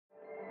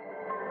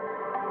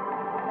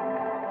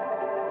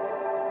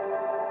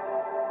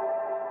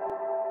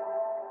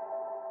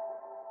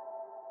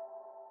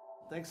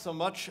Thanks so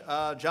much,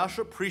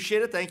 Joshua.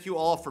 Appreciate it. Thank you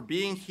all for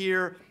being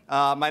here.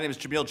 My name is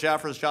Jamil,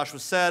 Jaffer, as Joshua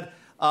said.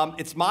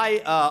 It's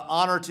my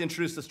honor to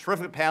introduce this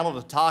terrific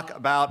panel to talk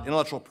about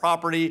intellectual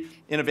property,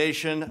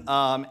 innovation,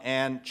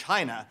 and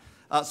China.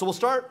 So we'll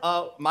start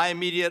my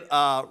immediate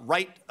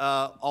right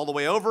all the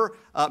way over.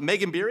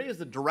 Meghan Biery is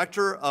the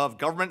Director of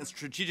Government and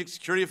Strategic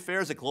Security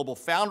Affairs at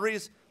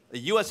GlobalFoundries, a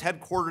U.S.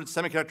 headquartered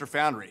semiconductor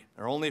foundry.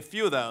 There are only a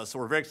few of those, so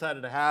we're very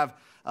excited to have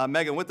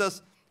Meghan with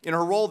us. In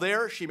her role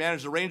there, she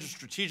managed a range of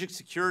strategic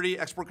security,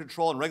 export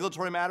control, and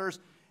regulatory matters,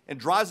 and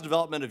drives the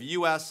development of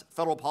U.S.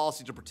 federal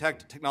policy to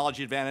protect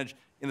technology advantage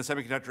in the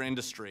semiconductor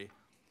industry.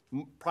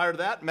 Prior to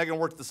that, Meghan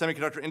worked at the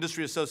Semiconductor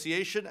Industry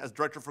Association as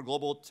Director for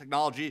Global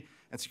Technology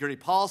and Security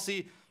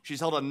Policy. She's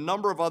held a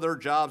number of other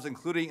jobs,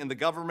 including in the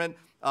government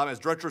as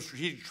Director of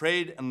Strategic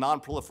Trade and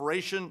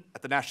Non-Proliferation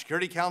at the National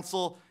Security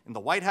Council in the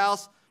White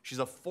House. She's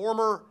a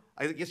former,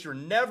 I guess you're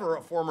never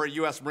a former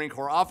U.S. Marine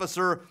Corps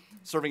officer,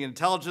 serving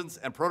intelligence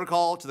and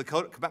protocol to the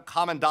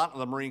Commandant of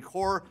the Marine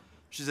Corps.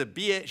 She has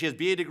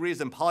BA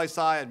degrees in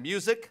poli-sci and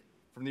music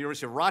from the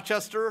University of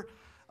Rochester,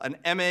 an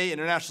MA in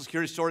International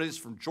Security Studies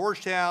from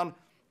Georgetown,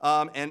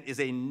 and is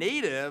a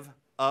native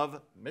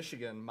of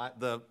Michigan,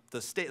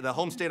 the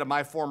home state of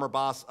my former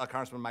boss,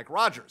 Congressman Mike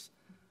Rogers.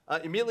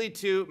 Immediately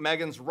to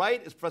Meghan's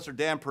right is Professor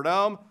Dan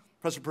Prud'homme.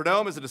 Professor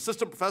Prud'homme is an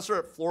assistant professor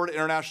at Florida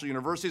International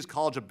University's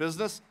College of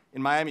Business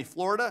in Miami,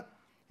 Florida.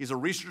 He's a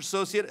research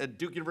associate at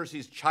Duke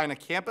University's China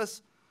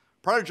campus.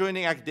 Prior to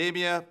joining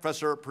academia,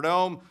 Professor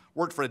Prud'homme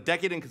worked for a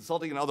decade in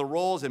consulting and other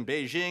roles in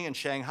Beijing and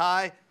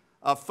Shanghai,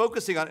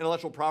 focusing on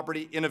intellectual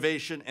property,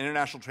 innovation, and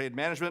international trade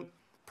management.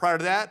 Prior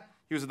to that,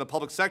 he was in the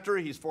public sector.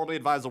 He's formerly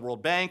advised the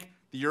World Bank,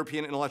 the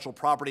European Intellectual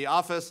Property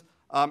Office,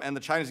 and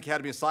the Chinese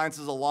Academy of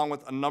Sciences, along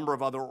with a number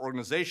of other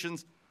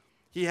organizations.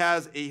 He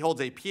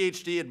holds a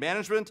PhD in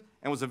management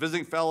and was a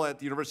visiting fellow at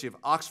the University of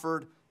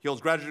Oxford. He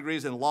holds graduate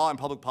degrees in law and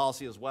public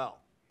policy as well.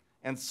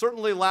 And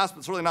certainly last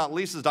but certainly not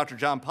least is Dr.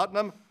 John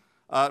Putnam.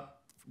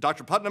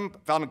 Dr. Putnam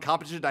founded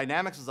Competition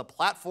Dynamics as a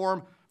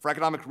platform for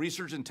economic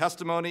research and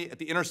testimony at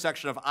the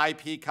intersection of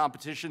IP,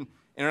 competition,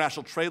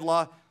 international trade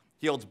law.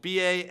 He holds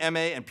BA,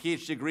 MA, and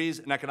PhD degrees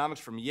in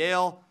economics from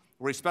Yale,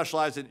 where he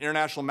specialized in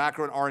international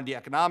macro and R&D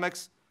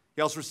economics.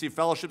 He also received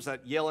fellowships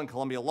at Yale and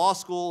Columbia Law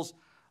Schools,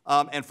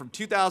 and from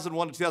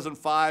 2001 to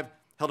 2005,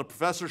 held a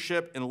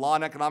professorship in law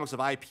and economics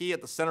of IP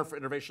at the Center for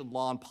Innovation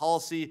Law and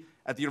Policy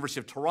at the University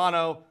of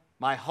Toronto,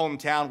 my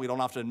hometown. We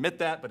don't often admit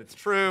that, but it's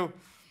true.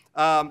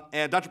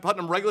 And Dr.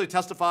 Putnam regularly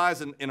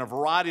testifies in a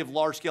variety of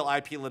large-scale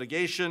IP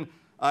litigation,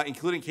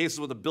 including cases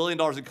with $1 billion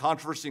in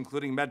controversy,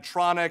 including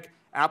Medtronic,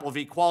 Apple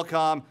v.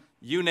 Qualcomm,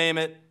 you name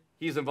it,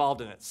 he's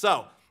involved in it.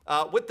 So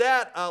with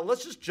that,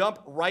 let's just jump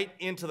right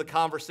into the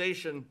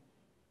conversation.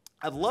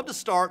 I'd love to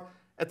start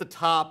at the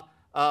top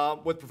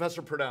with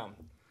Professor Prud'homme.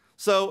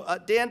 So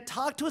Dan,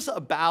 talk to us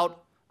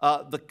about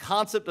the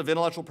concept of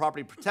intellectual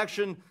property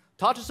protection.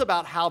 Talk to us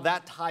about how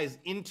that ties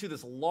into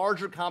this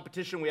larger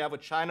competition we have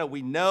with China.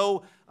 We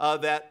know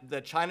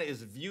that China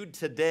is viewed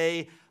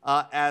today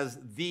as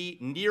the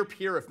near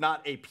peer, if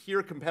not a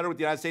peer competitor with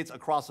the United States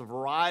across a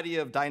variety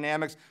of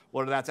dynamics,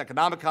 whether that's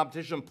economic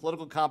competition,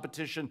 political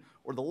competition,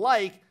 or the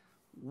like.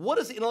 What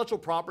does intellectual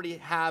property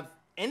have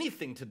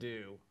anything to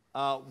do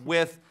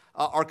with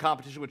our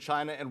competition with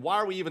China, and why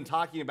are we even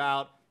talking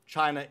about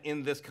China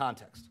in this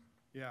context?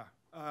 Yeah.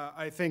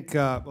 I think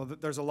well,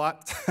 there's a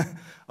lot,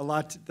 a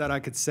lot that I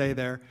could say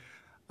there.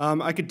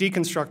 I could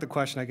deconstruct the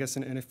question, I guess,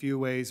 in a few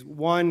ways.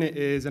 One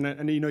is, and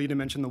you know, you didn't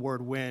mention the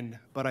word win,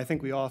 but I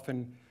think we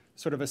often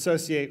sort of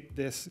associate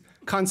this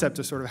concept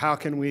of sort of how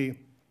can we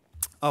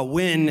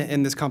win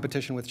in this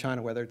competition with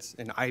China, whether it's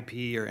in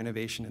IP or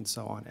innovation and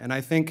so on. And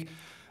I think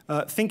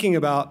thinking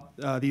about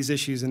these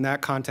issues in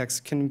that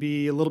context can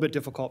be a little bit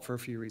difficult for a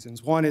few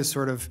reasons. One is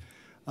sort of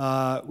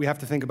we have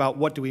to think about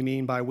what do we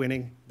mean by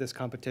winning this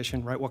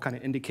competition, right? What kind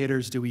of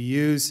indicators do we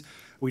use?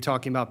 Are we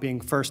talking about being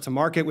first to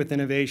market with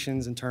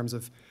innovations in terms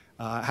of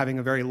having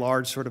a very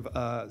large sort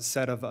of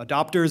set of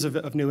adopters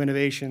of new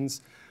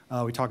innovations?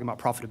 Are we talking about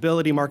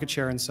profitability, market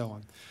share, and so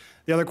on?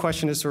 The other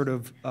question is sort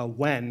of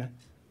when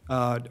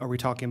are we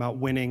talking about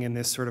winning in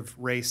this sort of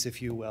race,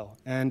 if you will?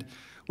 And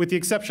with the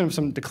exception of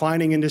some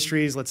declining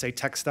industries, let's say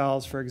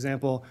textiles, for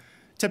example,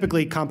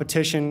 typically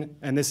competition,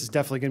 and this is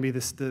definitely going to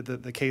be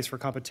the case for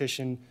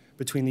competition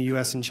between the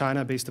US and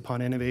China based upon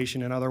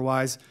innovation and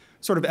otherwise,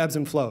 sort of ebbs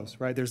and flows,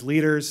 right? There's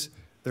leaders,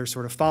 there's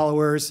sort of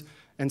followers,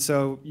 and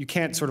so you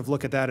can't sort of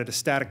look at that at a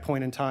static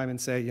point in time and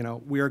say, you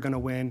know, we are going to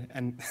win,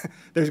 and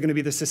there's going to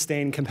be the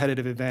sustained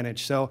competitive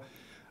advantage. So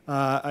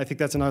I think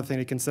that's another thing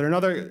to consider.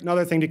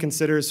 Another thing to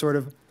consider is sort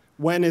of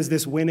when is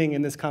this winning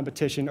in this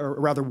competition, or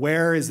rather,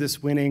 where is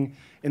this winning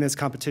in this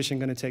competition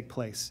going to take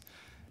place?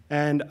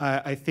 And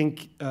I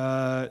think,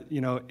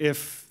 you know, if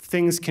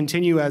things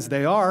continue as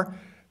they are,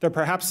 there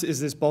perhaps is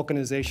this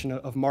balkanization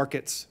of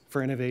markets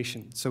for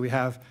innovation. So we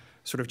have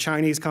sort of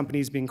Chinese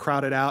companies being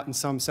crowded out in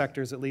some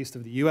sectors, at least,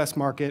 of the US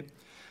market.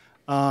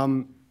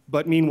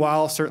 But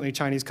meanwhile, certainly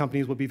Chinese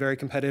companies will be very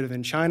competitive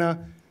in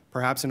China,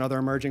 perhaps in other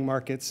emerging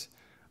markets.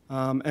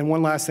 And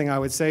one last thing I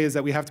would say is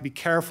that we have to be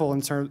careful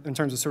in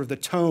terms of sort of the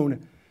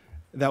tone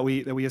that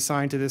we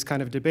assign to this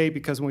kind of debate,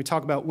 because when we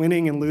talk about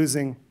winning and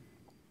losing,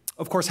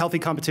 of course, healthy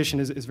competition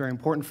is very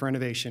important for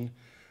innovation.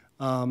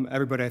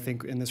 Everybody, I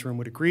think, in this room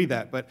would agree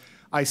that. But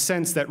I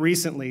sense that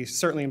recently,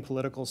 certainly in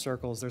political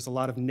circles, there's a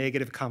lot of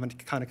negative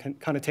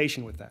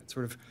connotation with that,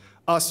 sort of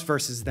us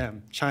versus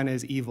them. China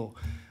is evil.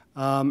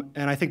 And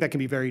I think that can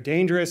be very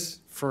dangerous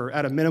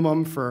at a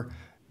minimum, for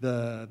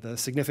the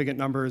significant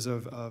numbers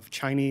of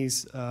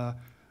Chinese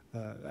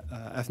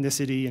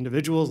ethnicity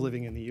individuals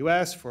living in the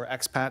US, for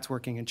expats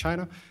working in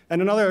China. And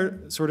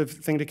another sort of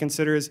thing to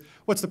consider is,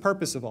 what's the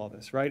purpose of all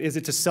this, right? Is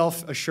it to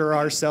self-assure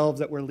ourselves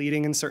that we're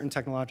leading in certain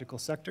technological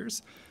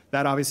sectors?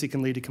 That obviously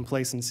can lead to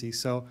complacency.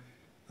 So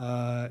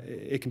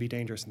it can be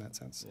dangerous in that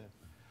sense. Yeah.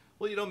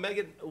 Well, you know,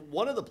 Meghan,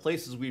 one of the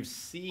places we've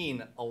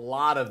seen a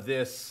lot of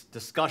this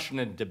discussion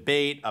and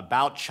debate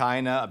about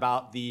China,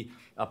 about the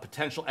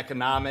potential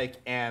economic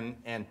and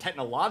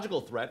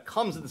technological threat,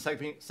 comes in the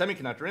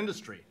semiconductor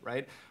industry,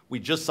 right? We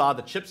just saw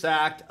the CHIPS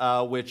Act,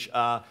 which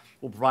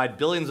will provide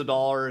billions of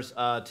dollars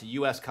to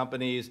U.S.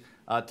 companies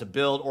to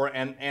build,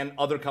 and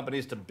other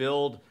companies to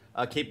build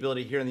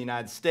capability here in the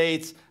United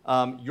States.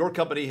 Your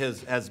company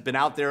has been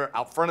out there,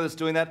 out front of this,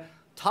 doing that.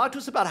 Talk to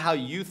us about how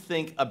you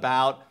think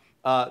about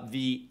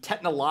the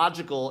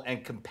technological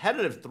and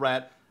competitive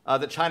threat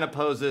that China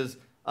poses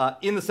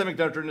in the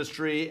semiconductor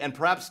industry, and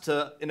perhaps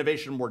to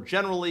innovation more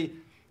generally.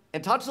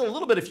 And talk to us a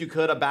little bit, if you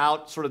could,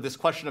 about sort of this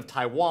question of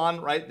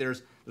Taiwan, right?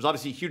 There's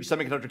obviously huge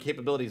semiconductor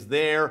capabilities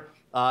there.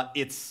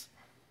 It's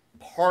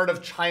part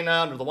of China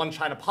under the One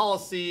China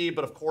policy,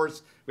 but of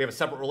course, we have a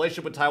separate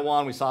relationship with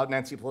Taiwan. We saw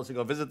Nancy Pelosi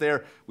go visit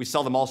there. We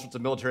sell them all sorts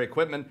of military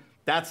equipment.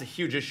 That's a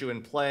huge issue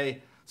in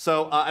play.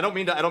 So I don't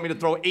mean to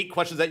throw 8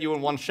 questions at you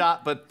in one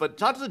shot, but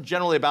talk to us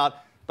generally about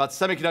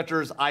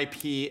semiconductors,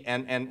 IP,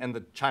 and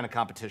the China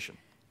competition.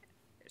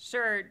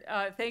 Sure,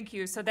 thank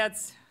you. So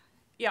that's,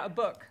 yeah, a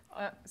book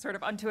sort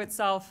of unto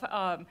itself,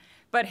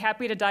 but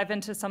happy to dive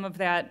into some of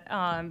that.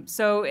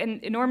 So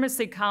an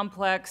enormously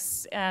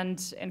complex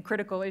and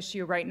critical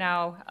issue right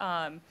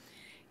now,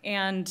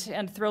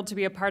 and thrilled to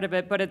be a part of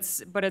it. But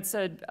it's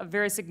a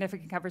very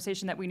significant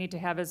conversation that we need to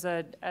have as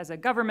a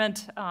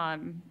government,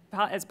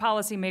 as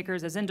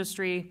policymakers, as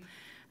industry.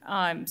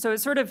 So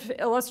it's sort of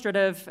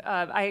illustrative.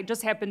 I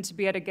just happened to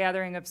be at a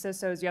gathering of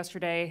CISOs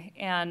yesterday,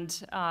 and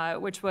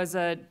which was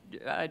a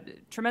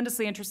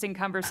tremendously interesting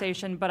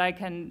conversation. But I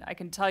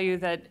can tell you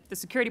that the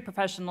security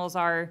professionals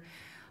are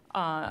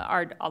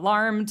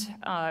alarmed.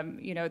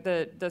 You know,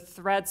 the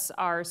threats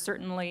are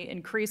certainly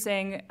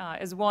increasing.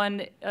 As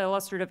one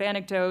illustrative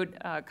anecdote,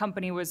 a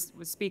company was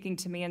speaking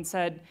to me and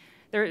said,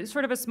 they're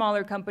sort of a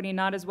smaller company,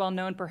 not as well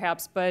known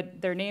perhaps, but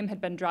their name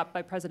had been dropped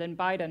by President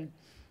Biden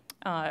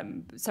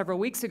several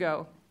weeks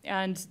ago.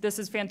 And this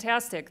is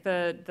fantastic.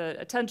 The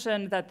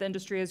attention that the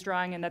industry is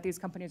drawing and that these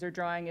companies are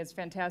drawing is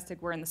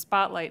fantastic. We're in the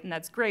spotlight, and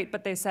that's great.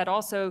 But they said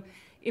also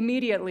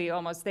immediately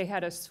almost they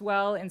had a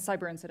swell in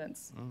cyber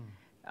incidents.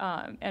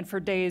 And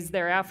for days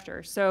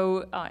thereafter.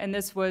 So, and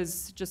this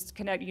was just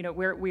you know,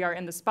 we are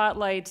in the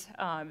spotlight.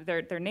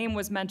 Their name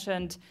was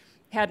mentioned,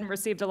 hadn't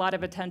received a lot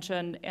of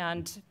attention,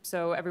 and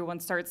so everyone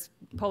starts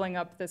pulling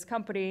up this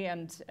company,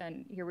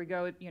 and here we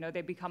go. You know,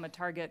 they become a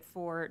target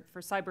for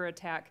cyber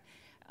attack.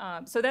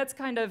 So that's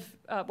kind of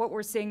what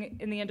we're seeing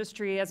in the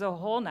industry as a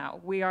whole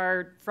now. We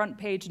are front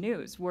page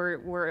news.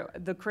 We're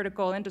the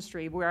critical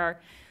industry. We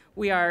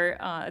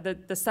are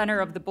the center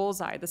of the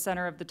bullseye, the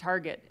center of the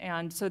target.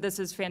 And so this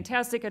is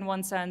fantastic in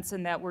one sense,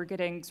 in that we're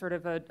getting sort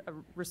of a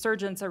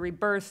resurgence, a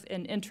rebirth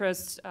in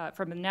interest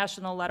from a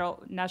national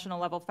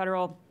level,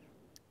 federal,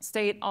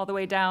 state, all the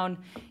way down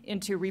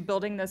into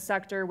rebuilding this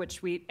sector,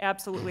 which we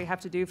absolutely have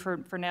to do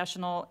for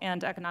national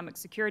and economic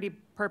security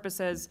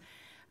purposes.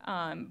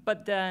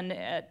 But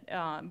then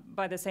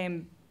by the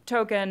same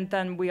token,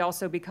 then we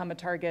also become a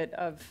target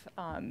of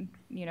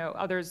you know,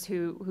 others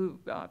who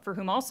for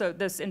whom also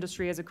this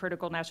industry is a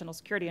critical national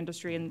security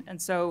industry,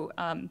 and so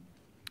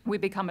we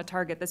become a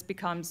target. This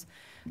becomes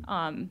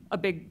a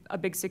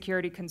big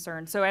security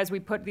concern. So as we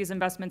put these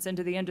investments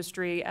into the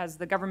industry, as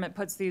the government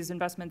puts these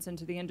investments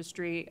into the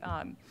industry,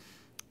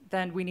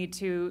 then we need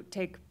to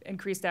take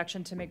increased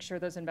action to make sure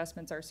those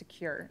investments are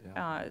secure.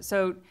 Yeah.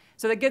 So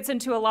that gets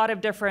into a lot of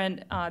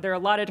different, there are a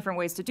lot of different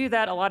ways to do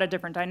that, a lot of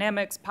different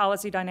dynamics,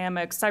 policy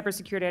dynamics,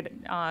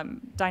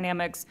 cybersecurity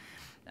dynamics,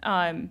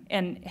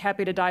 and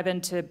happy to dive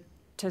into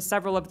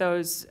several of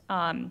those.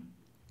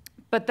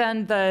 But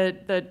then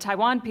the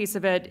Taiwan piece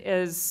of it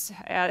is,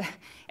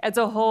 adds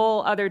a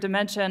whole other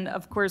dimension.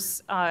 Of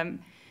course,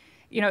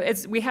 you know,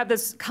 we have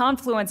this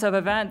confluence of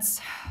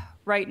events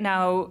right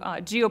now,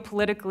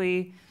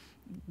 geopolitically,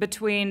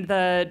 between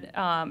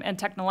and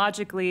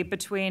technologically,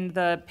 between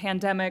the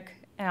pandemic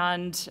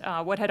and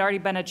what had already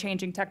been a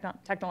changing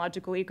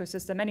technological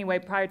ecosystem anyway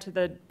prior to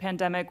the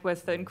pandemic,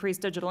 with the increased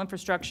digital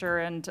infrastructure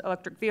and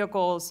electric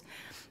vehicles,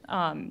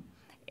 and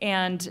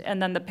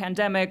then the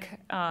pandemic,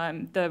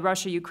 the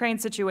Russia-Ukraine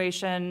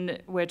situation,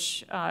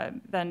 which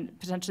then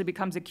potentially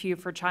becomes a cue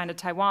for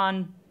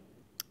China-Taiwan,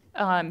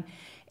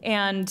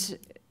 and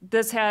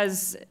this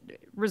has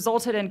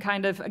resulted in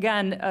kind of,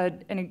 again,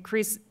 an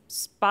increased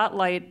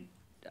spotlight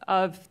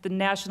of the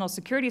national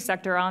security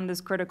sector on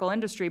this critical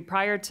industry.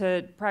 Prior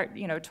to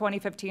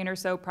 2015 or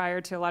so,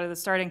 prior to a lot of this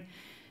starting,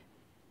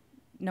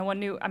 no one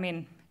knew, I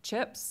mean,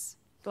 chips,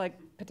 like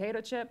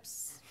potato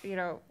chips,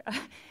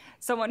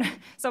 someone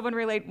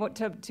relate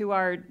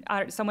to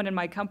someone in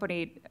my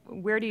company,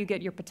 where do you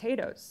get your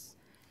potatoes?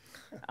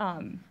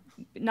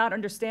 Not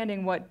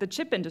understanding what the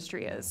chip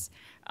industry is.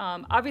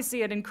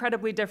 Obviously an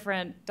incredibly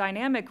different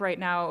dynamic right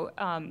now.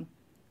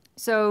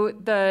 So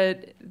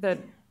the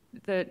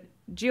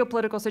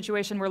geopolitical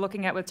situation we're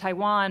looking at with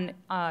Taiwan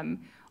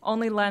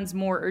only lends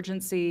more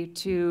urgency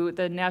to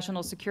the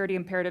national security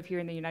imperative here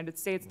in the United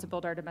States to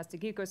build our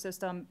domestic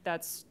ecosystem.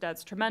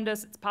 That's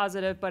tremendous, it's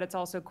positive, but it's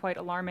also quite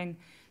alarming.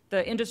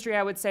 The industry,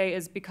 I would say,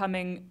 is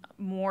becoming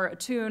more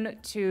attuned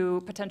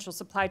to potential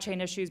supply chain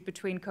issues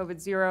between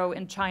COVID-0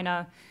 and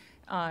China,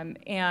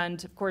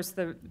 and of course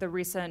the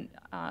recent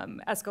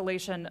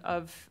escalation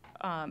of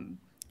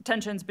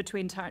tensions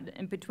between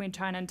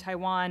China and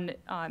Taiwan.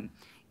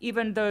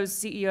 Even those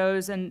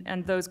CEOs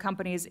and those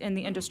companies in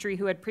the industry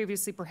who had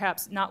previously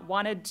perhaps not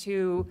wanted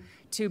to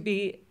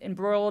be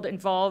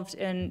involved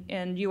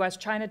in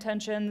U.S.-China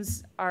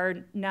tensions are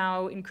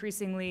now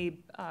increasingly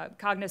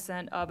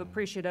cognizant of,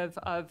 appreciative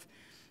of,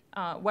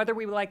 whether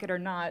we like it or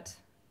not,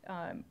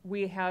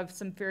 we have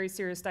some very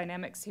serious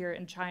dynamics here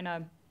in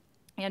China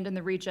and in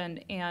the region,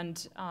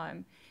 and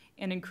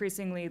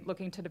increasingly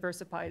looking to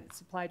diversify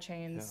supply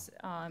chains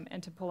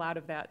and to pull out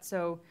of that.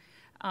 So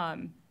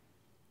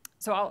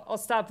I'll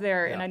stop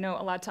there, and I know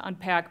a lot to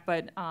unpack,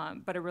 but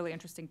a really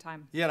interesting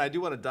time. Yeah, and I do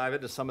want to dive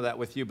into some of that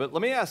with you. But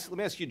let me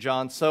ask you,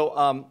 John.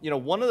 So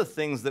one of the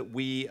things that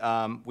we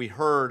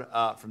heard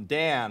from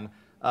Dan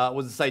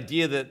was this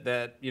idea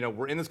that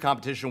we're in this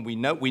competition. We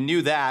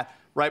knew that,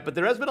 right? But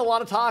there has been a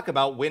lot of talk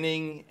about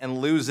winning and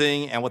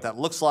losing and what that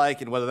looks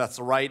like and whether that's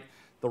the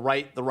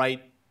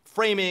right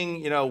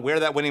framing. Where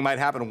that winning might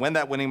happen, when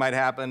that winning might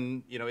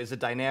happen. Is it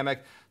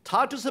dynamic?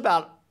 Talk to us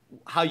about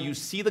how you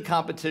see the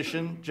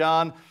competition,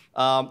 John.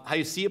 How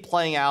you see it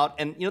playing out.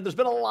 And there's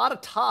been a lot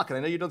of talk, and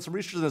I know you've done some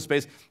research in this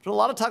space, there's been a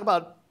lot of talk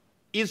about,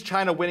 is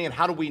China winning and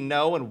how do we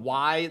know and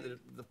why?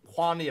 The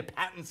quantity of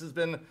patents has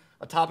been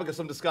a topic of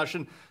some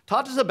discussion.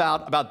 Talk to us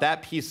about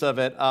that piece of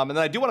it. And then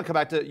I do want to come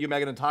back to you,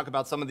 Meghan, and talk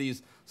about some of the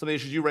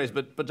issues you raised.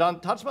 But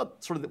John, talk to us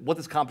about sort of what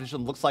this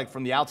competition looks like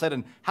from the outside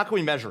and how can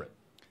we measure it?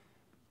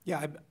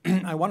 Yeah,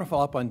 I want to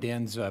follow up on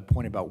Dan's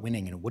point about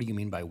winning and what do you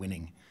mean by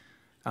winning?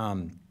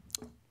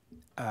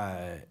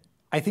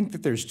 I think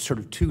that there's sort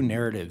of two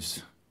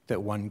narratives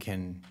that one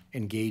can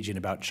engage in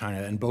about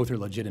China, and both are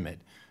legitimate,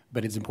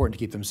 but it's important to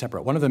keep them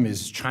separate. One of them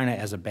is China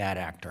as a bad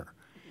actor,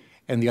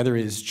 and the other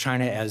is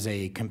China as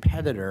a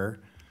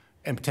competitor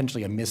and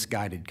potentially a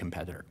misguided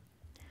competitor.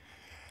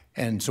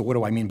 And so what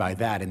do I mean by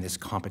that in this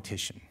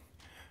competition?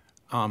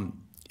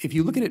 If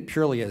you look at it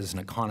purely as an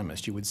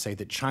economist, you would say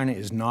that China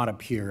is not a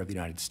peer of the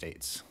United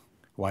States.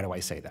 Why do I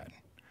say that?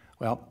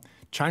 Well,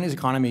 China's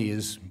economy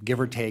is, give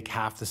or take,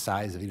 half the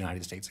size of the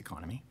United States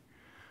economy.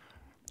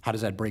 How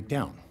does that break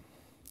down?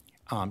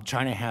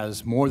 China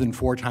has more than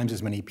 4 times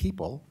as many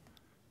people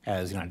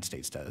as the United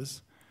States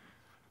does,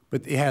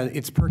 but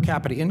its per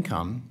capita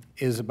income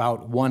is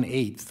about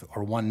 1/8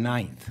 or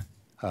 1/9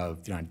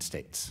 of the United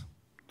States.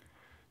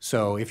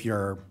 So if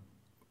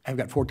I've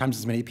got 4 times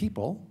as many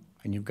people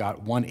and you've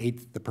got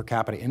 1/8 the per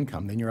capita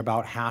income, then you're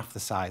about half the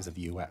size of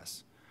the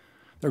US.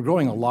 They're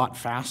growing a lot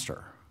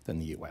faster than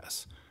the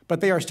US,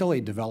 but they are still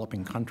a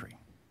developing country.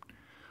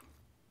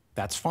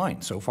 That's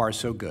fine, so far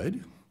so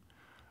good.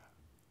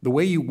 The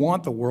way you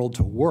want the world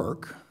to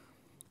work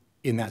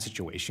in that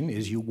situation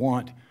is you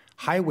want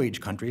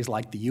high-wage countries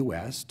like the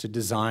US to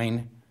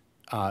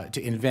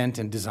to invent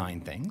and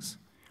design things,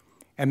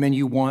 and then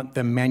you want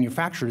them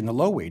manufactured in the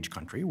low-wage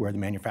country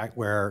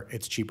where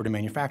it's cheaper to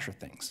manufacture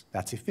things.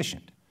 That's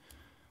efficient.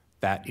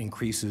 That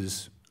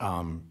increases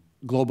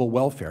global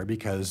welfare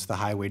because the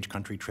high-wage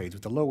country trades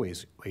with the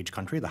low-wage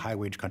country. The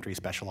high-wage country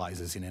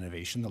specializes in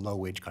innovation. The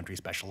low-wage country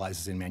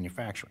specializes in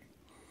manufacturing.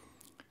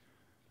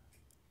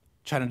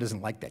 China doesn't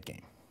like that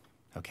game,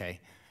 okay?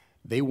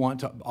 They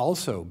want to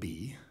also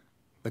be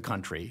the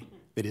country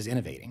that is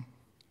innovating,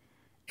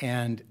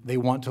 and they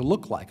want to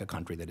look like a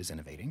country that is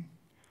innovating,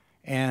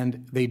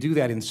 and they do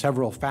that in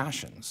several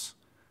fashions.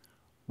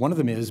 One of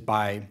them is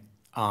by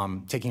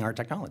taking our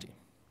technology.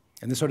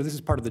 And this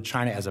is part of the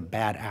China as a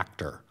bad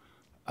actor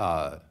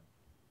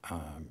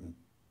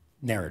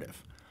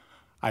narrative.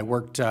 I've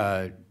worked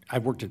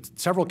at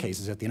several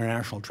cases at the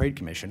International Trade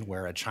Commission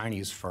where a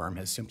Chinese firm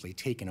has simply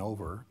taken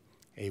over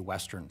a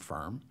Western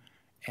firm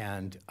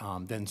and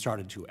then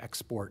started to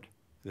export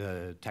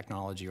the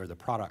technology or the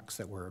products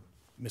that were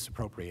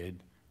misappropriated.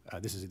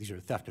 These are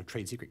theft of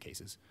trade secret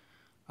cases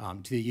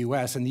to the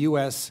US, and the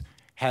US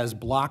has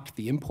blocked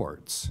the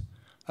imports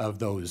of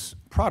those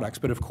products,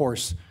 but of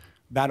course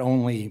that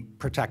only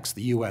protects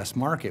the US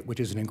market, which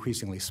is an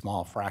increasingly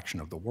small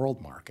fraction of the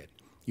world market.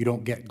 You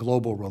don't get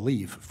global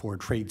relief for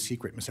trade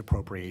secret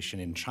misappropriation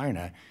in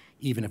China,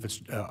 even if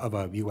it's of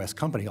a US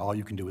company. All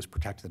you can do is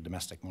protect the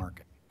domestic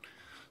market.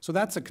 So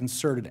that's a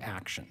concerted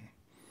action.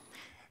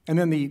 And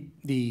then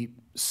the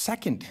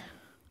second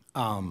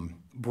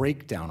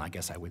breakdown, I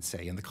guess I would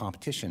say, in the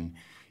competition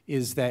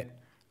is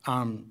that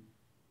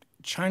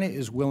China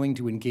is willing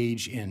to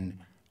engage in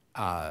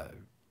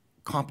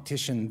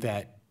competition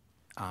that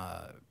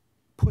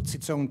puts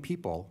its own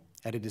people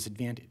at a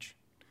disadvantage.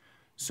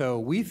 So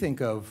we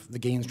think of the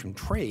gains from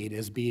trade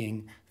as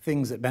being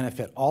things that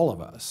benefit all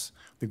of us.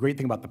 The great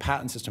thing about the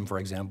patent system, for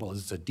example,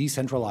 is it's a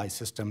decentralized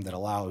system that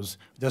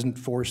doesn't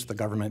force the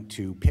government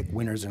to pick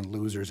winners and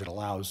losers. It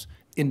allows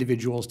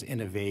individuals to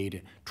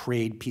innovate,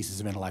 trade pieces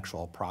of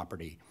intellectual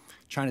property.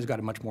 China's got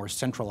a much more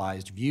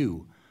centralized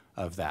view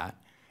of that,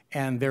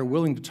 and they're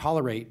willing to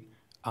tolerate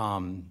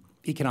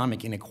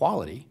economic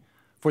inequality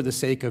for the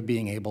sake of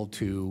being able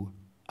to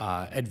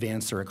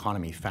advance their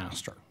economy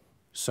faster.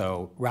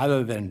 So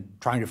rather than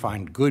trying to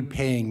find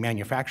good-paying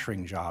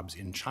manufacturing jobs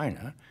in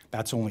China,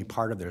 that's only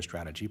part of their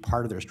strategy.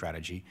 Part of their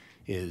strategy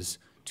is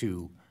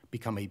to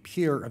become a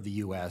peer of the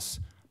US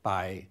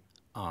by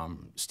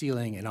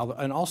stealing and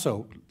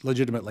also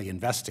legitimately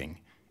investing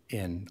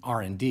in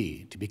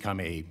R&D to become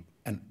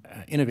an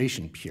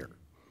innovation peer.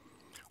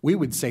 We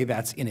would say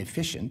that's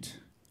inefficient.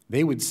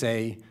 They would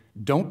say,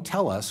 don't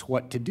tell us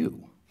what to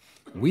do.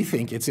 We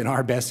think it's in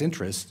our best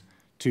interest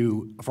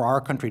for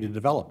our country to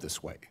develop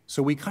this way.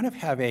 So we kind of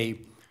have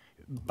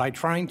by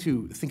trying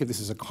to think of this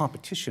as a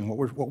competition,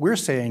 what we're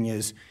saying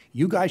is,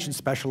 you guys should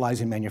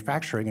specialize in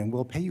manufacturing and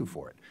we'll pay you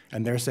for it.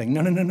 And they're saying,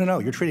 no, no, no, no, no,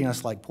 you're treating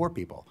us like poor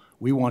people.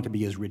 We want to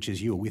be as rich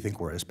as you. We think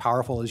we're as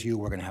powerful as you.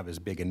 We're gonna have as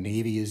big a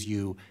navy as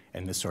you,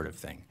 and this sort of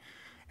thing.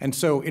 And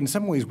so in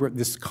some ways,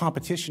 this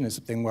competition is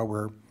something where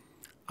we're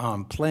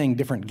playing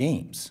different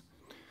games.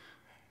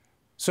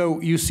 So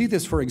you see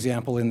this, for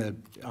example, in the,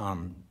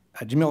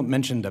 Jamil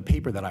mentioned a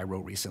paper that I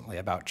wrote recently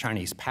about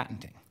Chinese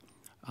patenting.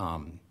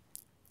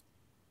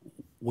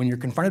 When you're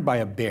confronted by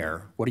a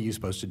bear, what are you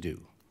supposed to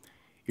do?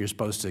 You're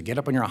supposed to get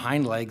up on your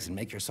hind legs and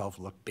make yourself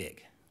look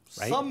big,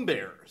 right? Some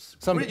bears.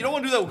 You don't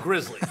want to do that with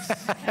grizzlies. You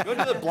want to do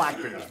that with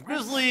black bears.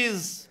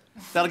 Grizzlies,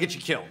 that'll get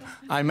you killed.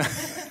 I'm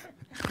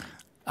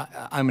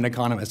an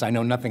economist. I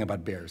know nothing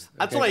about bears.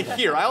 That's what I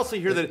hear. I also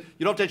hear that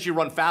you don't have to actually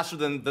run faster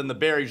than the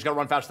bear. You just got to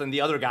run faster than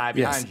the other guy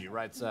behind you,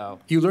 right? So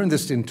you learned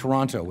this in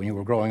Toronto when you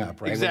were growing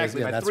up, right?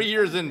 Exactly. My 3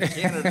 years in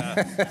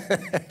Canada,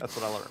 that's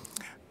what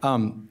I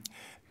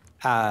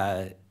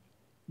learned.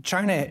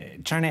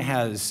 China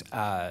has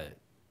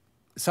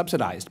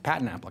subsidized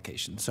patent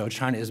applications. So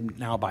China is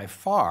now by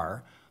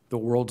far the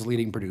world's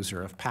leading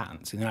producer of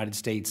patents. In the United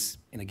States,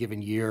 in a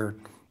given year,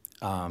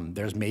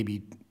 there's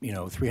maybe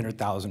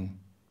 300,000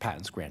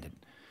 patents granted,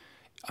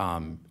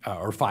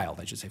 or filed,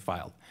 I should say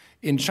filed.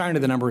 In China,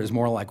 the number is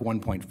more like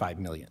 1.5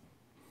 million.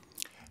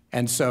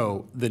 And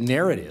so the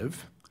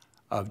narrative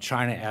of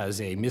China as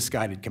a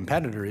misguided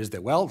competitor is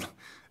that, well,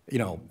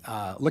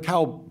 look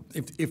how,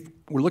 if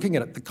we're looking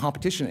at the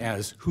competition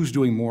as who's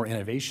doing more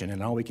innovation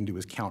and all we can do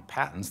is count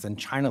patents, then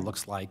China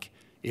looks like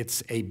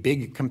it's a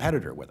big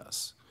competitor with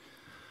us.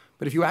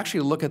 But if you actually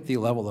look at the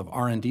level of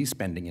R&D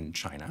spending in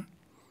China,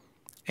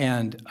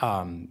 and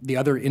the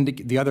other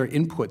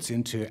inputs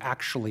into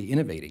actually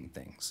innovating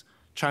things,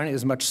 China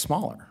is much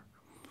smaller.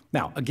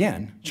 Now,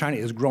 again, China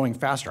is growing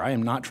faster. I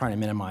am not trying to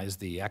minimize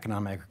the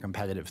economic or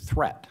competitive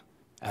threat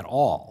at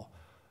all.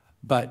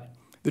 But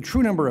the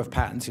true number of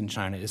patents in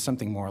China is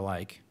something more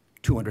like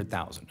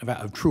 200,000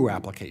 of true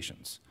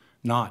applications,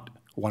 not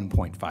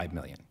 1.5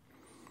 million.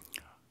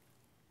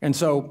 And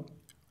so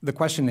the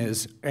question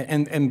is,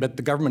 but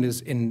the government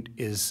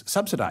is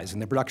subsidizing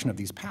the production of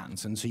these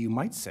patents. And so you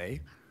might say,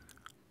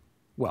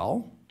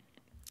 well,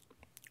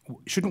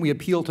 shouldn't we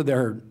appeal to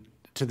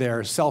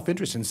their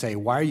self-interest and say,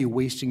 why are you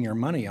wasting your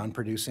money on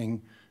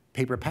producing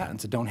paper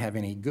patents that don't have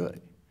any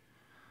good?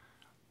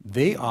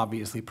 They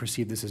obviously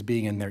perceive this as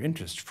being in their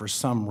interest for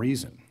some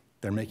reason.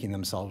 They're making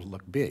themselves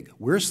look big.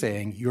 We're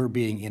saying you're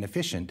being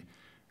inefficient.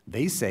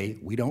 They say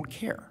we don't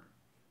care.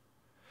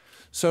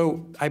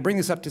 So I bring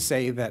this up to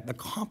say that the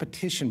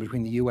competition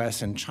between the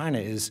US and China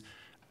is,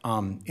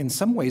 in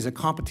some ways, a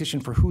competition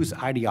for whose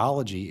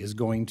ideology is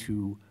going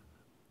to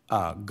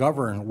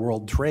govern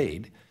world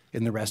trade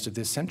in the rest of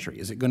this century.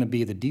 Is it going to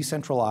be the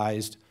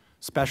decentralized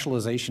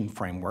specialization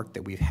framework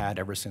that we've had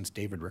ever since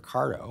David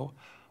Ricardo,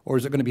 or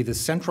is it going to be the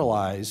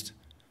centralized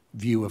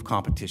view of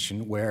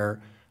competition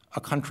where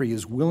a country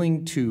is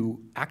willing to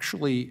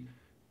actually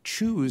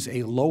choose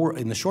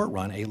in the short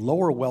run, a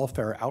lower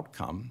welfare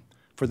outcome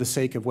for the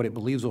sake of what it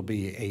believes will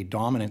be a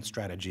dominant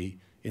strategy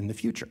in the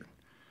future?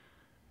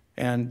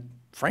 And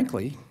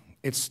frankly,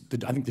 I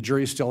think the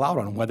jury is still out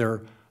on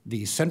whether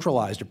the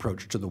centralized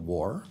approach to the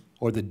war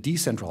or the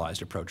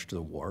decentralized approach to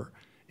the war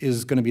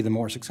is going to be the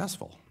more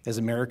successful. As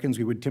Americans,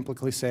 we would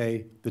typically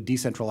say the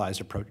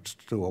decentralized approach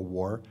to a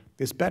war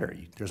is better.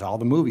 There's all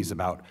the movies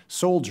about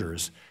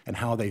soldiers and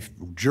how they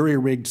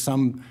jury-rigged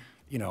some,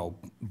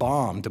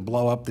 bomb to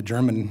blow up the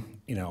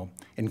German,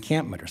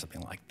 encampment or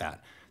something like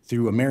that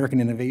through American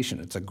innovation.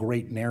 It's a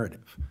great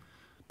narrative.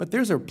 But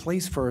there's a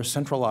place for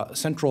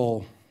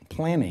central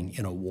planning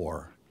in a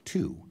war,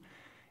 too.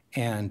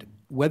 And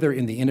whether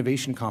in the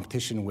innovation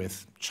competition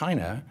with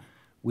China,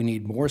 we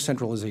need more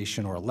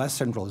centralization or less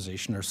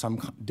centralization or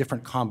some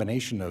different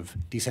combination of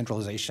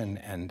decentralization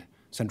and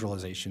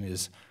centralization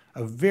is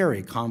a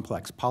very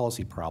complex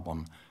policy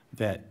problem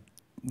that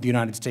the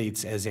United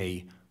States, as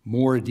a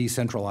more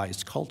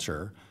decentralized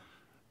culture,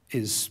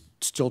 is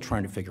still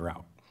trying to figure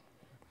out.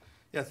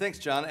 Yeah, thanks,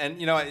 John. And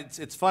you know,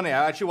 it's funny.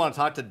 I actually want to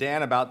talk to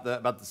Dan about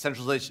the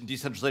centralization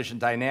decentralization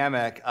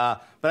dynamic.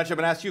 But actually, I'm going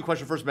to ask you a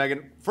question first,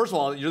 Meghan. First of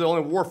all, you're the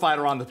only war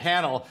fighter on the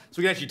panel,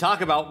 so we can actually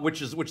talk about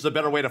which is a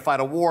better way to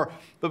fight a war.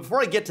 But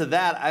before I get to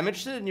that, I'm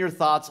interested in your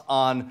thoughts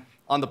on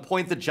the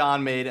point that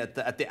John made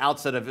at the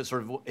outset of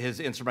his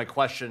answer to my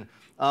question,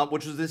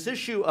 which was this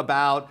issue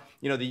about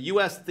the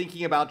U.S.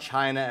 thinking about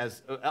China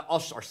as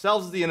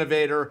ourselves as the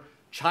innovator.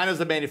 China's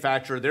the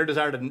manufacturer, their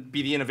desire to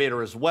be the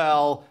innovator as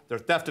well, their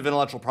theft of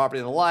intellectual property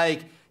and the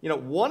like.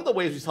 One of the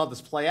ways we saw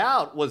this play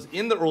out was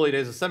in the early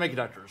days of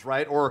semiconductors,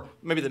 right? Or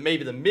maybe the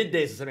mid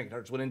days of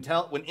semiconductors when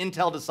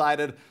Intel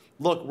decided,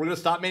 look, we're going to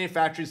stop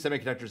manufacturing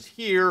semiconductors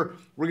here.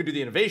 We're going to do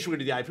the innovation, we're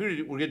going to do the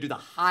IP, we're going to do the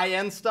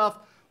high-end stuff.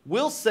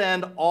 We'll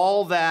send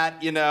all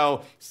that,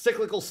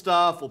 cyclical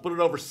stuff. We'll put it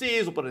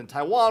overseas. We'll put it in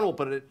Taiwan. We'll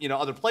put it,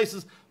 other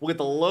places. We'll get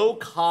the low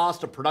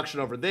cost of production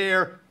over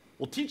there.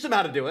 We'll teach them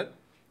how to do it.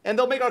 And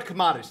they'll make our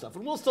commodity stuff.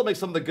 And we'll still make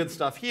some of the good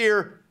stuff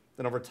here.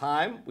 Then over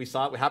time, we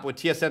saw it happen with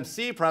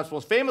TSMC, perhaps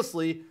most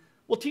famously.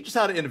 We'll teach us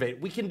how to innovate.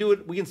 We can do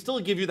it. We can still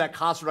give you that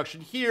cost reduction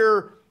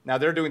here. Now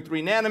they're doing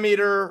 3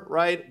 nanometer,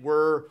 right?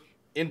 We're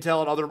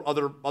Intel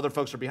and other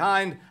folks are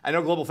behind. I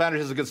know GlobalFoundries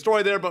has a good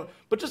story there, but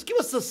just give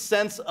us a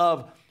sense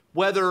of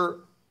whether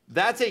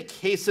that's a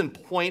case in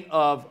point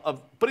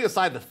of putting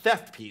aside the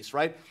theft piece,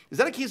 right? Is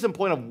that a case in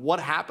point of what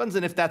happens?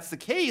 And if that's the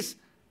case,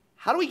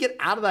 how do we get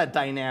out of that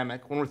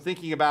dynamic when we're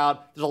thinking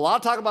about, there's a lot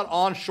of talk about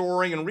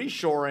onshoring and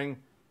reshoring,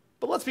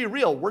 but let's be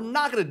real, we're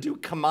not going to do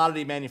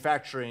commodity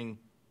manufacturing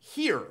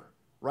here,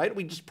 right?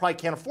 We just probably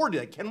can't afford to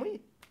do that, can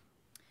we?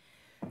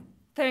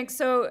 Thanks.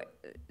 So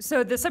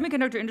the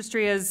semiconductor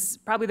industry is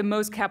probably the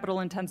most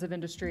capital-intensive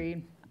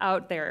industry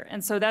out there.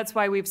 And so that's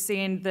why we've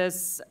seen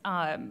this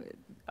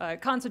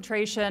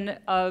concentration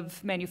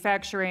of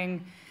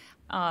manufacturing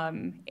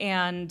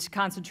and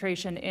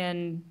concentration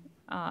in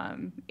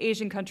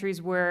Asian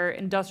countries where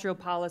industrial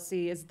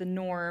policy is the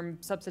norm,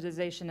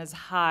 subsidization is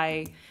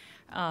high,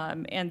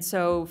 and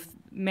so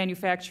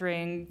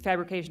manufacturing,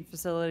 fabrication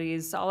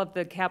facilities, all of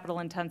the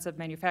capital-intensive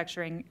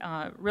manufacturing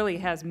really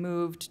has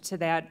moved to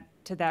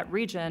that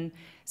region.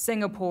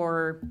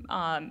 Singapore,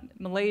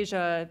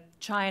 Malaysia,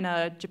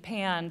 China,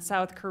 Japan,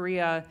 South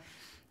Korea,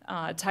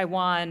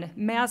 Taiwan,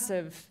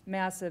 massive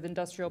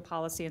industrial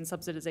policy and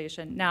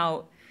subsidization.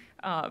 Now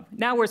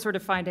we're sort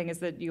of finding as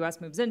the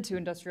U.S. moves into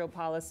industrial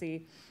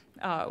policy,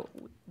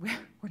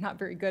 we're not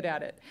very good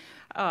at it.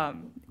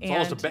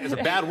 It's a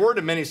bad word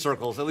in many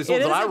circles, at least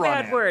those that I run. It is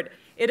a bad word.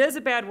 It is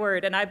a bad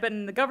word, and I've been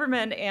in the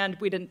government, and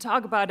we didn't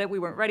talk about it. We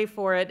weren't ready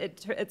for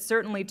it. It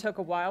certainly took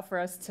a while for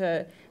us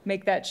to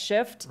make that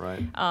shift,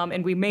 right.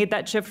 And we made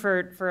that shift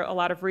for a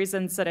lot of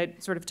reasons that I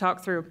sort of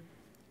talked through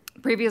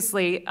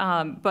previously,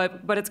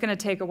 but it's going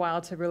to take a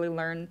while to really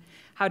learn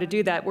how to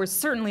do that. We're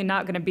certainly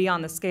not going to be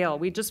on the scale.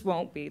 We just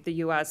won't be, the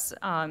U.S.,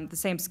 the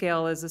same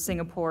scale as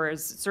Singapore,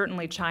 as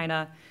certainly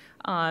China,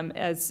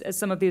 as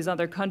some of these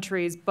other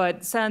countries.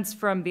 But sense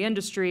from the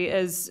industry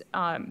is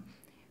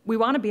we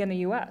want to be in the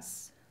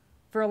U.S.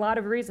 For a lot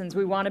of reasons,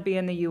 we want to be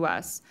in the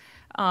U.S.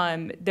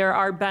 There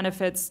are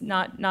benefits,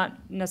 not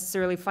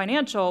necessarily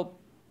financial,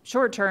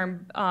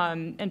 short-term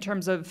in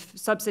terms of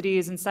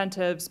subsidies,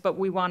 incentives, but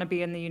we want to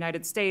be in the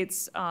United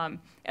States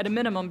at a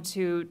minimum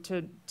to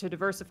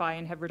diversify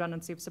and have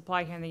redundancy of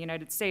supply here in the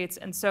United States.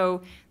 And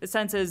so the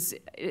sense is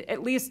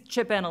at least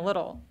chip in a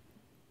little,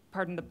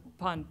 pardon the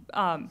pun,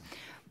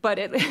 but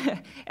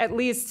at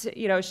least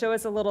show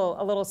us a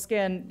little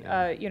skin,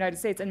 United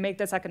States, and make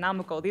this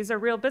economical. These are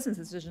real business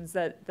decisions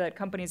that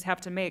companies have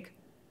to make.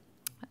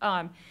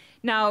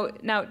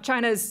 Now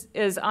China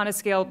is on a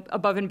scale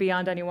above and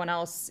beyond anyone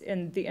else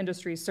in the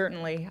industry,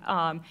 certainly.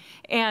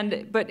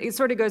 But it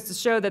sort of goes to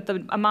show that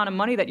the amount of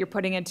money that you're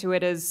putting into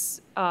it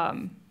is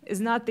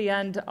not the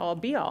end all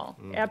be all.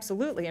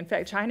 Absolutely. In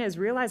fact, China is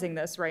realizing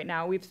this right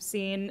now. We've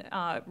seen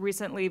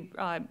recently,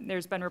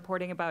 there's been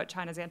reporting about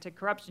China's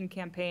anti-corruption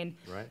campaign,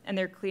 right. And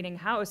they're cleaning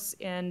house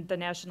in the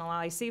National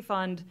IC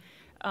Fund.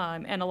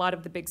 And a lot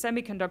of the big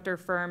semiconductor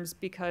firms,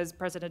 because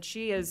President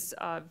Xi is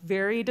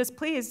very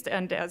displeased,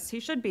 and as he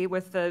should be,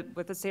 with the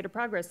state of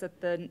progress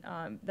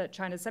that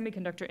China's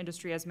semiconductor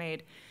industry has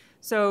made.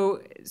 So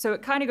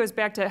it kind of goes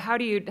back to how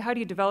do you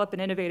develop an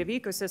innovative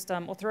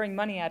ecosystem? Well, throwing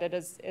money at it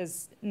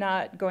is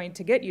not going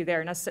to get you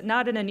there.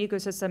 Not in an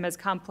ecosystem as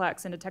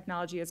complex and a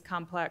technology as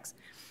complex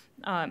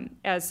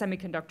as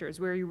semiconductors,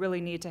 where you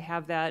really need to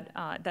have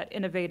that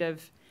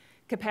innovative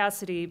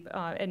capacity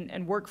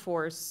and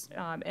workforce,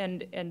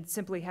 and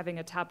simply having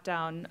a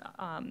top-down,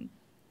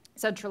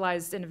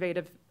 centralized,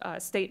 innovative,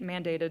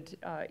 state-mandated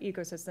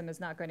ecosystem is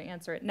not going to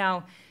answer it.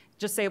 Now,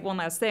 just say one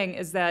last thing,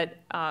 is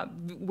that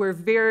we're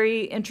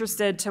very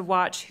interested to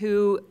watch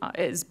who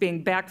is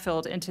being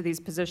backfilled into these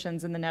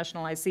positions in the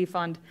National IC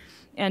Fund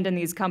and in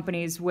these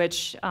companies,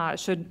 which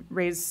should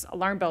raise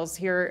alarm bells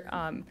here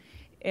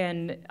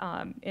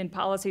in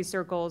policy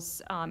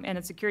circles and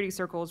in security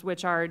circles,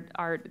 which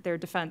are their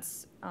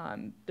defense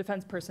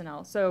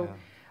personnel. So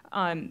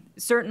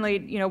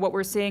certainly, what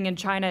we're seeing in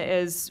China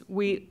is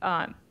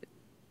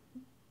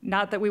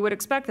not that we would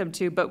expect them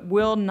to, but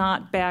will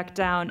not back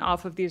down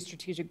off of these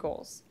strategic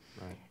goals.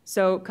 Right.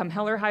 So come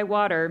hell or high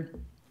water,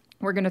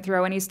 we're going to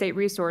throw any state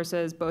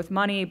resources, both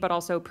money, but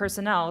also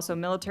personnel, so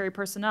military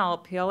personnel,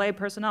 PLA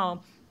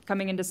personnel,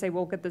 coming in to say,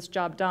 we'll get this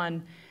job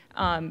done.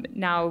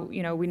 Now,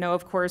 we know,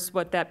 of course,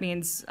 what that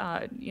means,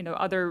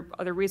 other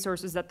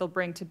resources that they'll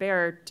bring to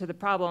bear to the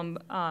problem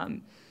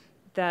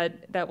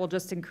that will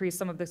just increase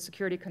some of the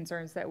security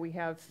concerns that we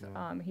have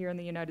here in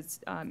the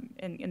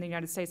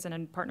United States and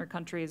in partner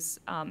countries.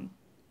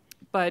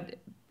 But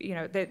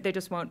they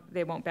just won't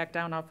back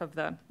down off of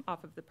the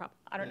problem.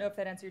 I don't know if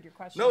that answered your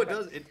question. No, it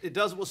does. It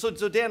does. Well,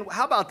 so Dan,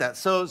 how about that?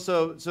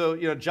 So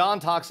John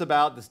talks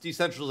about this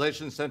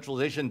decentralization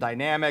centralization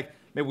dynamic.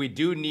 Maybe we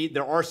do need.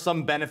 There are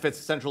some benefits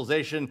to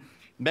centralization.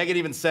 Meghan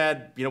even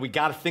said, we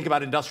got to think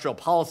about industrial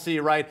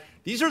policy, right?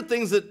 These are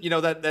things that,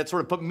 that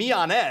sort of put me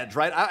on edge,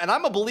 right? And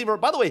I'm a believer.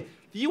 By the way,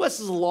 the U.S.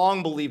 has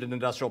long believed in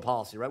industrial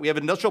policy, right? We have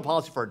industrial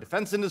policy for our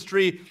defense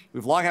industry.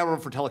 We've long had one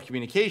for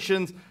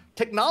telecommunications.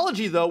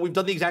 Technology, though, we've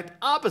done the exact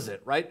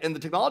opposite, right? And the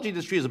technology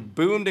industry has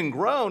boomed and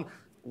grown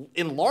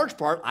in large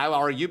part, I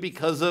argue,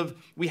 because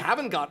we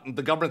haven't gotten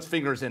the government's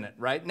fingers in it,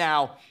 right?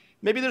 Now,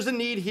 maybe there's a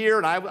need here,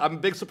 and I'm a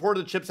big supporter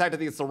of the CHIPS Act. I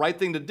think it's the right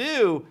thing to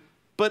do,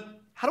 but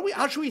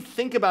how should we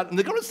think about, and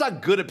the government's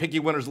not good at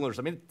picking winners and losers.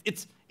 I mean,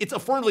 it's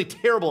affirmatively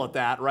terrible at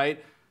that,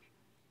 right?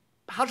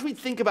 How should we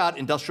think about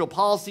industrial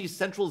policy,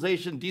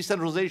 centralization,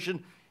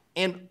 decentralization,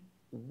 and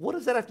what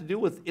does that have to do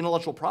with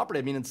intellectual property?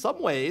 I mean, in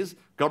some ways,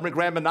 government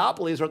grand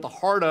monopolies are at the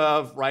heart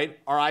of, right,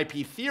 our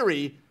IP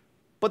theory,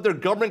 but they're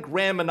government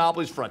grand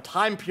monopolies for a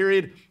time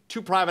period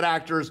to private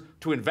actors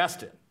to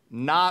invest in,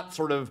 not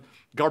sort of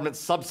government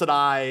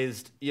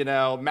subsidized,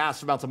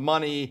 massive amounts of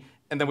money,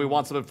 and then we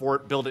want something for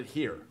it, build it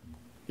here.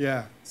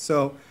 Yeah,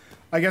 so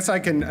I guess I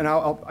can, and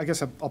I'll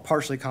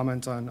partially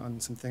comment on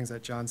some things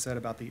that John said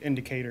about the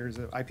indicators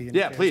of IP indicators.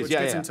 Yeah, please, which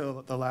gets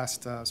into the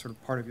last sort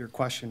of part of your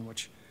question,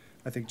 which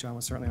I think John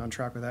was certainly on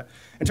track with that.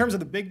 In terms of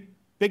the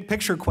big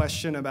picture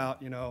question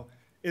about,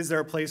 is there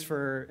a place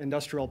for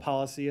industrial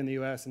policy in the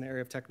U.S. in the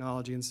area of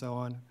technology and so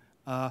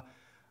on?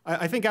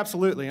 I think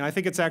absolutely, and I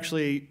think it's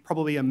actually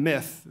probably a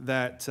myth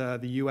that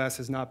the U.S.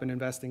 has not been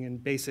investing in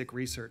basic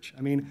research.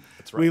 I mean,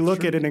 That's right. We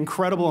look at an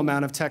incredible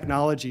amount of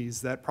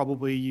technologies that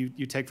probably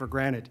you take for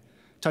granted.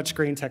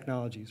 Touchscreen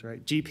technologies,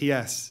 right?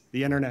 GPS,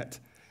 the internet,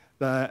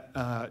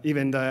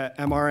 even the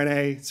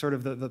mRNA, sort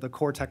of the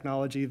core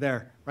technology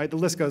there, right? The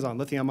list goes on,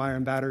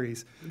 lithium-ion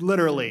batteries.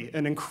 Literally,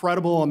 an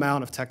incredible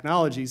amount of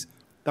technologies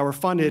that were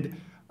funded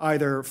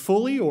either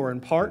fully or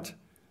in part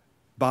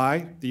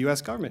by the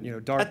U.S. government,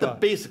 DARPA. At the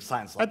basic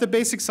science level. At the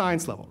basic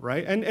science level,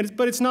 right?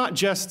 But it's not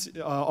just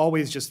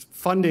always just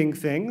funding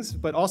things,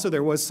 but also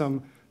there was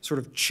some sort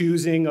of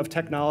choosing of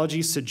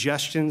technology,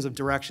 suggestions of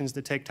directions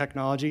to take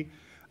technology.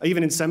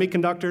 Even in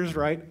semiconductors,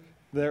 right?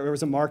 There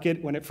was a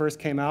market when it first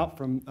came out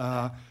from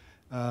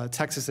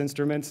Texas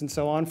Instruments and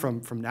so on,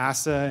 from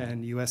NASA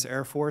and U.S.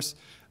 Air Force.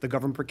 The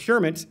government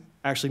procurement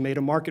actually made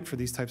a market for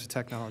these types of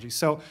technologies.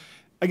 So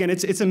again,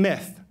 it's a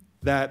myth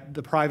that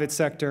the private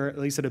sector, at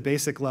least at a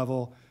basic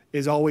level,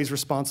 is always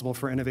responsible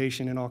for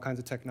innovation in all kinds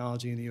of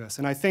technology in the U.S.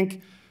 And I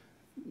think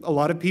a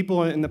lot of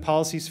people in the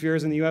policy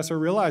spheres in the U.S. are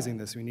realizing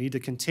this. We need to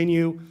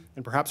continue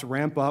and perhaps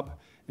ramp up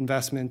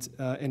investment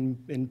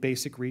in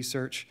basic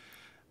research.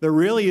 There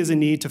really is a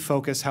need to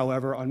focus,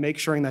 however, on making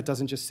sure that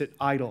doesn't just sit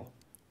idle,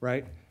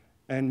 right?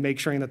 And make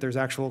sure that there's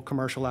actual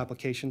commercial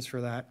applications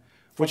for that.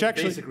 Which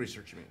actually, basic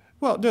research, you mean?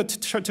 Well, to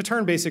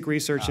turn basic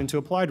research into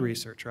applied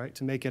research, right?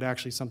 To make it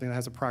actually something that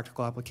has a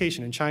practical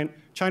application. And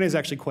China is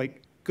actually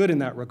quite good in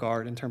that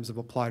regard in terms of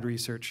applied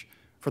research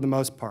for the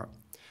most part.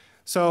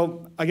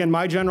 So again,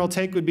 my general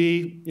take would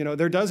be,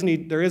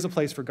 there is a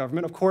place for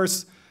government. Of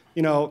course,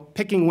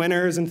 picking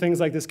winners and things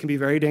like this can be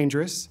very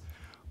dangerous.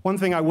 One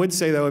thing I would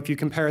say, though, if you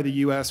compare the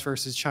US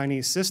versus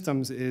Chinese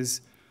systems is,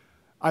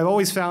 I've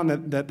always found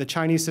that the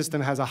Chinese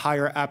system has a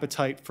higher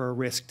appetite for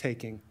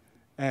risk-taking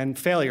and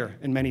failure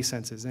in many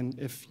senses. And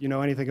if you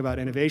know anything about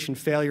innovation,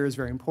 failure is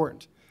very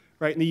important,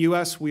 right? In the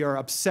US, we are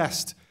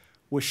obsessed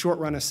with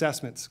short-run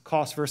assessments,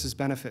 cost versus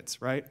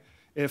benefits, right?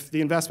 If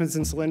the investments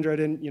in Solyndra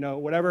didn't,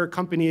 whatever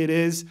company it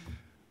is,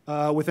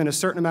 within a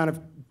certain amount of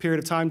period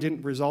of time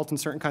didn't result in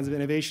certain kinds of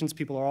innovations,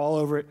 people are all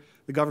over it,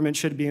 the government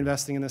should be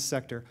investing in this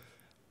sector.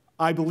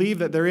 I believe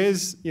that there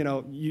is,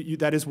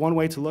 that is one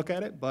way to look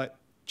at it, but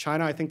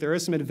China, I think there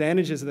is some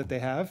advantages that they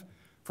have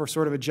for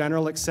sort of a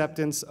general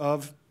acceptance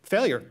of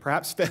failure,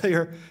 perhaps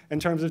failure in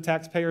terms of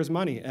taxpayers'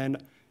 money.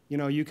 And, you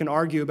know, you can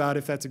argue about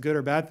if that's a good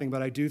or bad thing,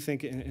 but I do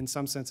think in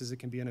some senses it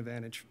can be an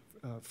advantage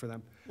for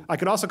them. I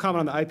could also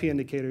comment on the IP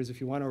indicators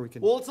if you want, or we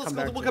can. Well,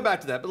 we'll come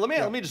back to that. But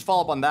let me just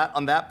follow up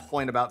on that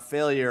point about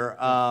failure.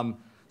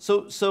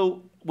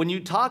 So when you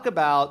talk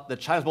about that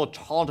China's more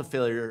tolerant of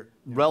failure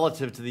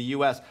relative to the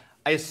U.S.,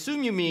 I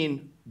assume you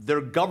mean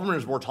their government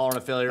is more tolerant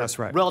of failure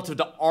relative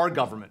to our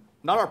government,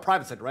 not our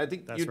private sector, right? I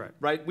think that's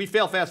right. We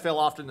fail fast, fail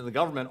often in the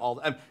government,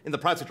 in the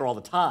private sector all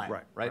the time,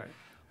 right?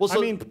 Well, so,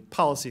 I mean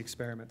policy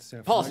experiments. You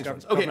know, policy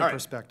experiments. Okay, all right.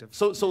 Perspective.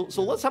 So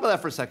let's talk about that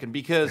for a second,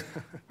 because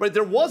right,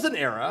 there was an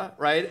era,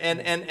 right, and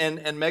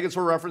Meghan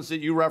sort of referenced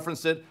it, you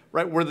referenced it,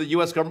 right, where the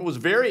U.S. government was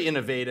very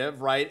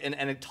innovative, right, and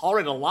it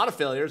tolerated a lot of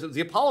failures. It was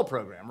the Apollo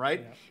program,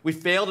 right? Yeah. We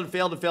failed and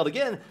failed and failed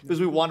again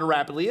because we wanted to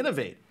rapidly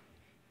innovate.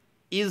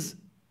 Is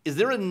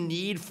there a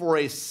need for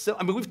I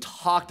mean, we've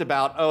talked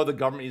about, oh, the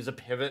government needs a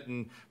pivot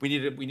and we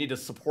need to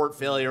support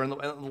failure and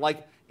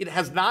like it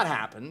has not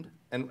happened.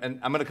 And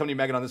I'm going to come to you,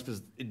 Meghan, on this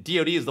because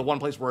DoD is the one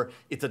place where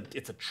it's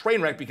a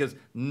train wreck because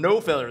no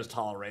failure is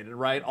tolerated,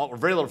 right? Or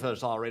very little failure is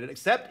tolerated,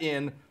 except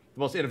in the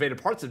most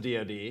innovative parts of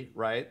DoD,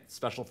 right?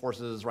 Special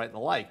forces, right, and the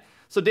like.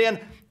 So Dan,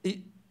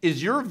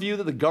 is your view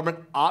that the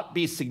government ought to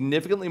be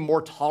significantly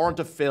more tolerant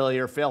of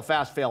failure, fail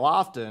fast, fail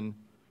often,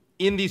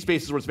 in these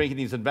spaces where it's making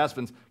these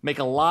investments, make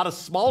a lot of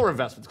smaller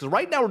investments? Because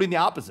right now we're doing the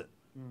opposite.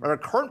 Right? Our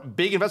current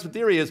big investment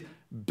theory is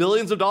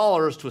billions of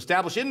dollars to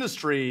establish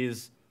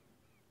industries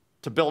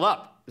to build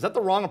up. Is that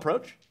the wrong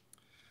approach?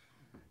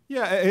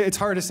 Yeah, it's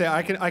hard to say.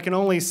 I can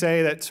only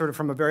say that sort of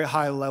from a very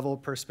high level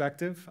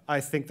perspective,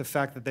 I think the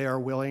fact that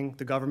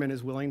the government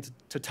is willing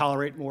to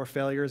tolerate more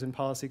failures in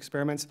policy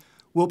experiments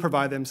will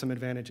provide them some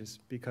advantages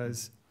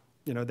because,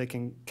 you know, they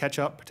can catch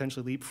up,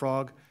 potentially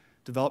leapfrog,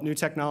 develop new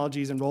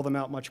technologies and roll them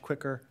out much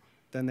quicker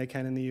than they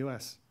can in the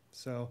U.S.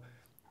 So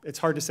it's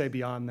hard to say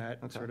beyond that,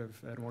 sort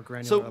of at a more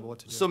granular level what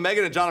to do. So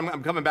Meghan and John,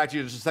 I'm coming back to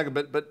you in just a second,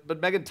 but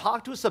Meghan,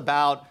 talk to us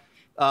about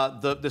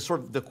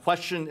the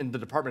question in the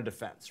Department of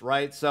Defense,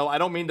 right? So I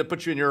don't mean to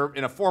put you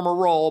in a former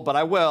role, but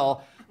I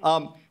will.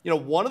 You know,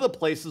 one of the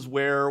places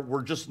where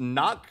we're just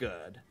not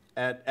good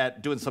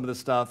at doing some of this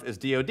stuff is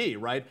DoD,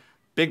 right?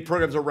 Big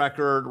programs of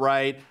record,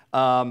 right?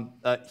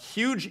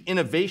 Huge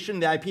innovation,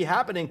 the IP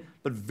happening,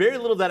 but very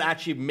little of that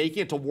actually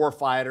making it to war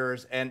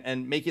fighters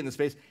and making it in the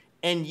space.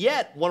 And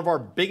yet, one of our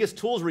biggest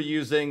tools we're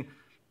using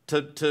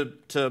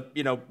to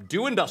you know,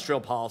 do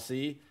industrial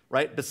policy,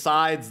 right,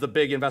 besides the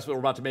big investment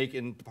we're about to make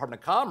in Department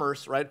of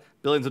Commerce, right,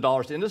 billions of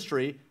dollars to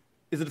industry,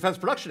 is the Defense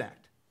Production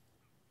Act.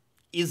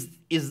 Is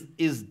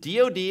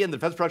DoD and the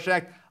Defense Production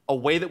Act a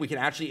way that we can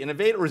actually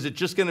innovate, or is it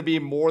just going to be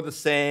more the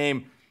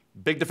same,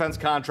 big defense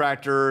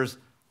contractors,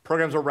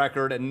 programs of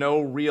record, and no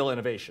real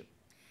innovation?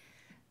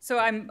 So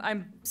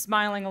I'm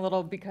smiling a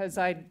little because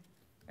I've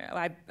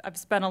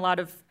spent a lot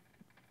of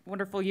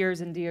wonderful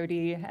years in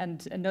DoD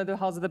and know the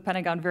halls of the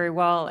Pentagon very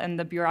well, and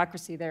the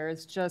bureaucracy there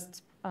is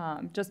just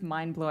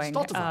mind-blowing.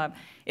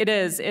 It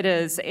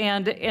is,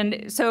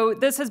 and so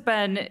this has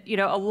been, you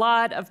know, a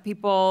lot of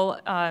people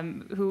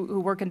who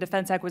work in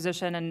defense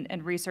acquisition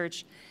and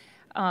research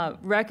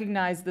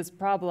recognize this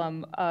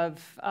problem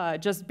of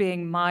just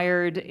being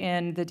mired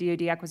in the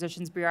DoD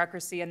acquisitions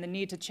bureaucracy and the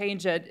need to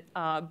change it.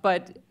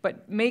 But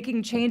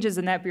making changes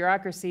in that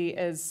bureaucracy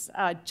is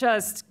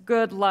just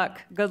good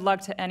luck. Good luck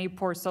to any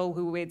poor soul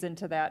who wades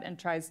into that and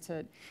tries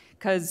to,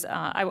 because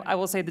I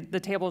will say that the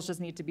tables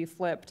just need to be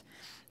flipped.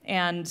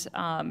 And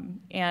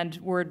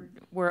we're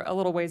a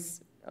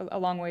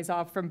long ways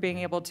off from being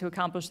able to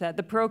accomplish that.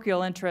 The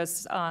parochial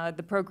interests,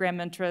 the program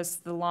interests,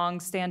 the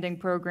long-standing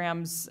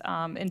programs,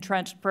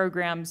 entrenched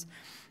programs,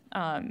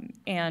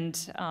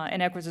 and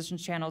acquisition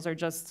channels are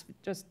just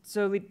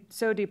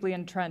so deeply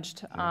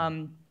entrenched.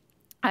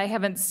 I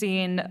haven't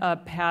seen a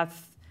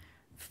path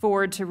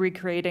forward to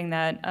recreating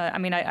that. I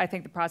mean, I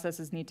think the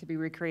processes need to be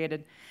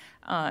recreated.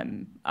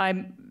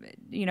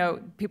 You know,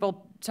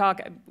 people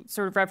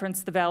sort of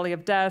reference the Valley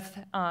of Death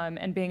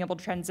and being able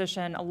to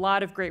transition. A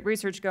lot of great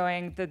research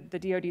going. The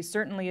DoD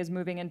certainly is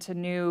moving into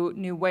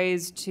new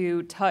ways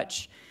to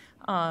touch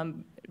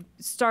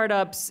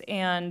startups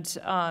and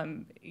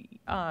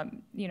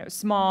you know,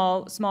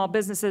 small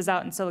businesses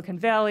out in Silicon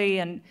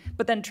Valley,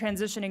 but then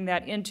transitioning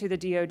that into the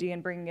DoD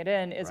and bringing it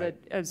in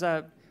is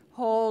a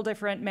whole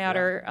different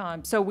matter. Yeah.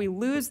 So we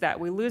lose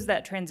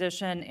that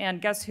transition,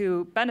 and guess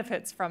who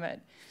benefits from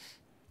it?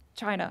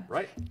 China.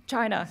 Right.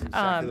 China.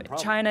 Exactly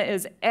China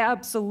is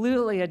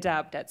absolutely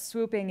adept at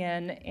swooping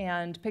in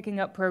and picking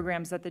up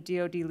programs that the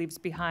DoD leaves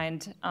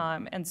behind.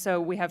 And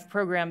so we have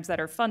programs that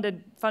are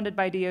funded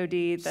by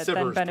DoD that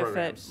then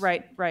benefit. Programs.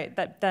 Right.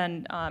 That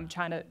then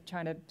China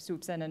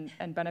swoops in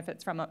and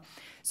benefits from it.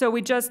 So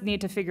we just need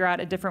to figure out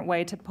a different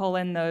way to pull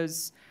in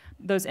those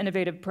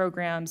innovative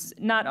programs.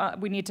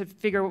 We need to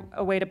figure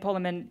a way to pull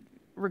them in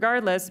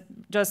regardless,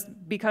 just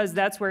because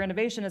that's where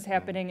innovation is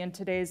happening in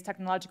today's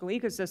technological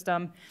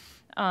ecosystem.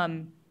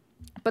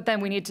 But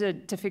then we need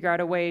to figure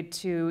out a way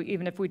to,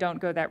 even if we don't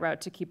go that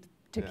route, to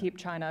keep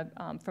China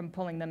from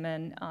pulling them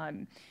in.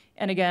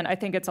 And again, I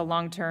think it's a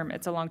long-term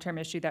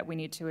issue that we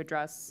need to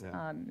address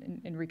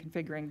in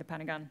reconfiguring the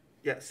Pentagon.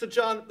 Yeah, so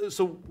John,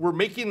 so we're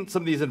making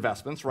some of these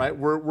investments, right?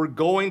 We're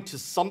going to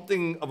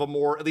something of a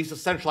more, at least a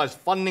centralized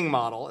funding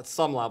model at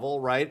some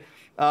level, right?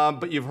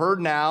 But you've heard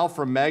now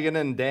from Meghan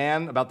and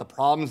Dan about the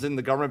problems in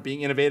the government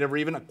being innovative, or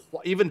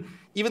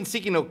even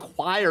seeking to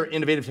acquire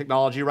innovative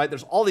technology, right?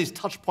 There's all these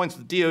touch points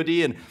with the DoD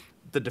and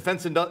the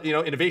Defense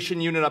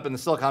Innovation Unit up in the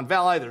Silicon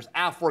Valley. There's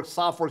AFWorks,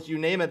 SoftWorks, you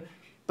name it,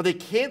 but they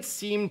can't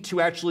seem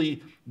to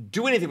actually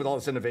do anything with all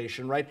this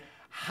innovation, right?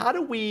 How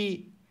do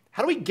we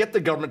get the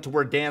government to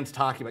where Dan's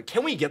talking about?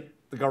 Can we get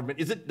the government,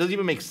 does it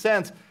even make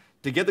sense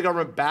to get the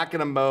government back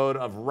in a mode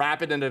of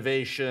rapid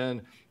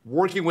innovation,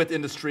 working with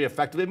industry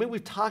effectively? I mean,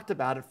 we've talked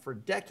about it for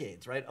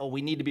decades, right? Oh,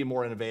 we need to be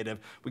more innovative.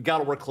 We got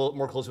to work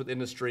more closely with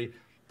industry.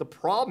 The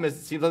problem is,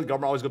 it seems like the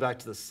government always goes back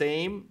to the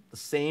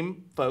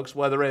same folks,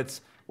 whether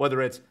it's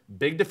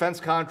big defense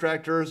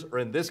contractors, or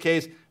in this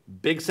case,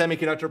 big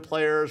semiconductor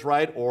players,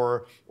 right?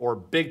 Or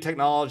big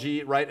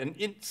technology, right?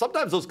 And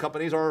sometimes those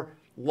companies are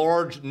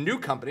large new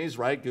companies,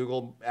 right?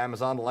 Google,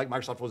 Amazon, like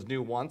Microsoft was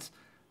new once.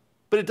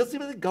 But it doesn't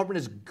seem like the government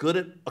is good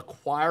at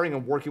acquiring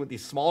and working with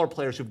these smaller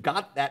players who've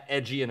got that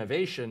edgy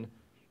innovation.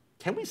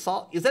 Can we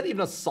solve? Is that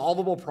even a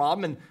solvable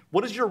problem? And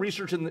what does your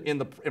research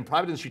in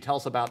private industry tell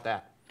us about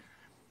that?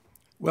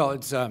 Well,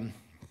 it's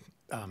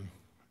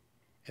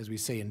as we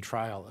say in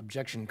trial,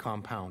 objection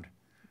compound.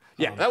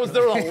 Yeah, there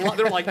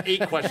were like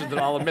 8 questions, and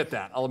I'll admit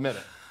that. I'll admit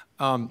it.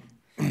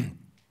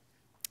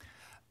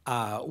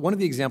 One of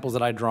the examples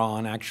that I draw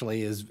on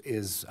actually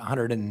is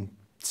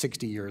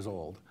 160 years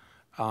old,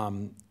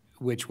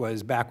 which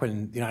was back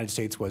when the United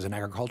States was an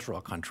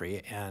agricultural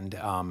country, and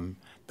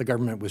the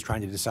government was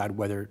trying to decide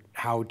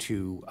how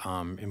to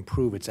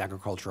improve its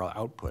agricultural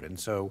output. And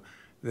so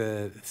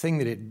the thing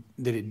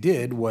that it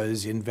did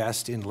was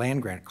invest in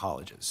land-grant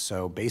colleges.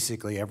 So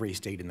basically every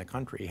state in the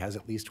country has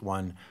at least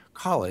one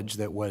college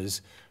that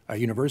was a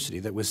university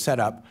that was set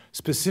up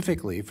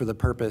specifically for the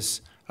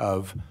purpose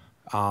of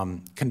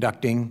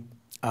conducting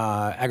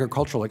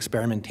agricultural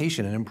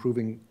experimentation and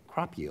improving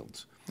crop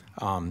yields,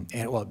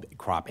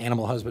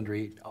 animal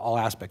husbandry, all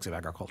aspects of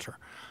agriculture.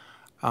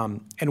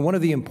 And one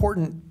of the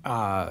important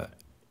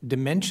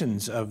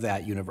dimensions of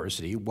that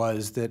university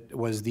was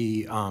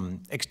the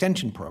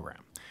extension program.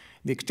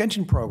 The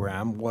extension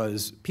program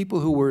was people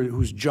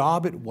whose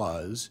job it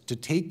was to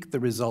take the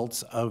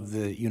results of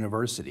the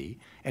university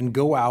and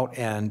go out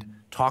and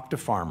talk to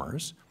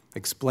farmers,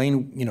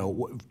 explain,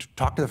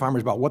 talk to the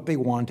farmers about what they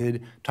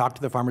wanted, talk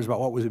to the farmers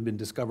about what had been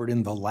discovered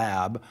in the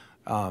lab,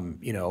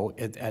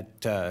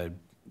 at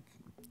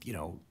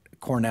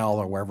Cornell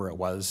or wherever it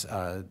was,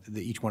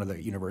 each one of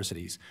the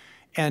universities,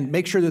 and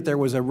make sure that there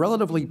was a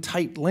relatively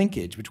tight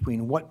linkage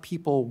between what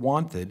people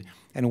wanted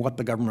and what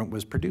the government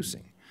was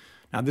producing.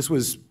 Now, this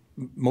was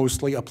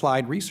mostly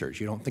applied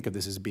research. You don't think of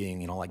this as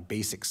being, like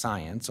basic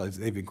science. So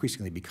they've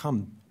increasingly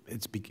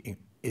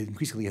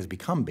has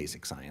become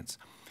basic science.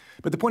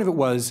 But the point of it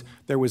was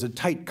there was a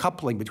tight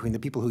coupling between the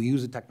people who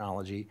use the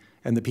technology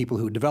and the people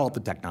who develop the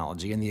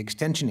technology, and the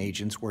extension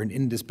agents were an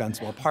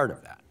indispensable part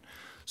of that.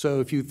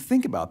 So if you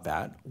think about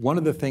that, one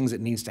of the things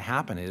that needs to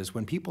happen is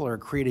when people are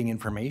creating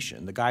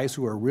information, the guys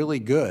who are really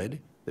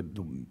good, the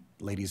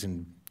ladies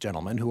and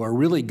gentlemen, who are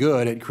really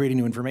good at creating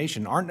new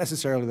information aren't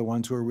necessarily the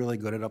ones who are really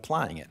good at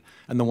applying it.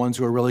 And the ones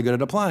who are really good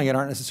at applying it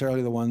aren't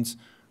necessarily the ones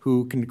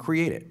who can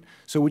create it.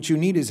 So what you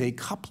need is a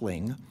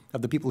coupling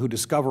of the people who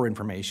discover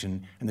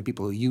information and the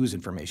people who use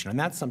information. And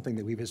that's something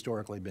that we've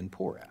historically been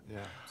poor at. Yeah.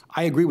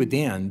 I agree with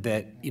Dan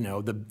that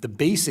the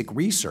basic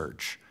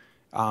research,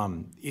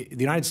 the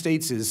United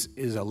States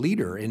is a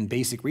leader in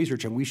basic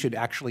research, and we should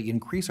actually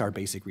increase our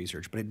basic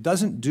research. But it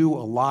doesn't do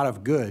a lot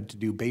of good to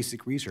do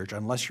basic research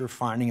unless you're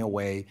finding a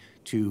way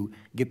to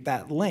get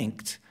that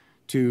linked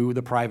to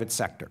the private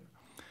sector.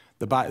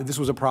 This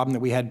was a problem that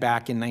we had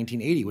back in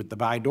 1980 with the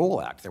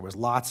Bayh-Dole Act. There was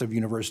lots of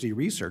university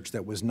research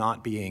that was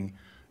not being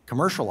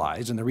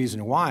commercialized, and the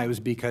reason why was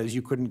because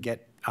you couldn't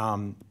get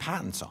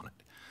patents on it.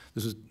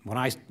 This was when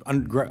I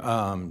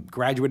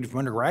graduated from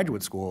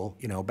undergraduate school,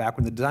 back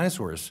when the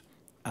dinosaurs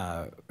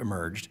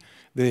emerged.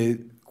 The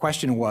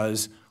question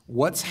was,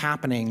 what's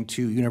happening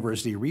to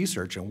university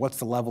research and what's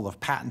the level of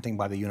patenting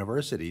by the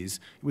universities?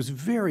 It was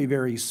very,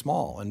 very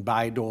small, and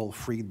Bayh-Dole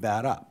freed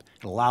that up.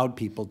 It allowed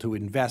people to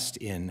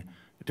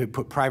to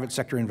put private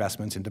sector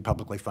investments into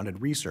publicly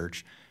funded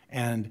research.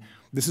 And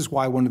this is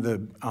why one of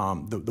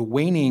the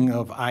waning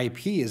of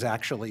IP is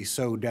actually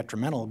so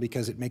detrimental,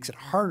 because it makes it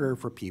harder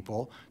for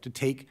people to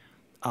take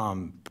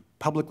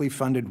publicly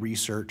funded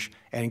research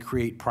and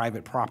create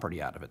private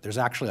property out of it. There's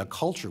actually a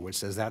culture which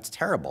says that's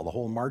terrible. The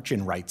whole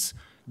march-in rights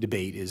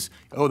debate is,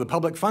 oh, the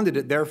public funded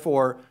it,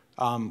 therefore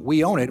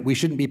we own it, we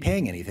shouldn't be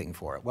paying anything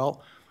for it.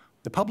 Well,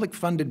 the public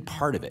funded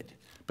part of it,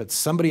 but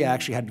somebody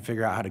actually had to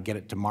figure out how to get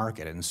it to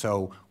market. And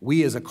so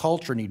we as a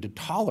culture need to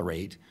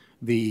tolerate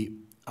the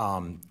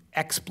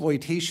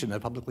exploitation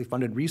of publicly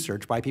funded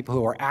research by people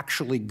who are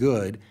actually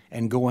good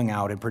and going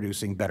out and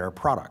producing better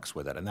products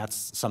with it. And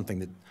that's something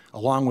that,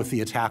 along with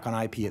the attack on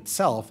IP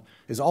itself,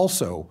 is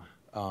also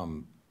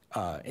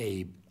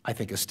I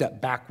think, a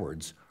step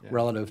backwards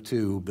relative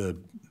to the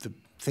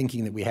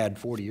thinking that we had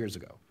 40 years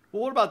ago.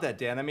 Well, what about that,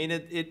 Dan? I mean,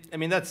 I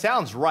mean, that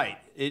sounds right.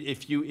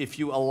 If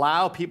you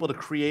allow people to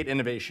create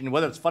innovation,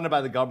 whether it's funded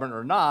by the government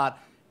or not,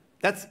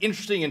 that's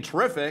interesting and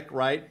terrific,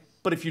 right?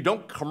 But if you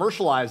don't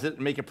commercialize it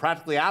and make it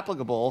practically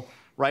applicable,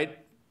 right,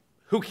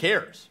 who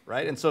cares,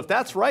 right? And so if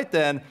that's right,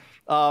 then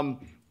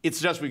it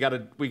suggests we got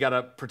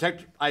to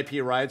protect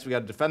IP rights, we got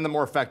to defend them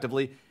more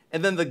effectively,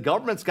 and then the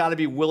government's got to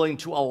be willing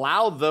to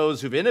allow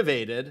those who've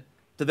innovated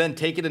to then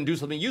take it and do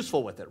something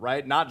useful with it,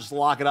 right? Not just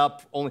lock it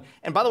up only.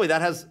 And by the way,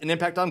 that has an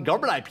impact on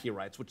government IP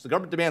rights, which the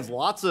government demands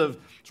lots of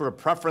sort of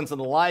preference and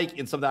the like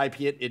in some of the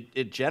IP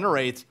it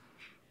generates.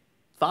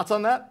 Thoughts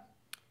on that?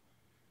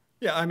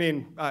 Yeah, I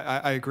mean,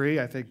 I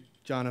agree. I think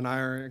John and I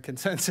are in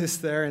consensus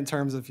there in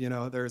terms of,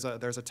 there's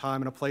a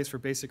time and a place for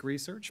basic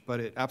research, but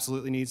it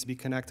absolutely needs to be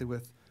connected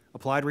with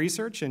applied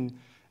research. And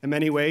in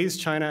many ways,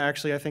 China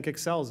actually, I think,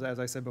 excels, as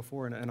I said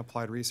before, in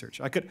applied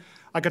research. I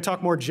could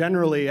talk more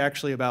generally,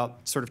 actually,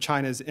 about sort of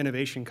China's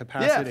innovation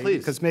capacity. Yeah, please.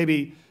 Because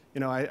maybe,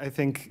 I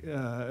think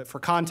for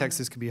context,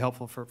 this could be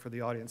helpful for the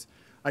audience.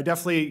 I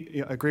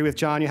definitely agree with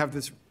John. You have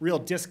this real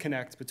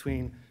disconnect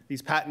between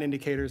these patent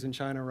indicators in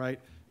China, right?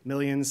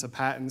 Millions of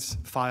patents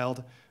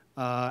filed,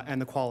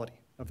 and the quality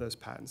of those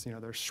patents.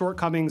 There's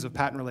shortcomings of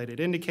patent-related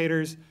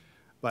indicators,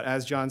 but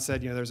as John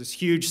said, there's this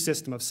huge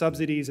system of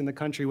subsidies in the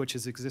country which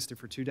has existed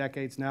for 2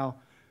 decades now.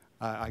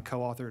 I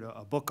co-authored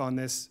a book on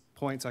this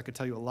point, so I could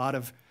tell you a lot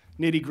of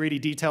nitty-gritty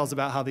details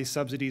about how these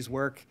subsidies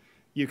work.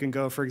 You can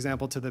go, for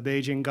example, to the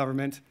Beijing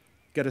government,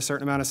 get a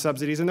certain amount of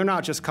subsidies, and they're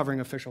not just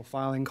covering official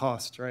filing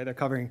costs, right? They're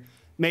covering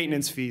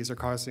maintenance fees, they're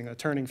costing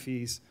attorney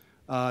fees.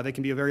 They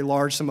can be a very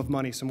large sum of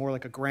money, so more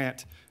like a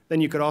grant. Then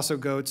you could also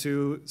go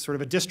to sort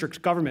of a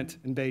district government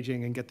in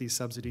Beijing and get these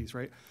subsidies,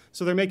 right?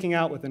 So they're making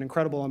out with an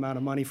incredible amount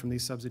of money from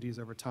these subsidies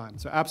over time.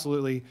 So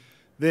absolutely,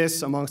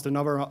 this, amongst a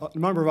number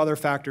of other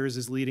factors,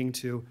 is leading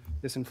to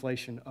this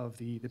inflation of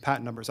the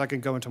patent numbers. I can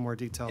go into more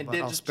detail, but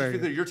I'll spare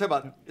you. You're talking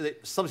about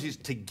subsidies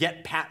to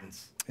get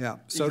patents. Yeah.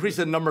 So increase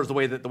the numbers the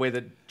way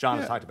that John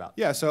has talked about.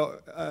 Yeah. So,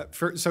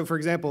 for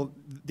example,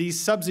 these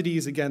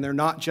subsidies, again, they're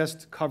not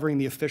just covering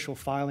the official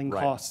filing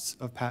costs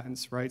of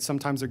patents, right?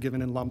 Sometimes they're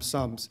given in lump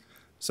sums.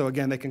 So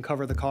again, they can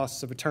cover the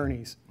costs of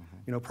attorneys,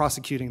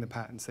 prosecuting the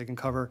patents. They can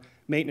cover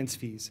maintenance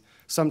fees.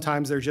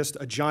 Sometimes they're just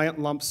a giant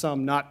lump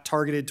sum not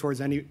targeted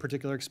towards any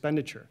particular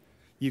expenditure.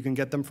 You can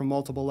get them from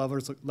multiple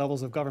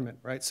levels of government,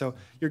 right? So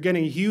you're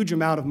getting a huge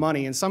amount of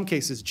money, in some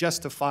cases,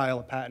 just to file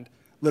a patent.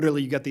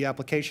 Literally, you get the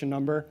application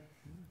number,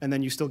 and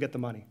then you still get the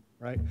money,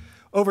 right?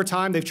 Over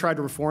time, they've tried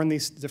to reform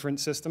these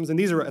different systems, and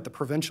these are at the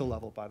provincial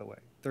level, by the way,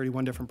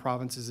 31 different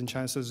provinces in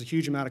China, so there's a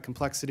huge amount of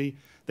complexity.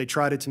 They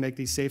tried to make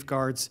these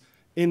safeguards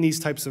in these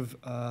types of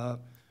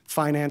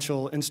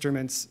financial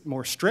instruments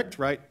more strict,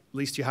 right? At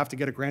least you have to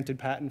get a granted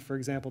patent, for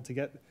example, to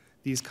get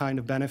these kind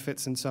of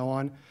benefits and so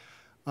on.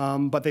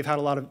 But they've had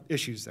a lot of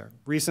issues there.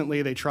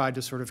 Recently, they tried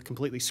to sort of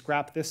completely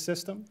scrap this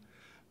system.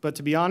 But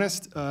to be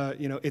honest,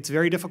 it's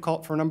very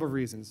difficult for a number of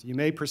reasons. You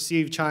may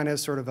perceive China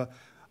as sort of a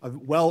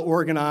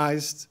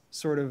well-organized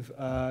sort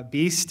of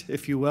beast,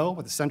 if you will,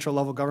 with the central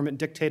level government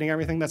dictating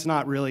everything. That's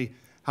not really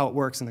how it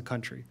works in the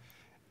country.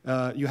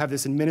 You have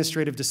this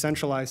administrative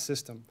decentralized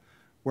system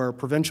where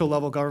provincial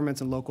level governments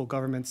and local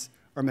governments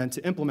are meant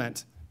to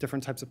implement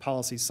different types of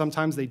policies.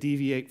 Sometimes they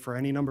deviate for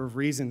any number of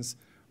reasons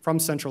from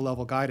central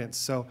level guidance.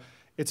 So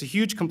it's a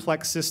huge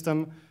complex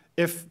system.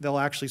 If they'll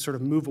actually sort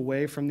of move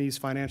away from these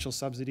financial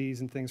subsidies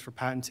and things for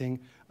patenting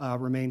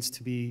remains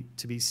to be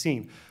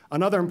seen.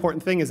 Another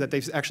important thing is that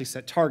they've actually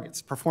set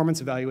targets,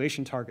 performance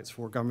evaluation targets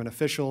for government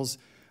officials,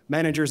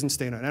 managers in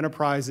state-owned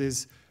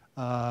enterprises,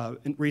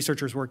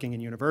 researchers working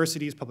in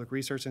universities, public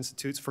research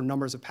institutes for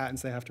numbers of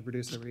patents they have to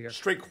produce every year.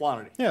 Straight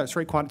quantity. Yeah,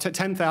 straight quantity.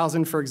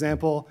 10,000, for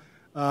example,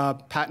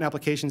 patent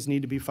applications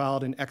need to be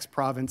filed in X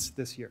province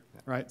this year,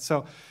 right?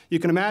 So you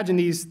can imagine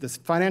the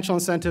financial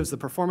incentives, the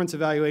performance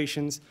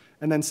evaluations,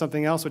 and then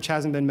something else which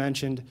hasn't been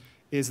mentioned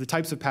is the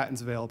types of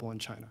patents available in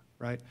China,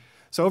 right?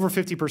 So over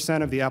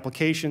 50% of the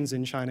applications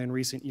in China in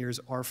recent years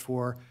are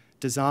for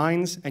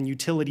designs and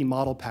utility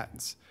model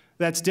patents.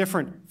 That's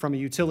different from a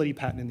utility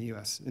patent in the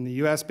US. In the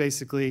US,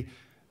 basically,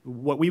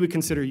 what we would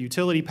consider a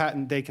utility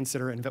patent, they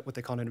consider what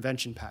they call an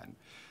invention patent.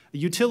 A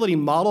utility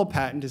model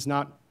patent is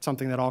not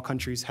something that all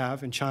countries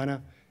have. In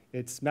China,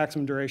 its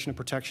maximum duration of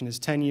protection is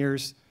 10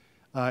 years.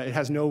 It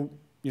has no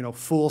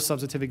full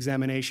substantive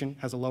examination,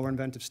 has a lower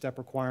inventive step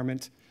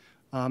requirement.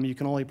 You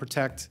can only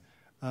protect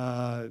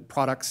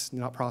products,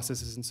 not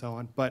processes and so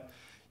on. But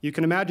you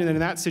can imagine that in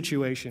that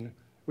situation,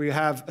 where you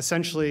have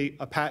essentially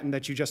a patent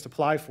that you just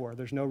apply for.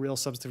 There's no real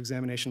substantive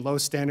examination, low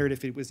standard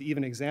if it was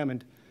even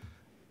examined.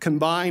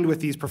 Combined with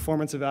these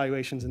performance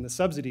evaluations and the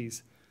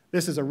subsidies,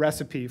 this is a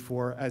recipe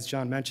for, as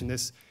John mentioned,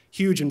 this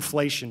huge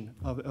inflation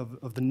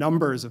of the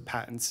numbers of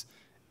patents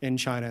in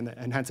China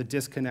and hence a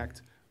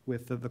disconnect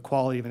with the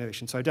quality of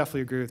innovation. So I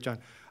definitely agree with John.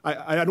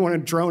 I don't want to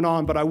drone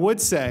on, but I would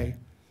say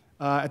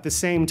at the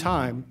same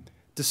time,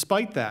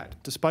 despite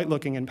that, despite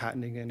looking in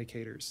patenting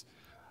indicators,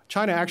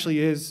 China actually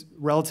is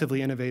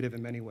relatively innovative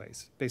in many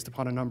ways, based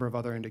upon a number of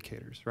other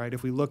indicators, right?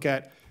 If we look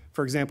at,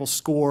 for example,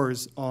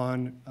 scores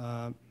on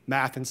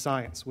math and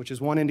science, which is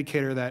one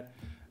indicator that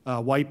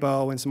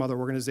WIPO and some other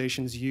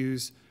organizations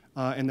use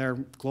in their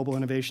Global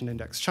Innovation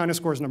Index. China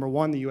scores number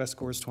 1, the US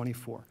scores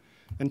 24.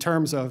 In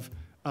terms of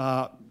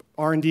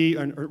R&D,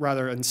 or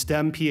rather in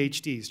STEM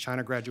PhDs,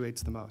 China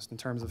graduates the most. In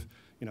terms of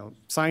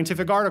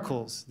scientific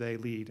articles, they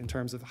lead. In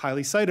terms of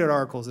highly cited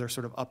articles, they're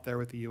sort of up there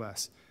with the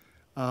US.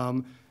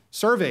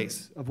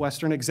 Surveys of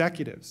Western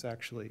executives,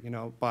 actually,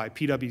 by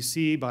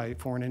PwC, by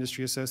foreign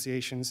industry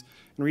associations.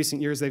 In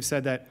recent years, they've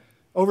said that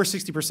over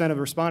 60% of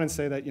respondents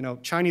say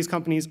that Chinese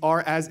companies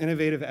are as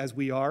innovative as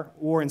we are,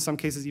 or in some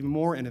cases even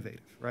more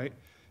innovative, right?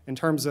 In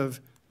terms of,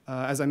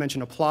 as I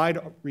mentioned, applied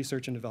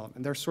research and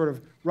development. They're sort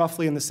of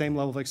roughly in the same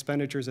level of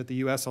expenditures at the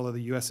US, although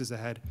the US is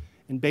ahead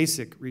in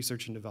basic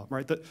research and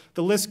development, right?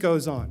 The list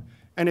goes on.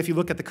 And if you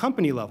look at the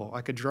company level,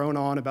 I could drone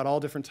on about all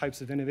different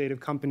types of innovative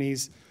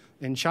companies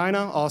in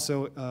China,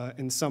 also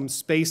in some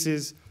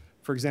spaces,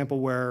 for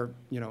example, where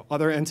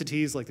other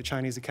entities like the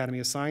Chinese Academy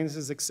of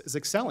Sciences is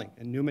excelling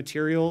in new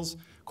materials,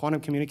 quantum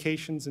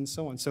communications, and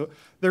so on. So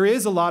there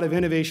is a lot of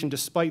innovation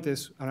despite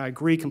this, and I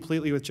agree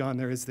completely with John,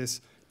 there is this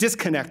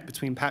disconnect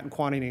between patent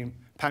quantity and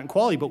patent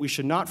quality, but we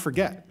should not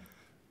forget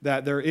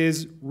that there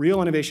is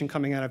real innovation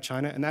coming out of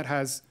China, and that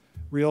has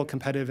real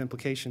competitive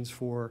implications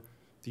for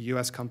the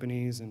US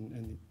companies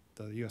and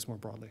the US more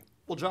broadly.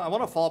 Well, John, I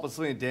want to follow up with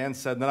something Dan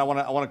said, and then I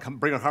want to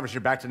bring our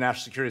conversation back to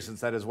national security,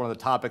 since that is one of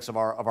the topics of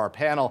our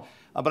panel.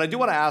 But I do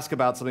want to ask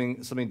about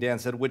something Dan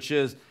said, which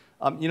is,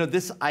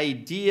 this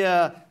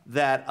idea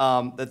that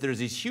that there's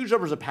these huge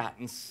numbers of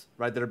patents,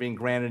 right, that are being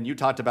granted, and you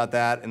talked about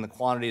that and the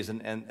quantities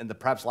and the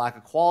perhaps lack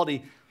of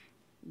quality.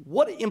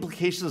 What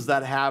implications does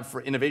that have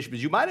for innovation?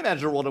 Because you might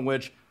imagine a world in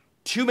which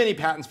too many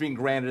patents being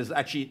granted is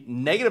actually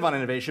negative on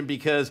innovation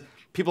because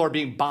people are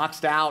being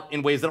boxed out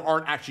in ways that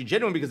aren't actually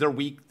genuine because they're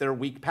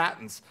weak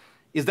patents.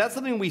 Is that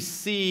something we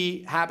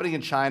see happening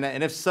in China?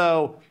 And if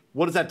so,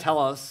 what does that tell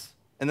us?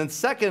 And then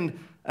second,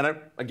 and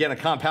again, a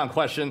compound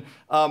question,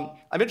 I'm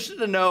interested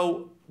to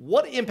know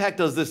what impact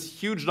does this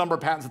huge number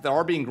of patents that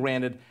are being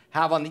granted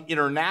have on the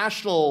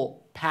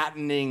international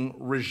patenting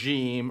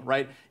regime,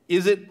 right?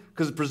 Is it,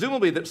 because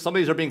presumably that some of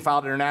these are being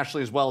filed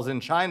internationally as well as in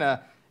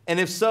China, and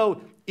if so,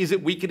 is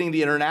it weakening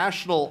the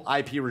international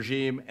IP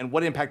regime, and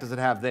what impact does it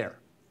have there?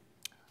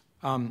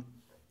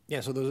 Yeah,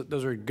 so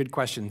those are good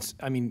questions.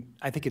 I mean,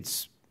 I think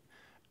it's,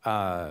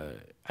 I'd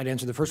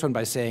answer the first one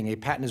by saying a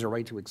patent is a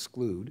right to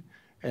exclude.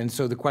 And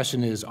so the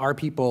question is, are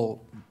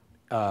people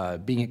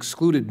being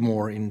excluded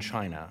more in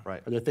China?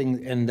 Right. Are there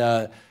things,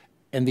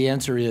 and the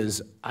answer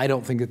is, I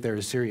don't think that there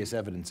is serious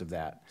evidence of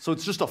that. So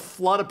it's just a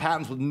flood of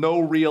patents with no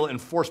real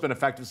enforcement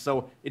effect,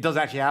 so it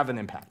doesn't actually have an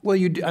impact. Well,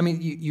 you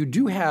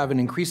do have an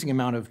increasing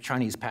amount of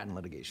Chinese patent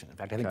litigation. In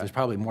fact, I think there's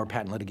probably more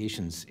patent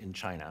litigations in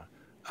China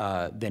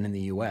than in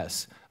the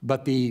US.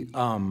 But the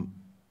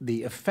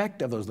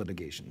effect of those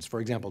litigations, for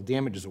example,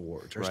 damages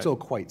awards, are still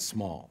quite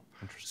small.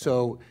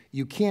 So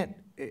you can't,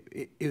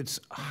 it's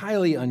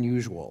highly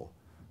unusual.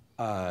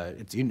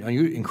 It's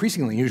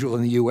increasingly unusual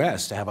in the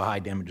US to have a high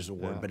damages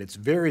award, but it's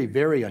very,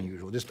 very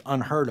unusual, just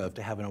unheard of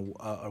to have an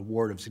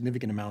award of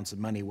significant amounts of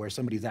money where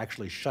somebody's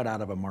actually shut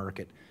out of a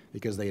market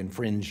because they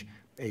infringe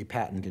a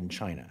patent in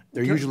China.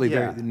 They're usually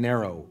very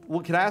narrow.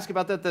 Well, can I ask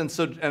about that then?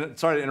 So, and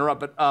sorry to interrupt,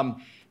 but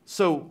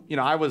so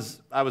I was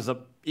a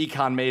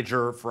econ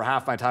major for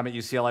half my time at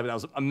UCLA, but that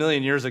was a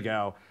million years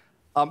ago.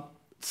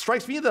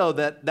 Strikes me though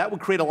that would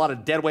create a lot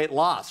of deadweight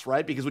loss,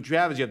 right? Because what you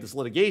have is you have this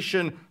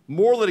litigation,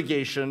 more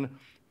litigation,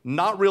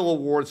 not real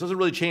awards, doesn't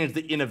really change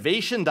the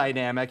innovation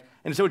dynamic.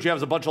 And so what you have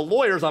is a bunch of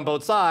lawyers on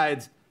both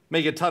sides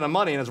making a ton of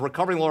money. And as a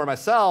recovering lawyer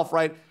myself,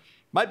 right,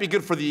 might be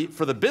good for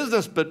the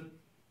business, but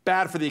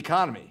bad for the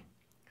economy.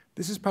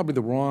 This is probably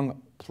the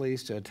wrong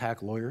place to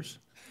attack lawyers.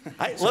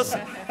 Listen,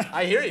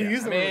 I hear you.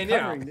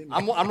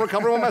 I'm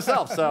recovering one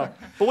myself. So,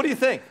 but what do you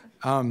think?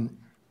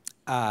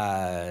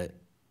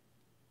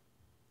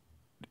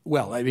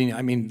 Well,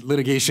 I mean,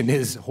 litigation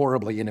is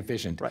horribly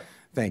inefficient. Right.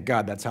 Thank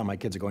God that's how my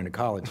kids are going to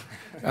college.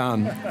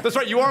 That's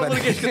right. You are a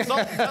litigation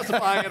consultant,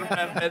 testifying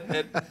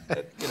at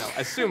I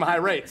assume high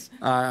rates.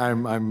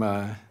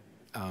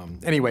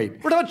 Anyway.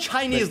 We're talking about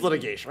Chinese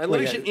litigation, right?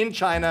 Litigation in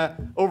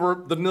China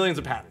over the millions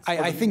of patents.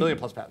 I think million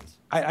plus patents.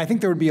 I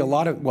think there would be a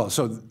lot of, well,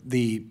 so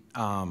the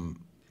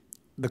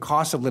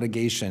costs of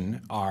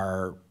litigation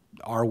are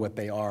what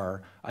they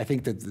are. I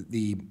think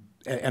that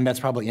and that's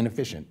probably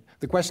inefficient.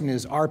 The question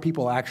is, are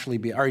people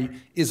actually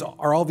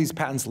are all these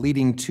patents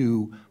leading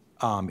to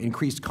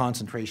increased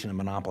concentration and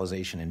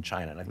monopolization in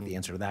China? And I think the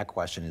answer to that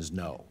question is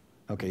no.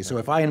 Okay, so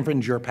if I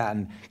infringe your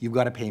patent, you've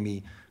got to pay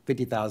me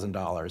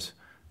 $50,000,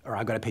 or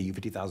I've got to pay you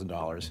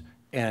 $50,000,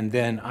 and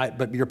then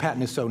but your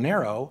patent is so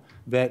narrow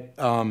that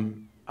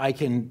I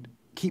can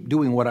keep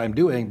doing what I'm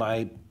doing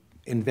by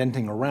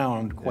inventing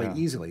around quite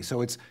easily.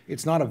 So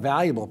it's not a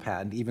valuable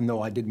patent, even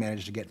though I did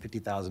manage to get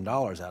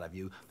 $50,000 out of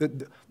you.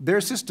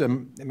 Their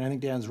system, I mean, I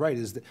think Dan's right,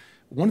 is that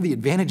one of the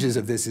advantages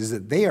of this is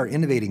that they are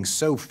innovating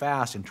so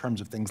fast in terms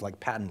of things like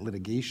patent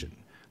litigation.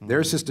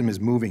 Their system is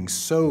moving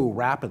so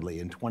rapidly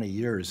in 20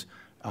 years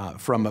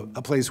from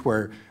a place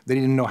where they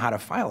didn't know how to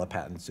file a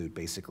patent suit,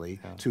 basically,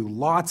 to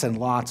lots and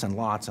lots and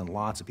lots and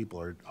lots of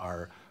people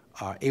are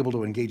able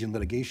to engage in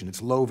litigation.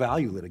 It's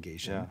low-value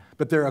litigation,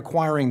 but they're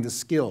acquiring the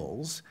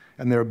skills,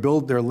 and they're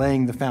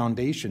laying the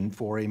foundation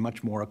for a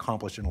much more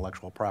accomplished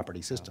intellectual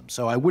property system.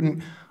 So I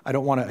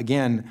don't want to,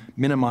 again,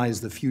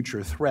 minimize the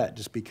future threat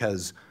just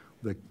because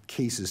the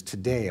cases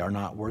today are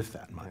not worth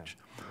that much.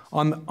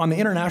 On the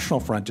international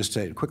front, just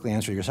to quickly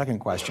answer your second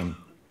question,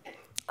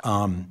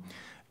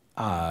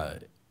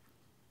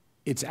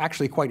 it's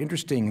actually quite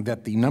interesting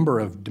that the number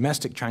of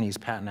domestic Chinese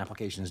patent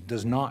applications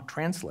does not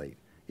translate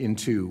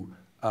into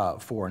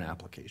foreign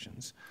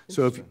applications.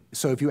 So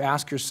if you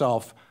ask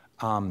yourself,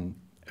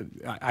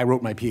 I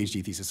wrote my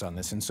PhD thesis on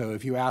this, and so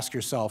if you ask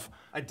yourself,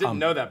 I didn't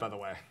know that, by the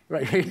way.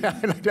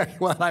 Right.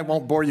 Well, I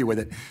won't bore you with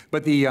it,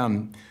 but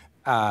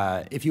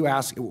if you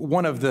ask,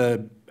 one of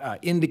the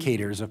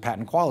indicators of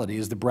patent quality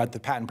is the breadth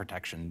of patent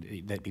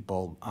protection that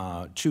people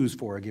choose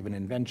for a given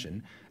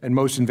invention, and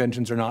most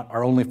inventions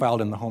are only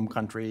filed in the home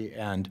country,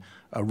 and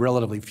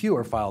relatively few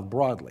are filed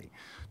broadly.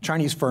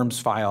 Chinese firms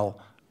file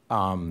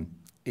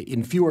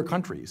in fewer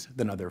countries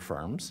than other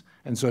firms,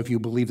 and so if you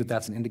believe that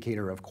that's an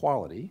indicator of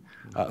quality,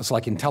 it's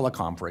like in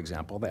telecom, for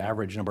example, the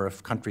average number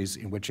of countries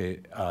in which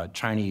a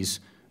Chinese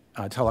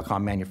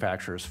telecom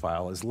manufacturers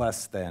file is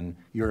less than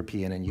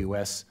European and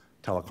US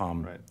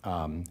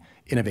telecom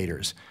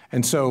innovators.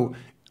 And so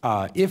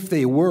if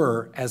they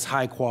were as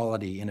high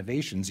quality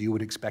innovations, you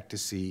would expect to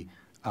see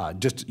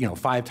just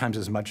 5 times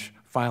as much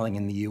filing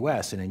in the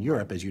US and in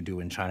Europe as you do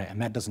in China, and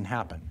that doesn't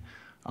happen.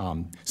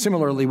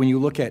 Similarly, when you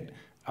look at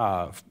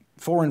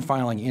foreign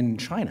filing in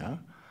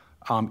China,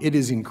 it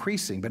is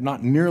increasing, but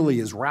not nearly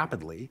as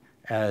rapidly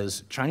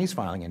as Chinese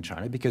filing in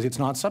China because it's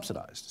not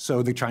subsidized.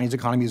 So the Chinese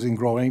economy is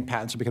growing,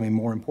 patents are becoming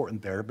more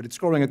important there, but it's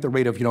growing at the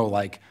rate of,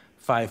 like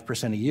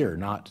 5% a year,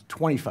 not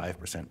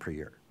 25% per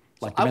year,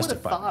 like domestic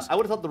filings. I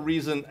would have thought the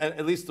reason,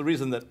 at least the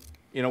reason that,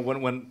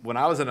 when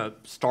I was in a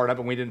startup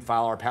and we didn't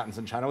file our patents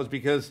in China was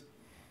because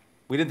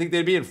we didn't think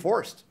they'd be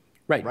enforced.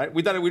 Right.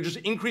 We thought it would just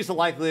increase the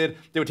likelihood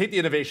they would take the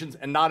innovations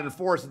and not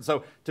enforce. And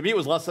so to me, it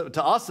was less,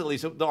 to us at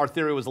least, our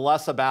theory was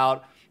less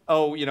about,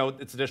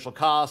 it's additional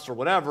costs or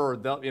whatever.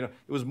 It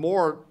was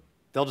more,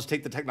 they'll just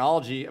take the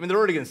technology. I mean, they're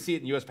already going to see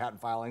it in U.S. patent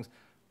filings,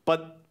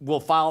 but we'll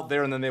file it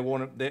there and then they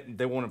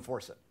won't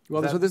enforce it.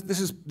 Well, so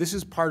this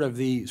is part of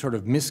the sort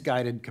of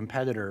misguided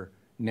competitor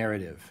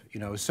narrative.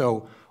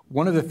 So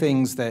one of the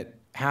things that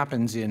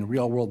happens in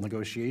real-world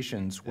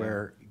negotiations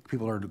where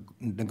people are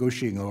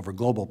negotiating over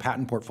global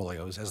patent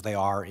portfolios, as they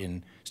are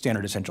in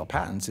standard essential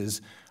patents,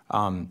 is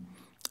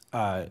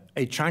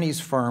a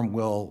Chinese firm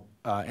will,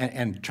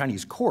 and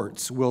Chinese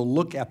courts will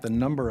look at the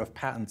number of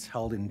patents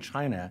held in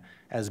China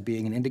as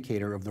being an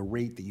indicator of the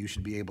rate that you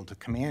should be able to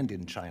command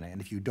in China. And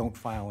if you don't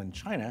file in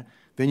China,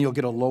 then you'll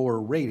get a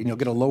lower rate, and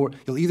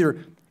you'll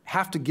either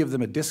have to give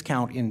them a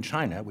discount in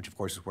China, which of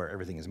course is where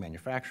everything is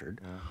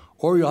manufactured,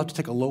 or you'll have to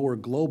take a lower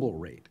global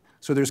rate.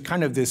 So there's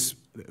kind of this,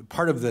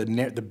 part of the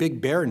big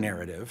bear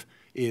narrative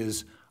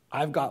is,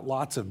 I've got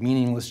lots of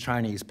meaningless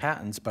Chinese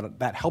patents, but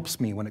that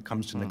helps me when it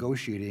comes to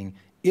negotiating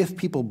if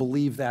people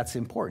believe that's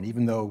important,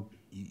 even though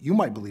you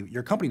might believe,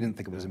 your company didn't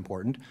think it was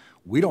important,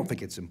 we don't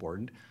think it's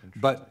important,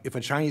 but if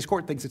a Chinese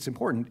court thinks it's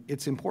important,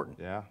 it's important.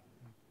 Yeah.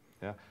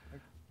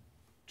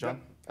 John?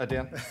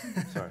 Dan?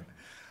 Sorry.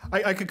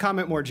 I could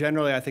comment more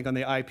generally, I think, on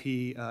the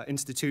IP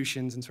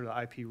institutions and sort of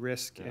the IP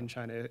risk in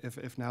China,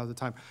 if now is the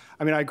time.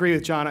 I mean, I agree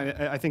with John.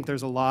 I think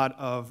there's a lot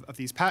of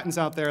these patents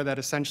out there that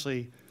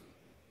essentially,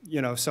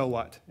 so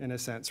what, in a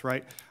sense,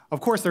 right?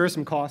 Of course, there are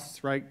some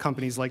costs, right?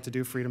 Companies like to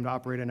do freedom to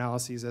operate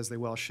analyses, as they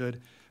well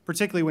should,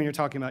 particularly when you're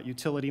talking about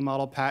utility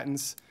model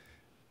patents,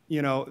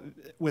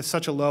 with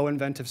such a low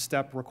inventive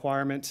step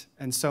requirement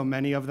and so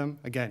many of them,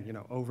 again,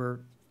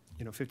 over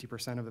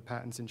 50% of the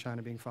patents in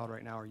China being filed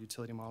right now are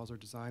utility models or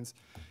designs.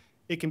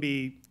 It can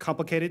be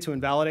complicated to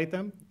invalidate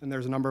them, and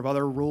there's a number of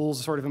other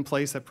rules sort of in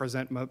place that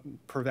prevent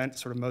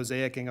sort of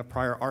mosaicing of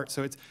prior art.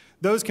 So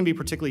those can be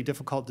particularly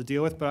difficult to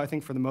deal with, but I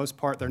think for the most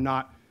part, they're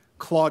not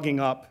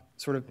clogging up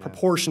sort of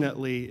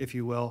proportionately, if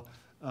you will,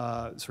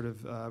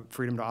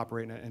 freedom to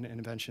operate and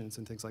inventions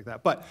and things like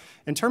that. But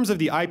in terms of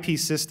the IP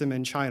system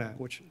in China,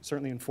 which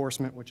certainly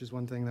enforcement, which is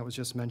one thing that was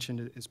just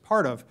mentioned, is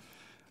part of,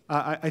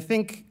 I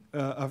think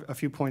a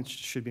few points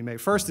should be made.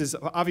 First is,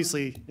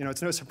 obviously,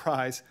 it's no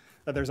surprise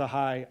that there's a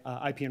high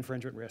IP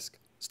infringement risk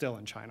still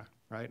in China,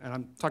 right? And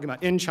I'm talking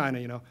about in China,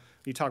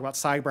 you talk about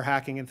cyber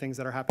hacking and things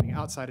that are happening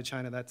outside of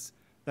China, that's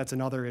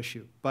another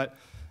issue. But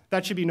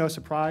that should be no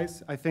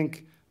surprise. I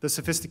think the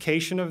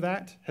sophistication of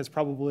that has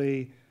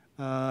probably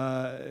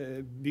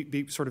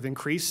be sort of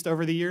increased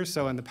over the years.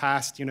 So in the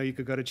past, you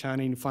could go to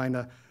China and find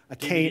a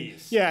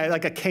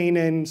like a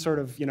Canon sort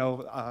of,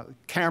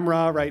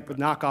 camera, right, but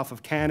knockoff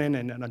of Canon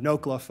and a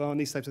Nokia phone,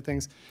 these types of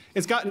things.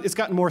 It's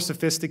gotten more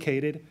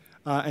sophisticated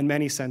in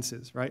many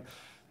senses, right?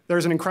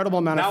 There's an incredible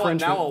amount of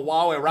infringement. Now a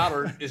Huawei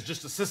router is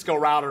just a Cisco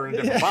router in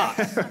a different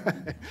box.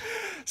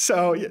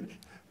 So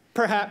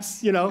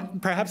Perhaps,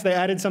 perhaps they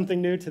added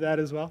something new to that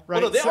as well,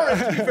 right? Well, no,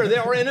 to be fair, they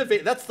are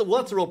innovating. That's the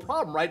real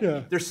problem, right?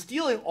 Yeah. They're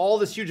stealing all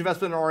this huge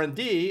investment in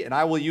R&D, and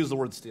I will use the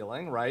word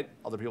stealing, right?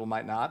 Other people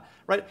might not,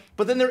 right?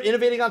 But then they're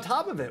innovating on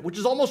top of it, which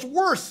is almost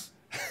worse.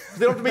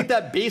 They don't have to make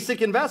that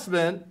basic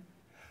investment.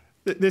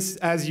 This,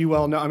 as you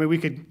well know, I mean, we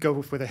could go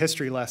with a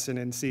history lesson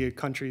and see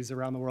countries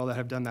around the world that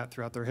have done that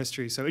throughout their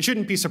history. So it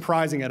shouldn't be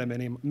surprising at a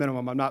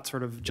minimum. I'm not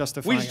sort of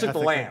justifying it. We just took the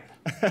land.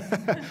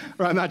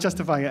 Right, I'm not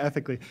justifying it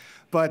ethically.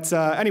 But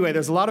anyway,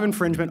 there's a lot of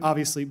infringement,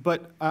 obviously.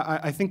 But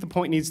I think the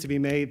point needs to be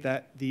made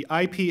that the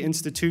IP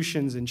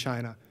institutions in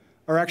China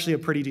are actually a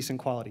pretty decent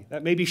quality.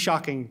 That may be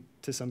shocking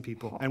to some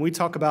people. And we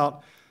talk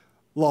about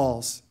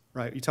laws,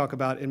 right? You talk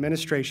about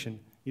administration.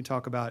 You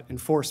talk about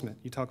enforcement.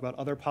 You talk about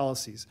other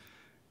policies.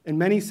 In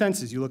many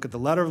senses, you look at the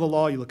letter of the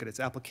law, you look at its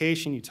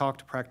application, you talk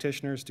to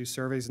practitioners, do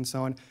surveys and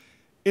so on.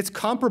 It's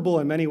comparable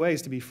in many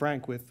ways, to be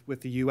frank, with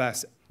the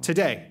US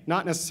today.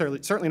 Not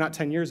necessarily, certainly not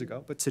 10 years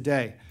ago, but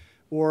today,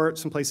 or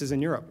some places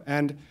in Europe.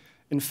 And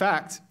in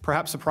fact,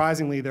 perhaps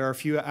surprisingly, there are a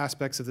few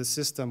aspects of the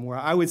system where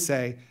I would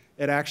say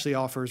it actually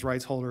offers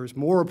rights holders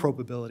more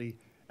appropriability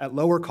at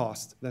lower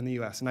cost than the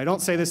US. And I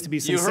don't say this to be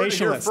sensationalist.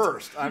 You heard it here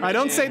first. I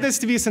don't say this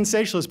to be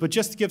sensationalist, but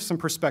just to give some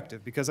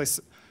perspective, because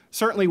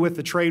certainly with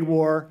the trade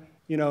war,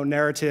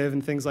 narrative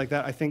and things like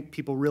that, I think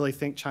people really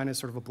think China is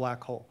sort of a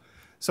black hole.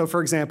 So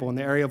for example, in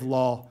the area of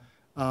law,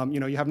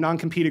 you have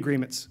non-compete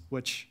agreements,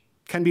 which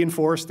can be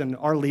enforced and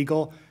are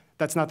legal.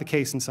 That's not the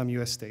case in some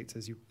US states,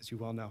 as you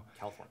well know.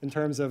 California. In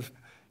terms of,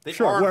 they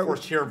are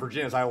enforced here in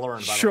Virginia, as I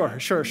learned, by the way.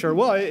 Sure.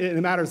 Well, it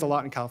matters a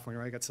lot in California,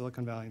 right? You got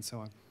Silicon Valley and so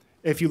on.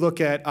 If you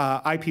look at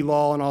IP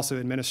law and also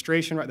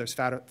administration, right, there's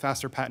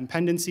faster patent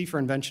pendency for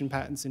invention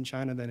patents in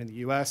China than in the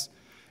US.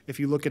 If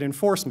you look at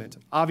enforcement,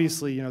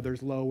 obviously,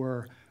 there's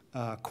lower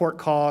court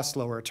costs,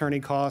 lower attorney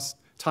costs,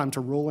 time to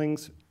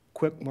rulings,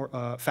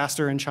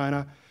 faster in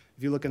China.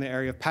 If you look in the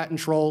area of patent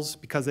trolls,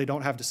 because they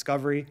don't have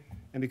discovery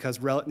and because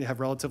they have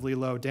relatively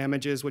low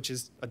damages, which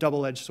is a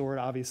double-edged sword,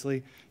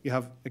 obviously, you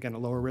have, again, a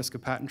lower risk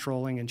of patent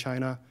trolling in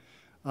China.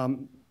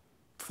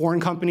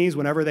 Foreign companies,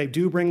 whenever they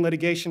do bring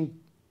litigation,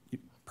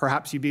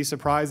 perhaps you'd be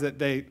surprised that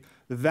the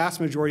vast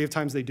majority of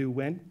times they do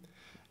win.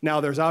 Now,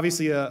 there's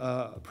obviously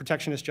a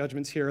protectionist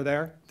judgments here or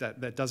there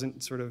that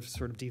doesn't sort of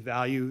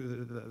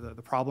devalue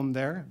the problem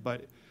there,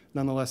 but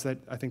nonetheless,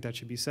 I think that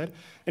should be said.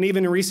 And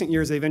even in recent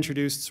years, they've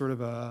introduced sort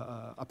of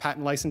a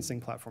patent licensing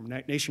platform,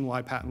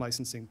 nationwide patent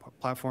licensing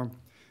platform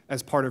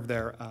as part of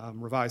their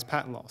revised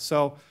patent law.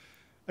 So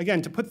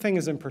again, to put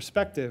things in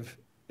perspective,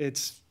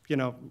 it's,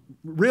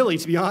 really,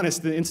 to be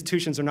honest, the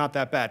institutions are not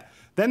that bad.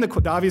 Then the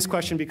obvious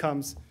question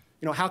becomes,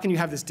 how can you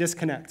have this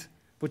disconnect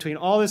between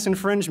all this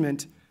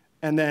infringement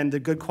and then the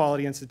good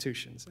quality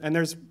institutions? And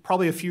there's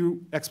probably a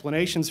few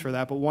explanations for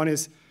that, but one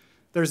is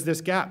there's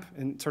this gap,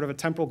 and sort of a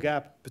temporal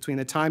gap between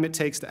the time it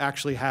takes to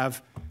actually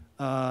have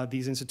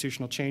these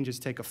institutional changes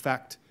take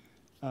effect.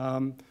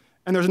 And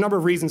there's a number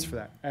of reasons for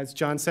that. As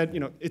John said,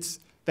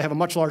 they have a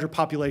much larger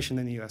population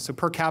than the US, so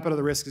per capita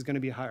the risk is going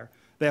to be higher.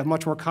 They have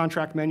much more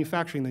contract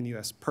manufacturing than the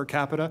US. Per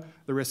capita,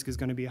 the risk is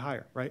going to be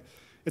higher, right?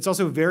 It's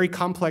also a very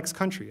complex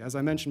country. As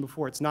I mentioned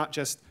before, it's not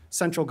just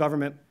central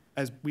government,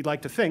 as we'd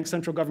like to think.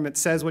 Central government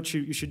says what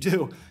you should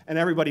do, and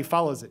everybody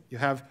follows it. You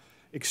have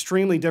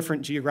extremely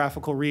different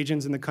geographical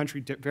regions in the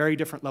country, very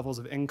different levels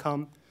of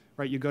income,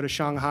 right? You go to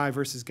Shanghai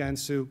versus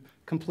Gansu,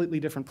 completely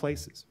different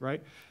places,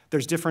 right?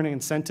 There's different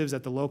incentives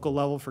at the local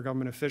level for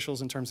government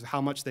officials in terms of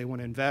how much they want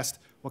to invest,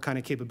 what kind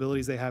of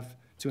capabilities they have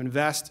to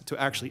invest, to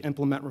actually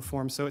implement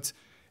reform. So it's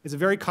a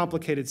very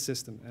complicated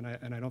system,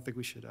 and I don't think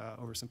we should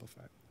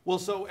oversimplify it. Well,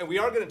 and we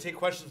are going to take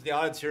questions from the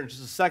audience here in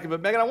just a second,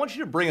 but Meghan, I want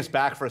you to bring us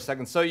back for a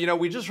second. So,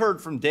 we just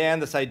heard from Dan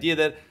this idea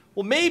that,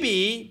 well,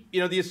 maybe, the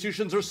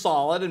institutions are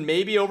solid, and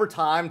maybe over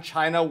time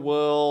China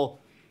will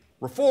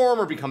reform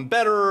or become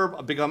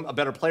a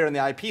better player in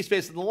the IP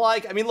space and the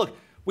like. I mean, look,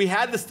 we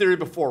had this theory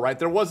before, right?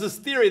 There was this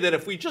theory that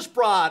if we just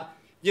brought,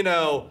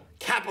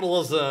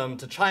 capitalism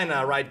to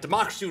China, right,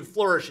 democracy would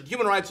flourish and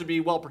human rights would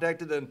be well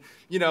protected, and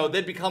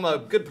they'd become a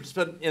good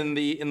participant in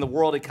the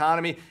world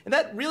economy. And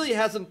that really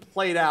hasn't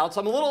played out.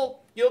 So I'm a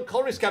little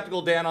culinary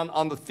skeptical, Dan,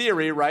 on the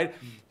theory, right?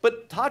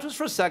 But talk to us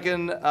for a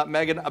second,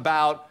 Meghan,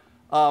 about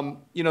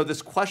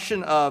this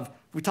question of,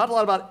 we talked a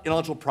lot about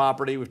intellectual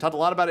property, we've talked a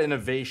lot about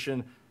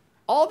innovation.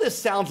 All this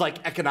sounds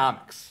like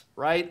economics,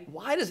 right?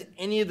 Why does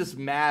any of this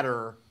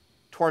matter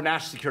to our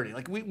national security?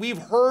 Like we've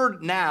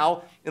heard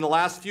now in the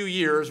last few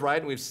years, right?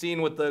 And we've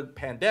seen with the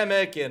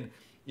pandemic and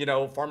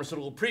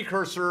pharmaceutical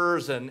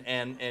precursors and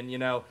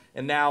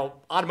now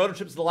automotive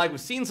chips and the like. We've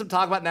seen some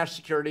talk about national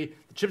security.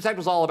 The CHIPS Act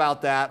was all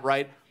about that,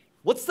 right?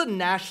 What's the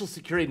national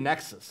security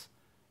nexus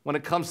when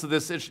it comes to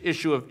this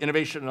issue of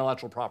innovation and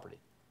intellectual property?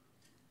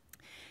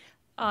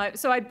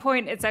 So I'd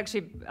point, it's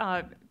actually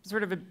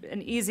sort of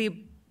an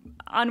easy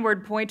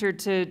onward pointer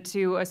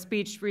to a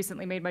speech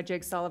recently made by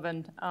Jake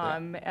Sullivan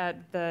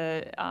at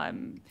the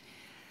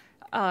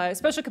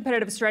Special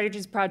Competitive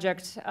Strategies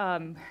Project,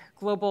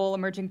 Global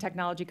Emerging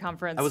Technology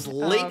Conference. I was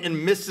late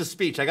and missed his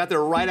speech. I got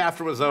there right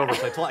after it was over.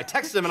 So I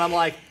texted him and I'm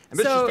like, I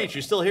missed your speech.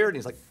 You still here? And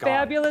he's like, gone.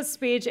 Fabulous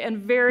speech,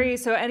 and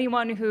so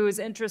anyone who's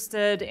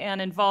interested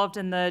and involved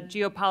in the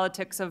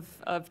geopolitics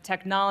of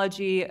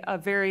technology, a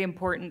very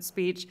important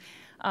speech.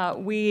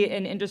 We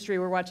in industry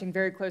were watching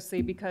very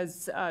closely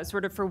because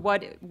sort of for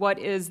what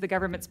is the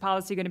government's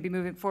policy going to be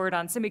moving forward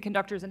on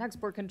semiconductors and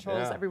export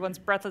controls. Yeah. Everyone's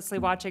breathlessly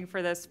watching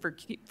for this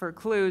for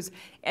clues,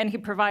 and he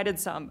provided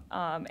some.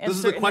 This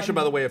is a question,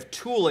 by the way, of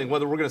tooling,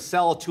 whether we're going to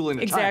sell tooling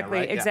to China,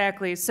 right?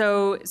 Exactly.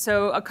 So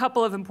a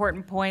couple of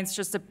important points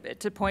just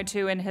to point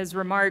to in his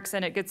remarks,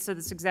 and it gets to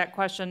this exact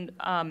question.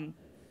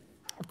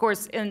 Of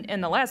course,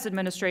 in the last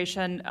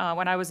administration,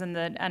 when I was in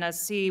the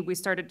NSC, we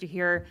started to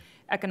hear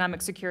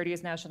economic security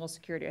as national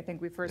security. I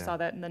think we first saw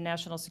that in the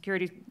national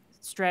security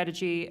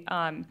strategy.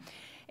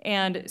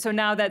 And so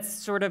now that's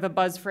sort of a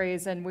buzz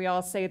phrase, and we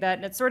all say that,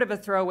 and it's sort of a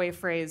throwaway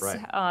phrase.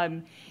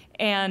 Right.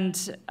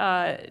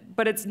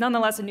 But it's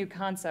nonetheless a new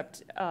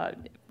concept,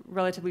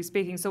 relatively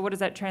speaking. So what does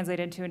that translate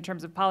into in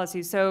terms of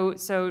policy? So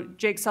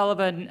Jake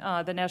Sullivan,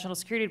 the National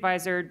Security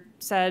Advisor,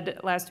 said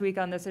last week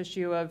on this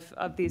issue of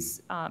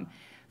these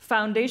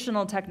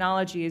foundational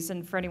technologies,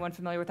 and for anyone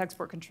familiar with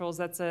export controls,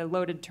 that's a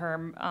loaded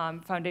term,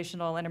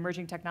 foundational and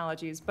emerging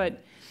technologies,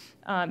 but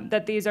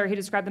that these are, he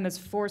described them as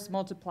force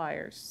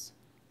multipliers.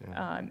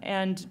 Yeah.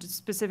 And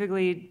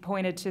specifically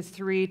pointed to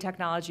 3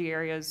 technology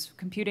areas: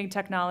 computing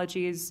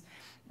technologies,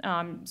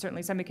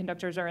 certainly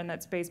semiconductors are in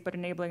that space, but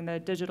enabling the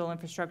digital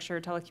infrastructure,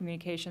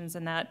 telecommunications,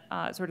 and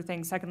that sort of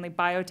thing. Secondly,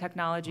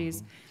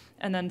 biotechnologies.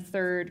 And then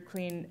third,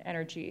 clean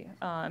energy.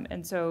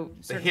 And so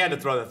he had to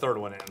throw that third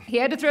one in. He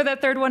had to throw that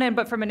third one in,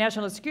 but from a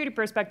national security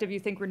perspective, you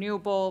think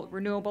renewable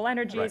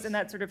energies Right. and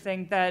that sort of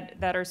thing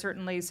that are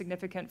certainly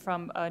significant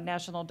from a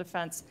national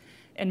defense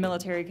and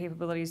military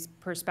capabilities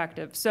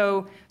perspective.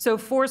 So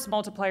force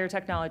multiplier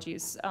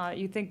technologies.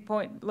 You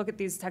look at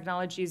these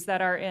technologies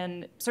that are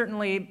in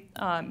certainly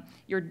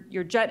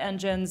your jet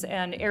engines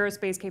and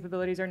aerospace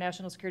capabilities are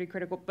national security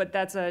critical, but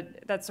that's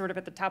sort of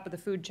at the top of the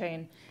food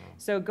chain.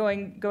 So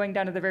going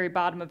down to the very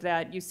bottom of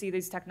that, you see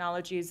these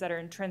technologies that are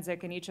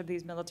intrinsic in each of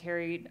these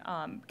military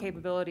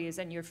capabilities,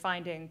 and you're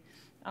finding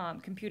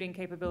computing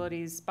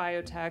capabilities,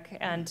 biotech,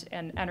 and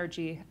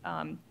energy.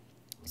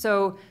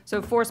 So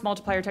force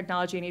multiplier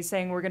technology, and he's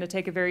saying we're going to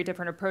take a very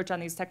different approach on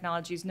these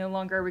technologies. No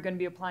longer are we going to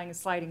be applying a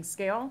sliding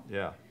scale,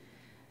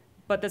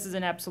 but this is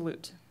an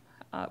absolute,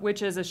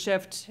 which is a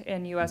shift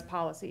in U.S.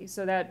 policy.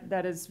 So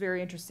that is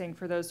very interesting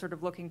for those sort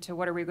of looking to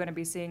what are we going to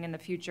be seeing in the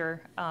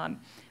future.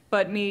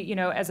 But me,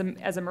 as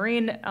a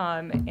Marine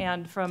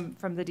and from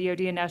the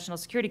DoD and national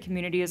security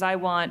community, is I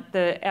want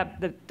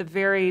the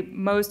very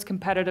most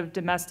competitive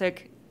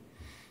domestic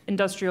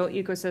industrial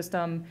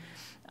ecosystem.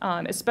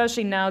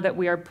 Especially now that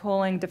we are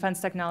pulling defense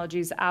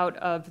technologies out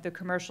of the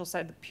commercial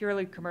side, the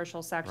purely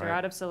commercial sector, Right.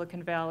 out of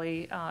Silicon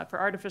Valley for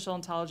artificial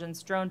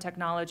intelligence, drone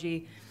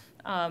technology,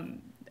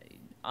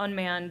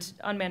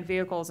 unmanned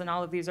vehicles, and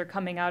all of these are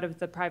coming out of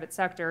the private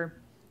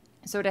sector.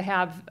 So to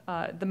have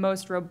the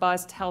most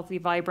robust, healthy,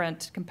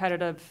 vibrant,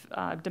 competitive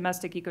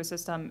domestic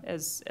ecosystem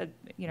is,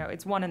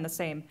 it's one and the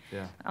same,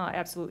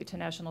 absolutely, to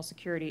national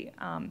security.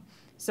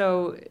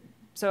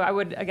 So I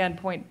would again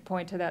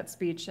point to that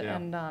speech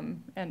and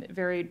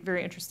very,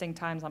 very interesting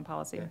times on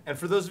policy. And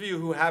for those of you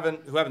who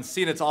haven't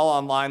seen it, it's all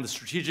online. The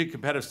Strategic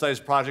Competitive Studies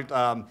Project,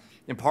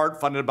 in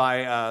part funded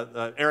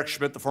by Eric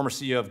Schmidt, the former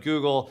CEO of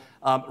Google.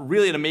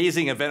 Really an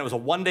amazing event. It was a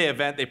one-day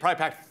event. They probably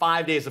packed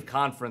 5 days of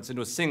conference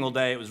into a single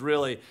day. It was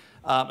really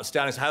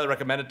astounding. So I highly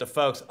recommend it to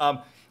folks.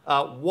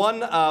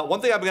 One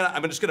thing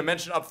I'm just going to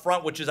mention up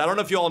front, which is, I don't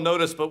know if you all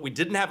noticed, but we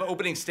didn't have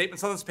opening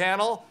statements on this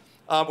panel.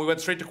 We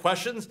went straight to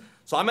questions.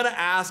 So I'm going to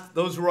ask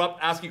those who are up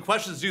asking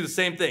questions to do the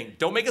same thing.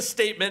 Don't make a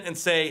statement and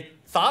say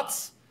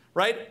thoughts,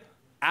 right?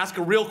 Ask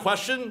a real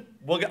question.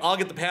 I'll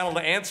get the panel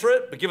to answer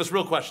it, but give us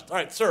real questions. All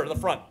right, sir, in the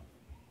front.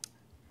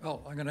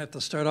 Well, I'm going to have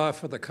to start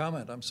off with a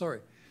comment. I'm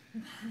sorry.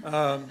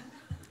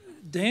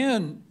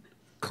 Dan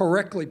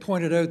correctly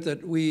pointed out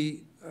that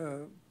we,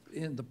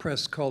 in the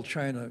press, called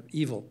China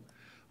evil.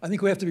 I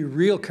think we have to be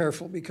real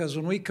careful, because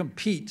when we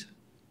compete,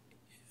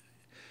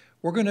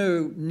 we're going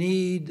to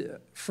need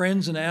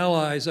friends and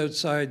allies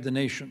outside the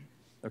nation,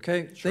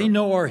 okay? Sure. They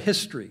know our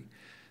history.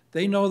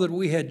 They know that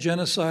we had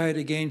genocide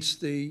against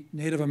the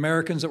Native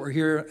Americans that were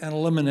here and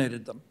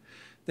eliminated them.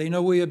 They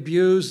know we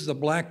abused the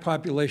black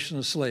population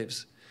of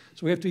slaves.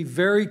 So we have to be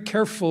very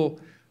careful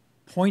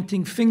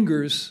pointing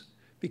fingers,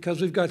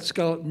 because we've got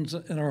skeletons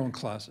in our own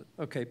closet.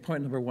 Okay,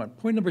 point number one.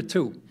 Point number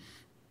two,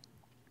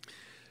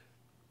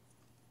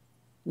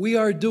 we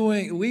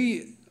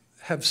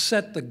have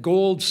set the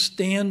gold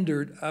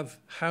standard of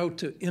how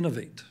to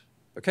innovate,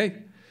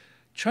 okay?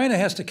 China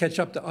has to catch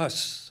up to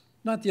us,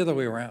 not the other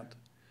way around,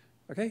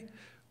 okay?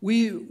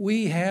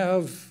 We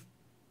have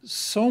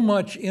so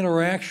much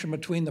interaction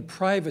between the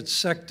private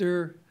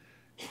sector,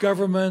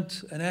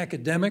 government, and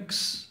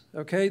academics,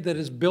 okay, that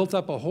has built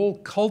up a whole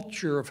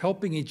culture of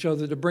helping each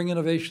other to bring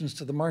innovations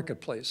to the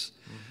marketplace.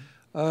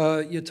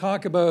 You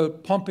talk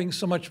about pumping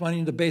so much money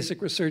into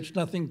basic research,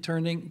 nothing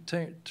turning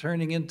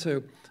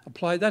into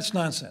applied. That's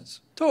nonsense,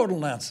 total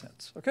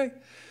nonsense, okay?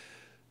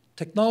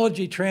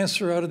 Technology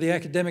transfer out of the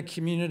academic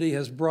community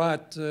has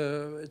brought,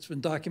 it's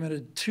been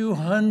documented,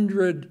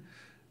 200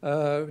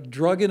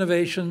 drug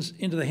innovations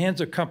into the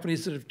hands of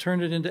companies that have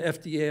turned it into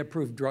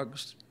FDA-approved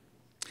drugs.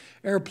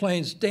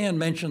 Airplanes, Dan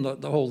mentioned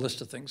the whole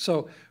list of things.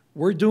 So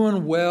we're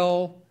doing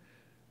well.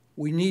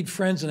 We need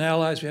friends and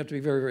allies. We have to be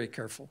very, very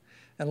careful.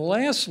 And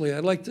lastly,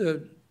 I'd like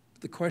to,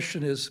 the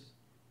question is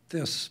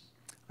this.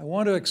 I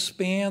want to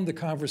expand the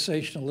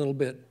conversation a little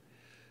bit.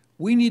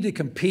 We need to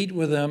compete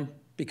with them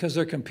because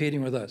they're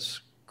competing with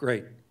us.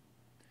 Great.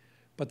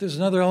 But there's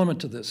another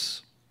element to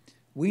this.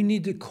 We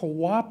need to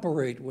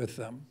cooperate with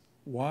them.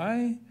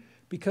 Why?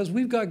 Because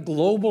we've got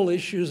global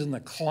issues in the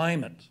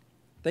climate.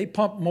 They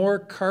pump more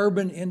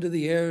carbon into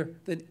the air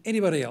than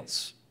anybody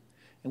else.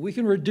 And we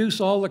can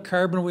reduce all the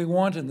carbon we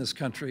want in this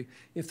country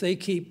if they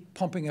keep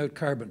pumping out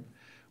carbon.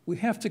 We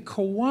have to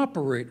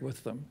cooperate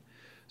with them.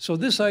 So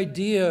this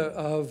idea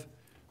of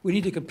we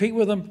need to compete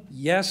with them,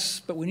 yes,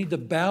 but we need to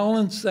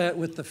balance that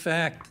with the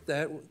fact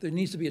that there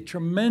needs to be a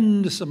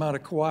tremendous amount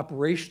of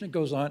cooperation that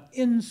goes on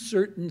in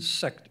certain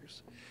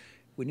sectors.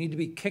 We need to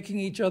be kicking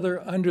each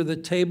other under the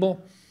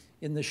table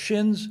in the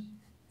shins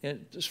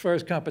as far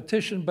as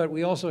competition, but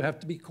we also have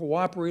to be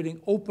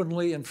cooperating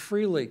openly and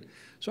freely.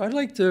 So I'd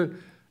like to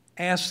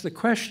ask the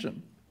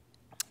question,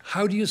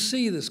 how do you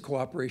see this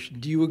cooperation?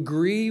 Do you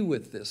agree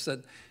with this, that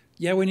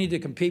yeah, we need to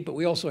compete, but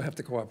we also have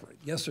to cooperate?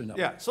 Yes or no?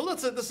 Yeah, so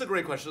this is a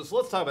great question. So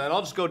let's talk about that.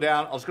 I'll just go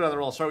down the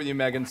road. I'll start with you,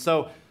 Meghan.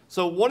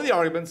 So one of the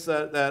arguments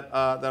that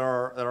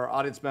our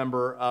audience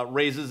member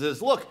raises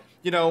is, look,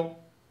 you know,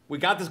 we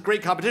got this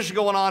great competition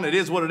going on. It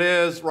is what it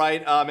is,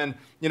 right? And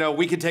you know,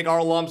 we can take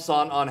our lumps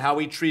on how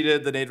we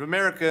treated the Native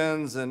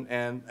Americans and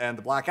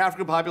the Black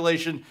African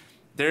population.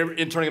 They're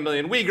interning 1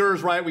 million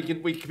Uyghurs, right? We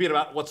compete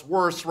about what's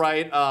worse,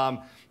 right?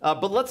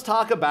 But let's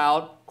talk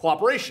about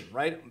cooperation,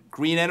 right?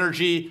 Green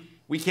energy.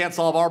 We can't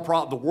solve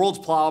the world's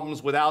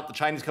problems without the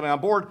Chinese coming on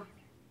board.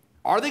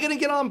 Are they going to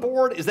get on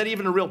board? Is that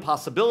even a real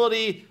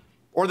possibility?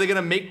 Or are they going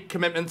to make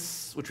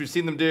commitments, which we've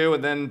seen them do,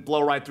 and then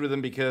blow right through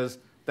them because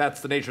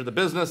that's the nature of the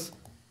business?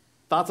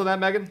 Thoughts on that,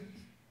 Meghan?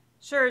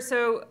 Sure.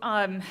 So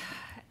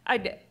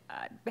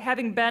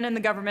having been in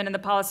the government and the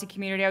policy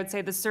community, I would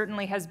say this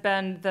certainly has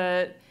been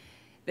the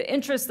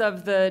interest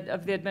of the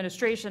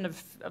administration,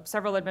 of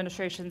several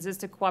administrations, is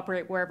to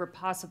cooperate wherever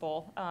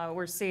possible.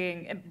 We're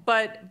seeing,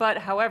 but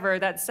however,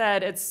 that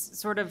said, it's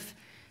sort of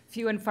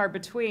few and far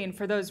between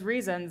for those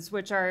reasons,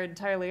 which are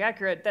entirely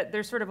accurate, that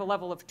there's sort of a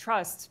level of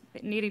trust,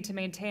 needing to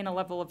maintain a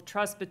level of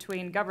trust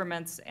between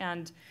governments.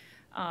 And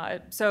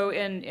so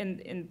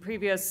in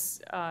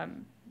previous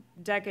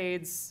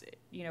decades,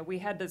 you know, we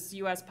had this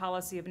U.S.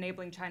 policy of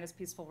enabling China's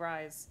peaceful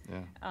rise,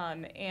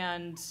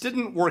 and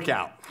didn't work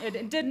out.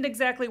 It didn't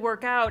exactly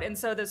work out, and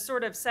so this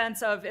sort of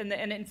sense of, and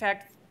in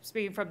fact,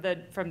 speaking from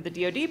the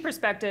DoD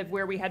perspective,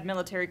 where we had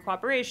military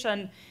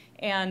cooperation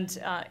and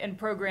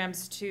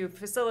programs to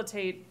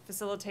facilitate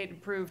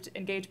improved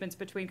engagements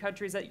between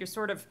countries, that you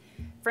sort of,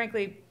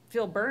 frankly,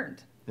 feel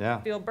burned.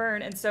 Yeah. Feel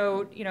burned, and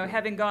so you know,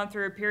 having gone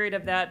through a period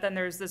of that, then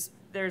there's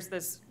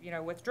this you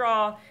know,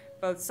 withdrawal.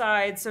 Both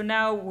sides. So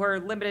now we're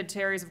limited to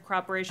areas of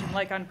cooperation,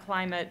 like on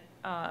climate,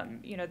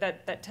 you know,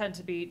 that tend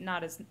to be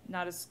not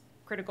as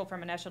critical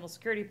from a national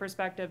security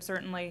perspective,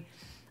 certainly,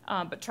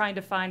 but trying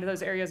to find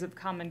those areas of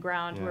common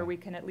ground where we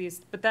can at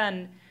least. But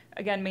then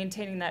again,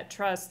 maintaining that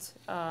trust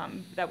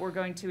that we're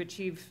going to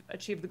achieve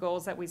the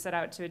goals that we set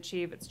out to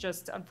achieve. It's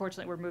just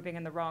unfortunately we're moving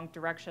in the wrong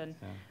direction.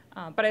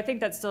 But I think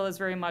that still is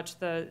very much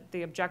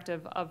the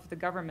objective of the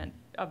government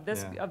of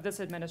this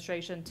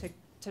administration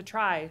to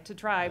try,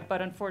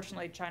 but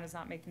unfortunately, China's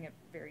not making it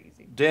very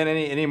easy. Dan,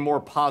 any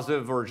more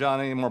positive, or John,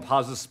 any more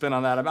positive spin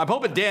on that? I'm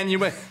hoping, Dan, you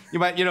might,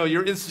 you know,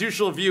 your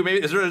institutional view.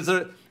 Maybe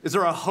is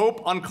there a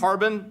hope on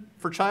carbon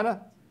for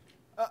China?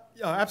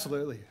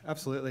 Absolutely.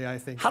 I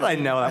think. How did I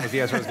know that was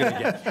the answer I was going to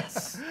get?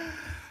 Yes.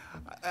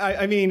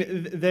 I mean,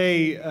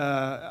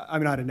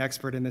 I'm not an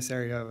expert in this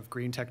area of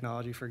green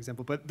technology, for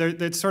example, but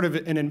it's sort of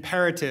an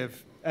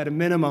imperative, at a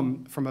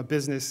minimum, from a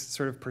business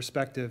sort of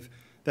perspective,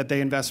 that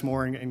they invest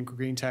more in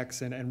green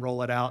techs and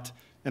roll it out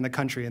in the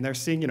country. And they're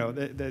seeing, you know,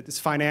 that it's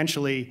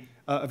financially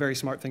a very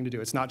smart thing to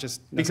do. It's not just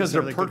because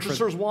their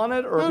purchasers want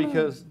it, or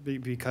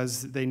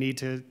because they need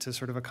to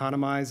sort of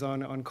economize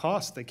on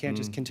cost. They can't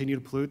just continue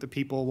to pollute. The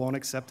people won't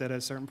accept it at a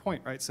certain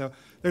point, right? So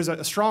there's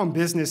a strong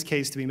business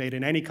case to be made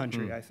in any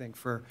country, I think,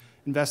 for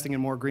investing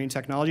in more green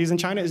technologies. And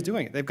China is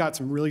doing it. They've got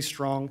some really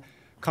strong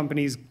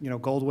companies, you know,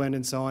 Goldwind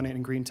and so on,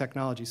 in green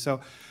technology.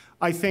 So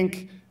I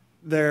think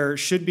there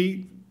should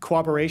be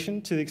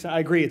cooperation to the extent. I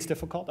agree, it's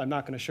difficult. I'm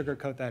not going to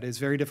sugarcoat that. It's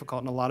very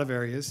difficult in a lot of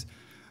areas.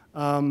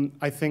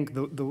 I think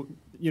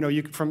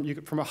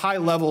from a high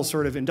level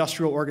sort of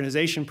industrial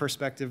organization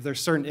perspective,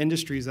 there's certain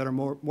industries that are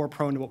more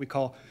prone to what we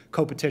call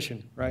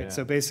competition, right?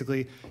 So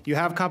basically, you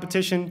have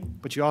competition,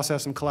 but you also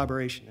have some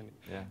collaboration.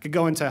 Yeah. Could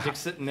go into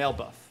Dixit and nail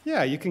buff.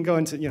 yeah, you can go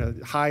into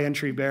high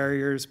entry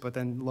barriers, but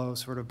then low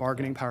sort of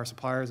bargaining power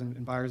suppliers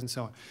and buyers and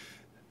so on.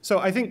 So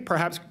I think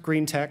perhaps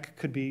green tech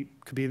could be.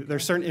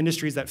 There's certain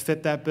industries that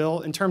fit that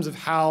bill. In terms of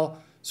how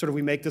sort of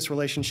we make this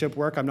relationship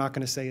work, I'm not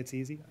going to say it's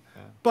easy,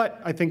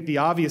 but I think the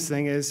obvious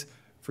thing is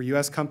for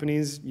U.S.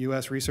 companies,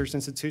 U.S. research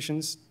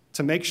institutions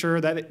to make sure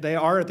that they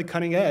are at the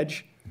cutting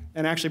edge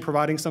and actually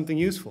providing something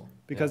useful,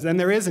 because then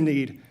there is a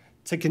need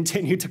to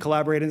continue to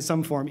collaborate in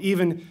some form.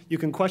 Even you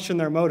can question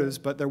their motives,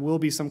 but there will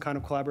be some kind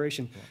of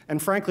collaboration.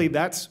 And frankly,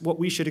 that's what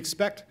we should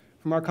expect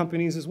from our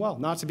companies as well,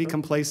 not to be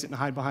complacent and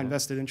hide behind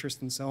vested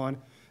interest and so on,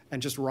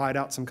 and just ride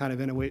out some kind of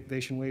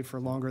innovation wave for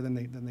longer than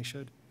they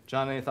should.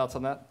 John, any thoughts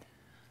on that?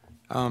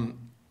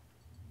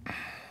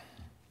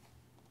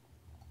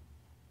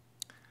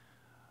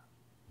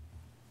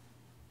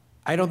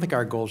 I don't think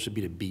our goal should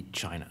be to beat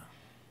China.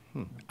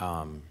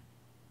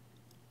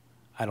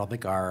 I don't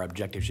think our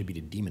objective should be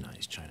to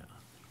demonize China.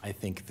 I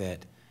think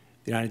that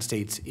the United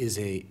States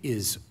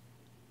is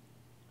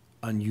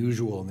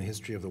unusual in the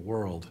history of the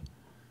world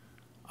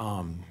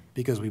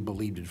because we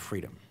believed in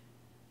freedom.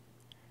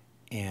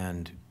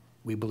 And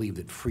we believe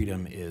that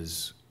freedom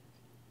is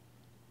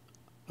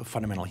a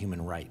fundamental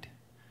human right.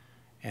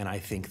 And I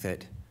think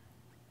that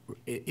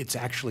it's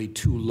actually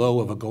too low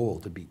of a goal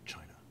to beat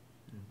China.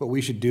 What we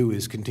should do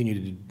is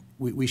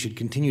we should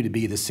continue to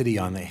be the city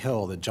on the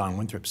hill that John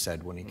Winthrop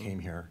said when he came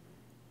here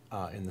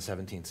in the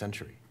 17th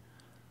century.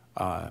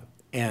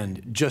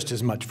 And just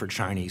as much for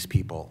Chinese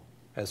people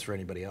as for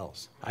anybody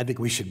else. I think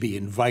we should be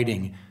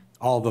inviting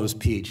all those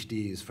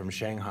PhDs from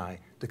Shanghai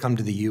to come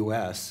to the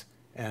US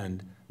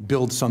and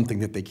build something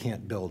that they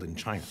can't build in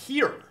China.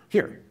 Here.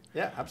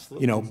 Yeah,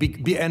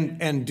 absolutely.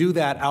 And do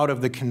that out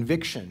of the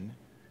conviction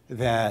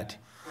that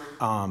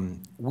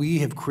we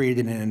have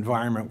created an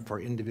environment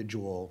for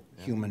individual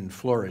human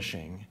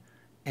flourishing,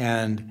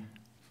 and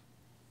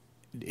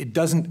it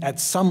doesn't, at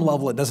some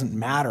level, it doesn't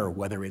matter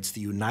whether it's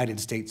the United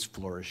States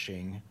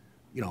flourishing,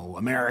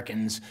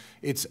 Americans.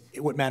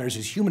 What matters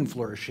is human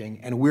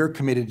flourishing, and we're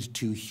committed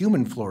to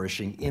human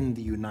flourishing in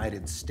the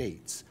United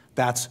States.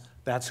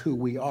 That's who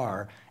we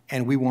are,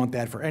 and we want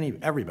that for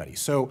everybody.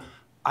 So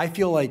I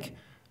feel like,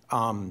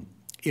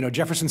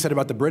 Jefferson said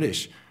about the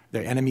British,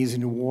 they're enemies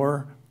in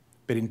war,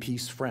 but in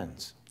peace,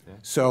 friends. Yeah.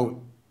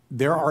 So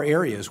there are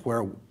areas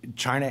where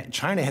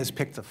China has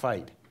picked a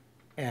fight,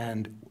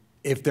 and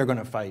if they're going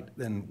to fight,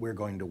 then we're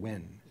going to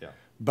win. Yeah.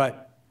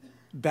 But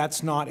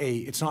it's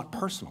not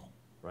personal.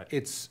 Right.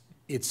 It's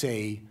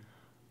a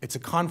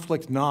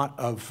conflict not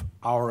of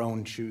our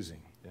own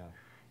choosing. Yeah.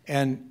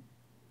 And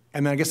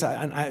then I guess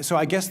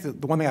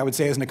the one thing I would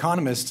say as an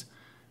economist,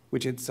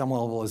 which at some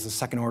level is a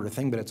second order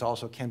thing, but it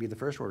also can be the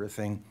first order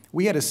thing,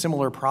 we had a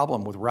similar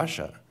problem with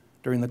Russia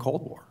during the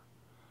Cold War.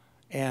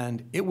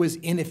 And it was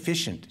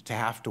inefficient to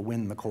have to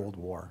win the Cold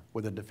War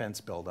with a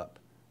defense buildup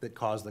that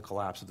caused the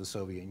collapse of the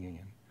Soviet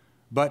Union.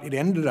 But it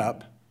ended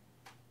up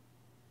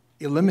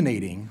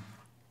eliminating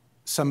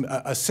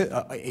a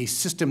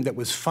system that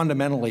was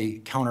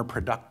fundamentally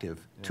counterproductive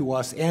to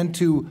us and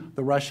to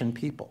the Russian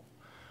people.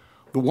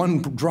 The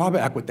one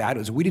drawback with that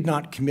is we did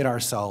not commit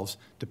ourselves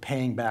to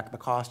paying back the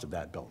cost of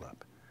that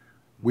buildup.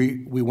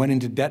 We went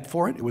into debt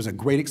for it. It was a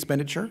great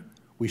expenditure.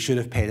 We should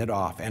have paid it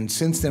off. And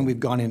since then, we've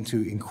gone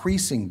into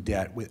increasing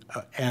debt,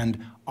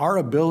 and our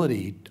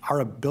ability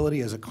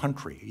as a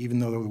country, even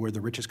though we're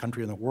the richest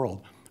country in the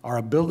world, our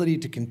ability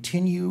to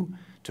continue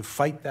to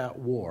fight that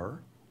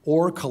war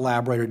or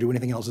collaborate or do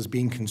anything else is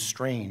being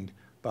constrained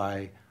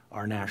by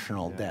our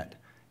national debt.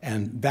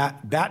 And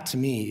that to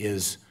me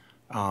is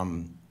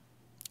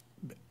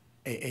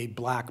a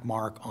black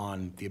mark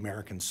on the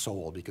American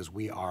soul, because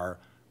we are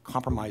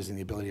compromising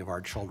the ability of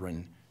our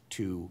children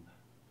to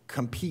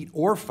compete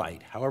or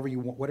fight, however you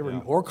want, whatever,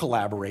 or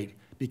collaborate,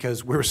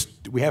 because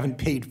we haven't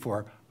paid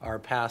for our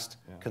past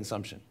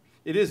consumption.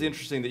 It is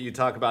interesting that you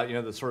talk about,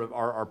 the sort of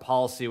our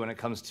policy when it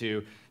comes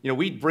to,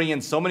 we bring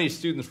in so many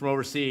students from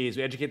overseas,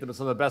 we educate them in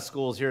some of the best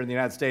schools here in the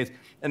United States,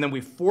 and then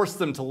we force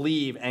them to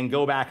leave and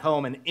go back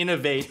home and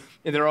innovate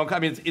in their own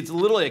country. I mean, it's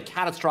literally a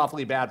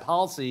catastrophically bad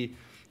policy.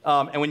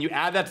 And when you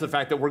add that to the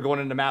fact that we're going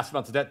into massive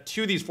amounts of debt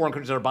to these foreign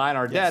countries that are buying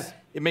our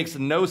debt, it makes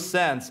no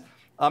sense.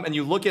 And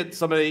you look at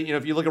somebody,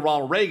 if you look at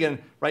Ronald Reagan,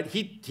 right,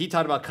 he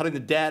talked about cutting the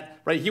debt,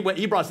 right? He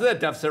brought us to that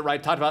deficit,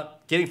 right? Talked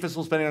about getting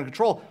fiscal spending under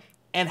control,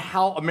 and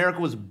how America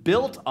was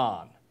built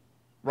on,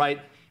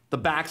 right, the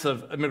backs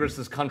of immigrants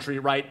to this country,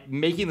 right,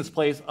 making this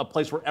place a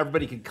place where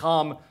everybody could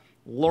come,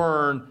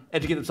 learn,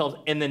 educate themselves,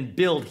 and then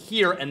build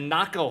here and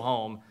not go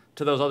home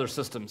to those other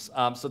systems.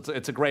 So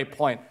it's a great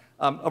point.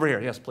 Over here,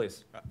 yes,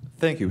 please.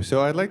 Thank you.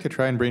 So I'd like to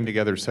try and bring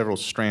together several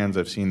strands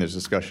I've seen this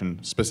discussion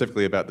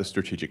specifically about the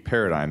strategic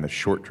paradigm, the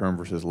short-term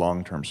versus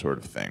long-term sort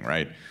of thing,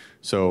 right?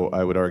 So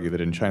I would argue that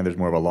in China there's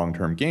more of a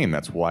long-term game.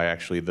 That's why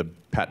actually the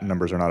patent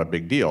numbers are not a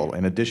big deal.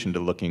 In addition to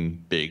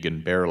looking big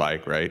and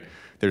bear-like, right,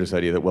 there's this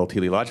idea that, well,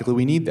 teleologically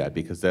we need that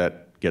because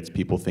that gets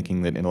people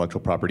thinking that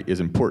intellectual property is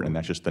important, and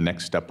that's just the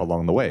next step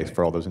along the way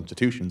for all those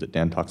institutions that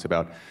Dan talks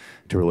about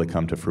to really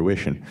come to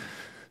fruition.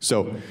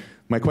 So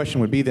My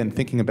question would be then,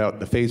 thinking about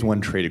the phase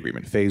 1 trade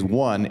agreement. Phase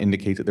 1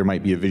 indicates that there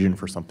might be a vision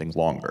for something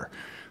longer.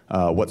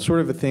 What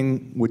sort of a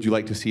thing would you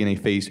like to see in a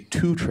phase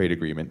 2 trade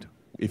agreement,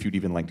 if you'd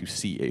even like to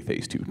see a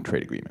phase 2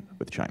 trade agreement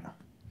with China?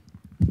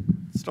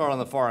 Start on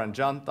the far end.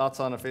 John, thoughts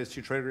on a phase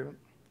 2 trade agreement?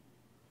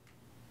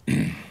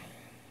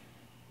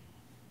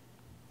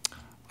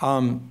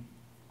 I've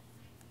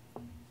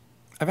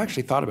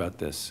actually thought about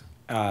this.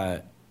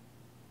 I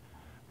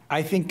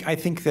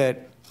think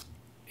that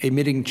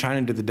admitting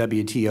China to the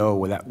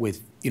WTO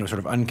with sort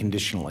of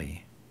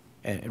unconditionally,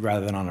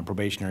 rather than on a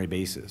probationary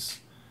basis,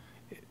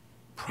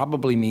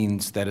 probably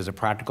means that as a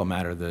practical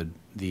matter,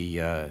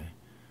 the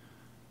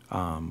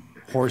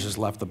horse has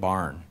left the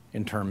barn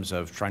in terms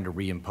of trying to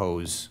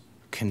reimpose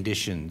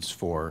conditions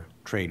for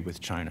trade with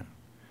China.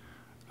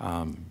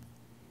 I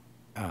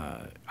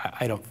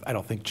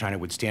don't think China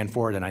would stand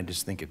for it, and I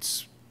just think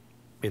it's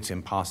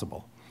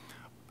impossible.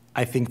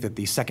 I think that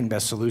the second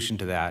best solution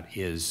to that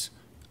is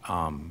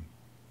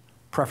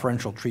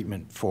preferential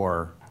treatment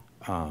for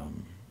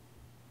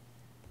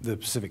the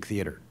Pacific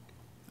Theater,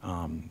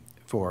 in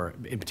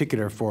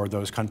particular for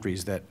those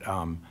countries that,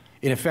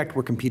 in effect,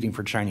 we're competing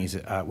for Chinese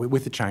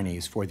with the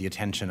Chinese for the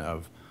attention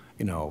of,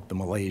 the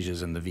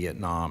Malaysias and the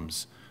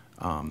Vietnams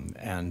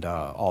and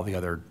all the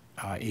other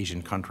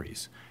Asian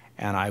countries.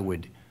 And I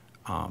would,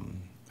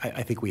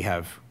 I think we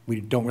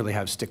don't really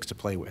have sticks to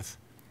play with,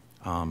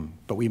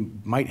 but we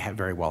might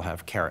very well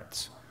have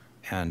carrots.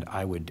 And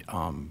I would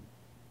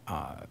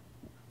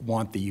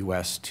want the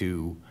U.S.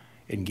 to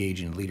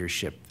engage in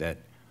leadership that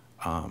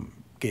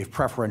gave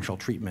preferential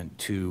treatment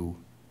to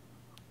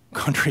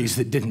countries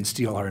that didn't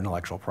steal our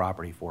intellectual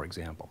property, for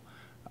example.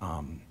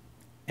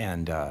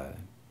 And I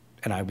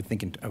would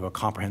think of a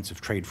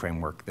comprehensive trade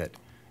framework that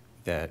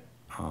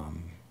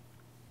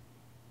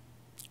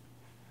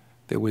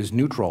was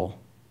neutral,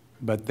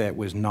 but that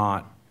was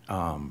not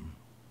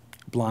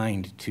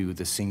blind to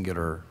the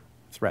singular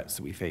threats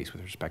that we face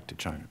with respect to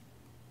China.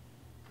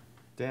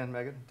 Dan,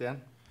 Meghan,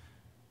 Dan?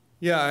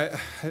 Yeah,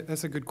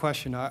 that's a good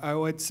question. I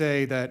would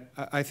say that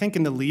I think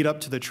in the lead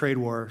up to the trade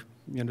war,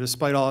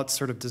 despite all its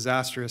sort of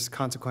disastrous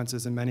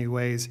consequences in many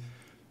ways,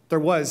 there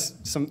was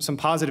some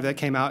positive that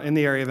came out in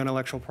the area of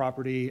intellectual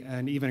property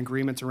and even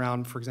agreements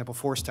around, for example,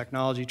 forced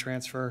technology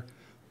transfer,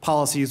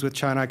 policies with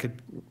China. I could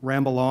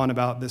ramble on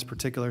about this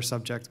particular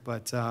subject,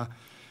 but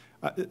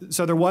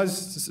so there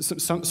was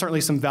certainly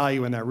some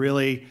value in that,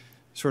 really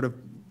sort of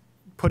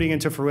putting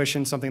into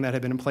fruition something that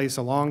had been in place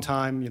a long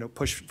time,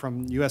 pushed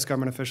from U.S.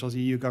 government officials,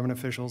 EU government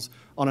officials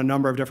on a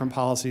number of different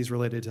policies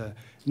related to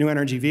new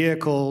energy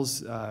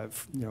vehicles,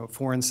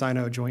 foreign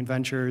Sino joint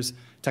ventures,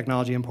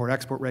 technology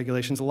import-export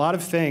regulations, a lot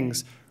of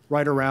things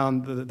right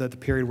around the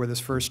period where this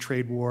first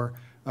trade war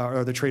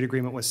or the trade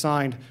agreement was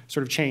signed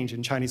sort of changed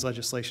in Chinese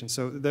legislation.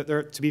 So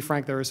to be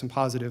frank, there are some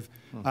positive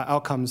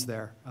outcomes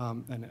there.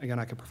 And again,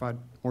 I could provide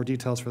more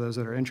details for those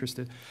that are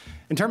interested.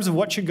 In terms of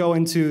what should go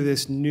into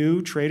this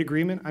new trade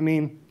agreement, I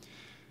mean,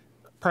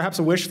 perhaps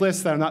a wish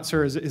list that I'm not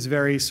sure is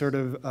very sort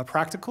of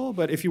practical,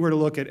 but if you were to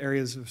look at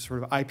areas of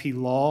sort of IP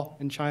law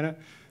in China,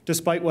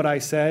 despite what I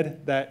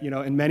said, that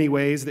in many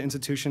ways the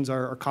institutions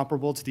are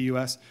comparable to the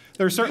U.S.,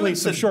 there are certainly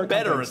some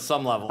shortcuts. Better at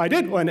some level. I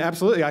did, and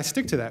absolutely, I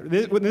stick to that.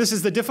 This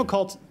is the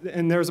difficult,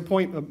 and there was a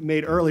point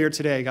made earlier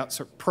today, got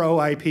sort of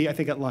pro-IP, I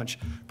think at lunch,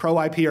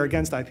 pro-IP or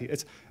against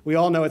IP. We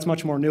all know it's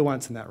much more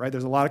nuanced than that, right?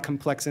 There's a lot of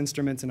complex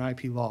instruments in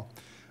IP law.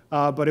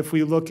 But if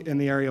we look in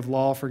the area of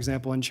law, for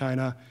example, in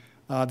China,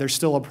 there's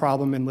still a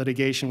problem in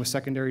litigation with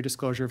secondary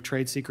disclosure of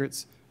trade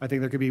secrets. I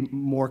think there could be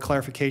more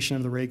clarification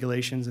of the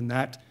regulations in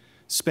that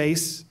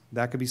space.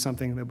 That could be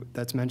something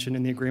that's mentioned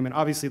in the agreement.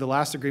 Obviously, the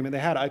last agreement, they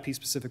had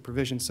IP-specific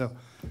provisions, so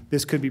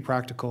this could be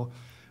practical.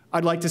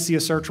 I'd like to see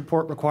a search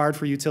report required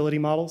for utility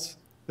models.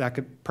 That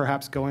could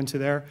perhaps go into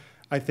there.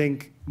 I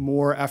think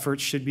more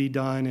efforts should be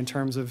done in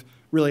terms of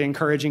really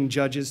encouraging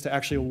judges to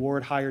actually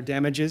award higher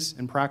damages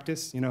in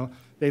practice.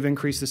 They've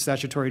increased the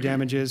statutory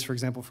damages, for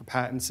example, for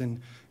patents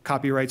and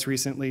copyrights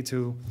recently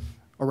to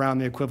around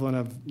the equivalent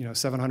of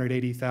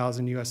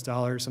 $780,000 US,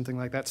 something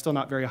like that. Still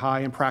not very high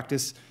in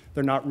practice.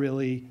 They're not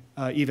really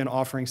even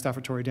offering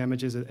statutory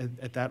damages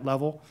at that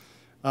level.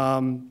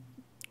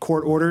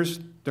 Court orders,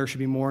 there should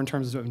be more in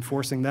terms of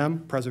enforcing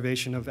them,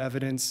 preservation of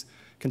evidence,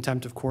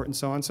 contempt of court, and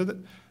so on. So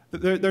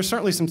there's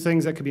certainly some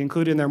things that could be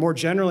included in there. More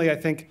generally, I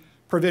think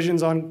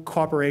provisions on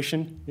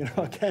cooperation.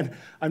 Again,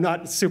 I'm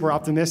not super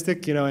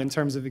optimistic, in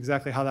terms of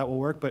exactly how that will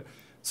work, but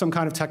some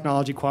kind of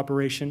technology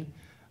cooperation.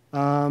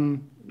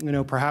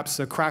 Perhaps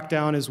a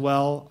crackdown as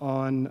well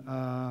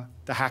on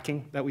the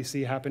hacking that we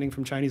see happening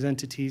from Chinese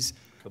entities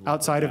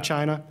outside of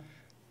China.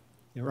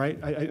 Right?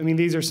 I mean,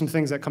 these are some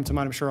things that come to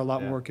mind. I'm sure a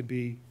lot more could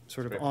be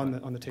sort of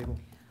on the table.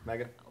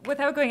 Meghan?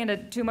 Without going into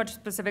too much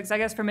specifics, I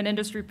guess from an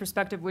industry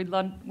perspective, we'd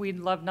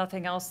love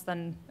nothing else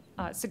than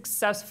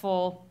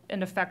successful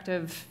and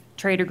effective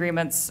trade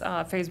agreements,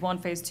 phase 1,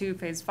 phase 2,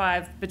 phase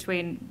 5,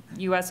 between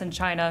U.S. and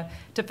China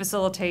to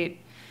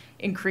facilitate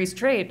increase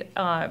trade.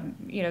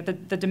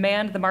 The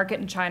demand, the market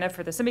in China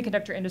for the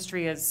semiconductor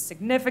industry is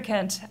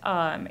significant,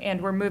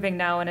 and we're moving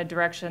now in a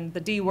direction,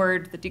 the D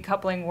word, the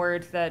decoupling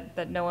word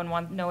that no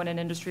one in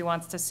industry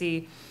wants to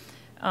see.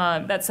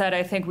 That said,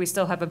 I think we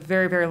still have a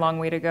very, very long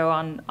way to go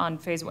on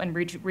phase one,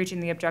 reaching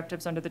the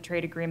objectives under the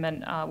trade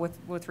agreement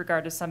with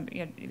regard to some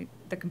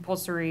the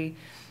compulsory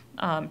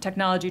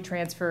technology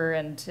transfer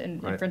and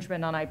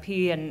infringement on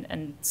IP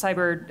and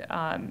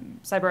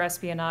cyber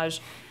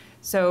espionage.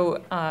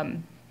 So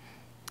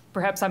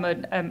perhaps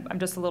I'm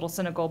just a little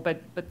cynical,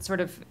 but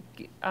sort of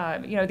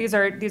these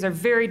are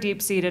very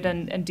deep-seated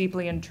and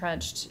deeply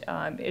entrenched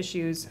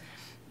issues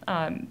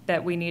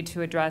that we need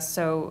to address.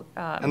 So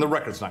and the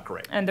record's not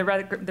great. And the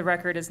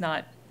record is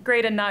not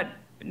great and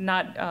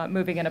not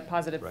moving in a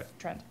positive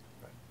trend.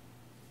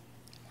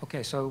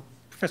 Okay, so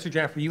Professor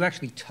Jaffer, you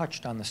actually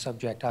touched on the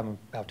subject I'm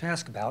about to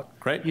ask about.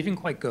 Great. You didn't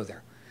quite go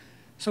there.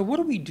 So what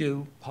do we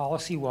do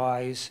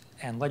policy-wise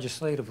and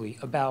legislatively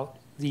about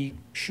the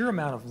sheer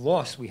amount of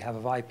loss we have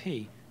of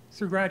IP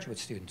through graduate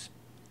students?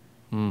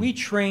 We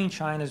train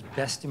China's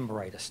best and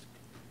brightest,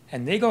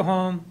 and they go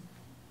home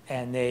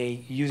and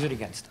they use it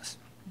against us.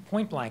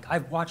 Point blank,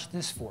 I've watched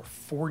this for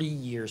 40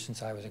 years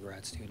since I was a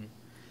grad student.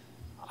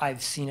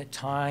 I've seen it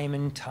time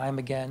and time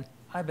again.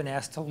 I've been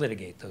asked to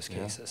litigate those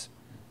cases,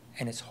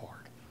 and it's hard.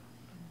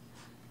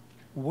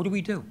 What do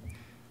we do?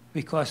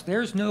 Because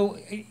there's no,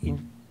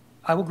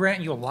 I will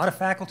grant you a lot of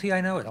faculty I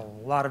know at a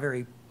lot of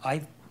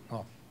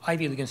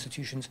Ivy League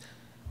institutions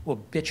will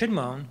bitch and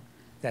moan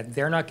that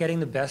they're not getting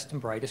the best and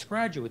brightest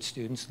graduate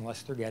students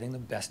unless they're getting the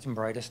best and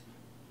brightest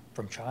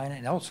from China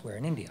and elsewhere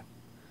in India.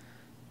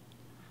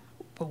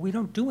 But we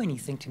don't do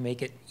anything to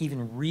make it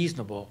even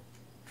reasonable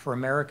for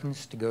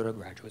Americans to go to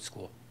graduate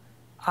school.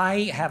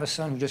 I have a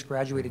son who just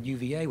graduated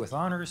UVA with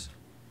honors.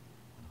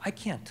 I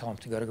can't tell him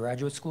to go to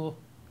graduate school.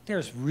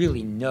 There's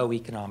really no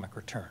economic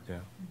return. Yeah.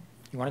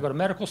 You want to go to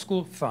medical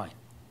school? Fine.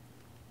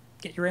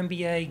 Get your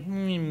MBA?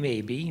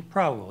 Maybe,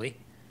 probably.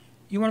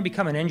 You want to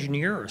become an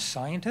engineer or a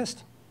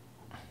scientist?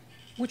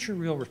 What's your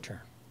real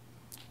return?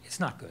 It's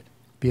not good.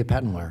 Be a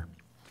patent lawyer.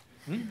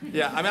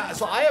 Yeah, I mean,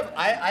 so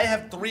I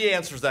have three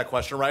answers to that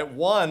question, right?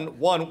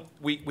 One,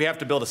 we have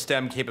to build a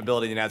STEM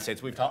capability in the United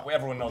States.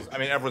 Everyone knows. I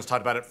mean, everyone's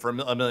talked about it for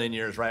a million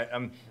years, right?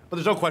 But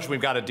there's no question we've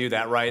got to do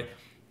that, right?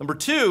 Number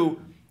two,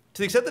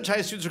 to the extent that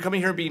Chinese students are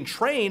coming here and being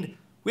trained,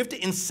 we have to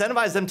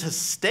incentivize them to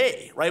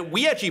stay, right?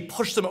 We actually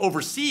push them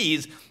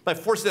overseas by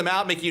forcing them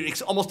out, making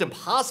it almost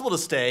impossible to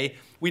stay.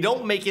 We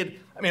don't make it.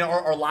 I mean,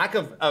 our lack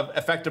of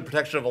effective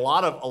protection of a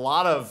lot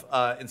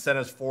of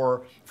incentives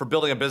for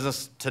building a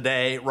business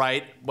today,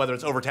 right? Whether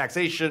it's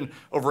overtaxation,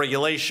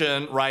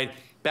 overregulation, right?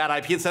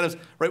 Bad IP incentives,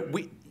 right?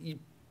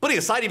 Putting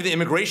aside even the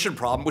immigration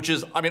problem, which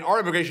is, I mean, our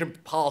immigration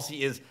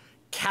policy is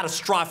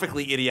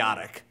catastrophically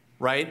idiotic,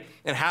 right?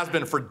 And has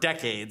been for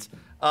decades.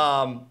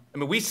 I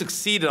mean, we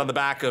succeeded on the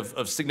back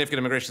of significant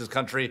immigration to this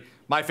country.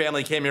 My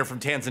family came here from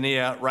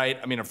Tanzania, right?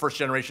 I mean, a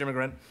first-generation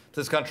immigrant to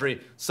this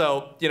country.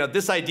 So,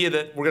 this idea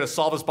that we're going to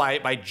solve this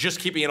by just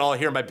keeping it all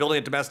here and by building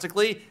it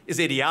domestically is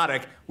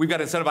idiotic. We've got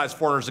to incentivize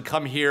foreigners to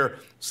come here,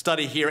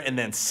 study here, and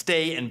then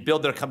stay and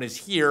build their companies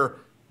here,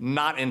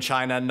 not in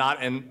China,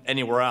 not in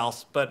anywhere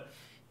else. But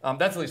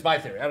that's at least my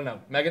theory. I don't know.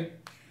 Meghan?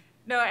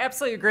 No, I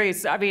absolutely agree.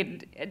 So, I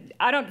mean,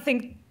 I don't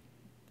think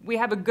we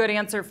have a good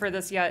answer for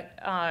this yet.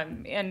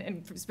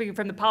 And speaking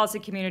from the policy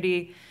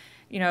community,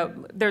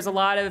 there's a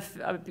lot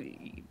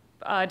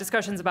of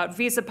discussions about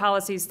visa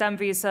policies, STEM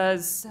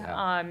visas,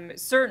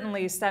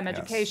 certainly STEM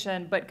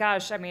education. But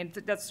gosh, I mean,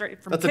 that's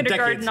from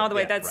kindergarten all the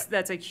way.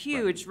 That's a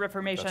huge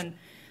reformation.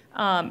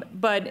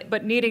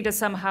 But needing to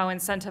somehow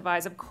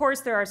incentivize. Of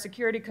course, there are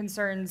security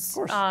concerns,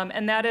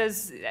 and that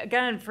is,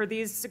 again, for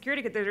these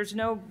security, there's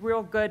no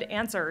real good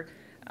answer.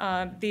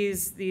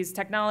 These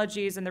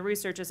technologies and the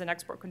research isn't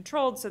export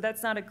controlled, so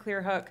that's not a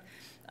clear hook.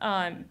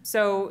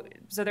 So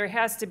there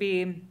has to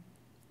be,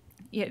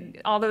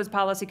 all those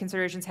policy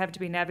considerations have to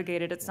be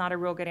navigated. It's not a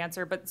real good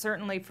answer, but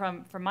certainly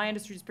from my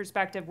industry's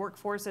perspective,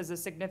 workforce is a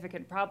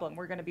significant problem.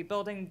 We're going to be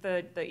building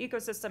the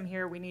ecosystem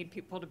here. We need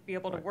people to be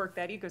able to work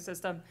that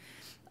ecosystem,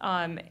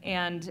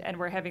 and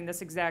we're having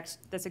this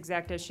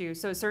exact issue.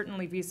 So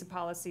certainly visa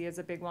policy is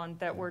a big one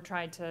that we're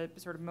trying to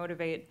sort of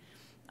motivate.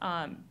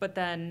 But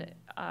then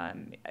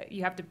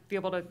you have to be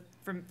able to,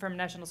 from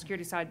national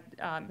security side,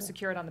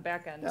 secure it on the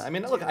back end. Yeah, I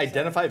mean, look,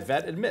 identify,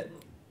 vet, admit.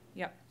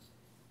 Yeah.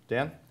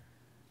 Dan?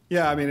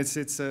 Yeah, I mean, it's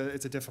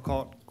a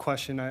difficult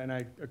question, and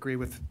I agree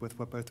with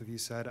what both of you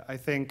said. I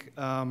think,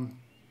 to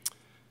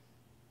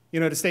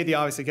state the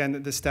obvious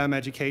again, the STEM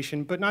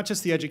education, but not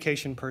just the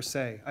education per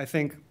se. I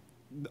think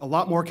a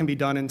lot more can be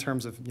done in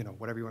terms of,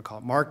 whatever you want to call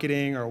it,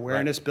 marketing or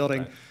awareness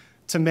building. Right.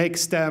 To make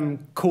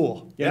STEM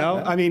cool, you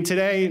know? I mean,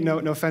 today, no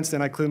offense,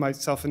 then I include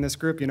myself in this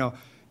group,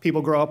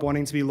 people grow up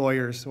wanting to be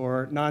lawyers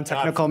or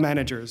non-technical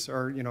managers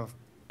or,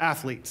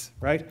 athletes,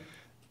 right?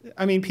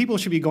 I mean, people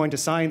should be going to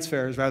science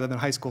fairs rather than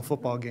high school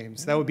football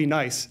games. That would be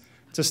nice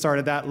to start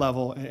at that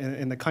level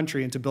in the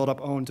country and to build up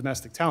own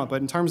domestic talent.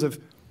 But in terms of,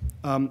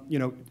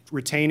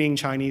 retaining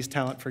Chinese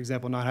talent, for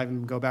example, not having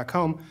them go back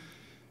home,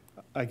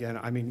 again,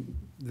 I mean,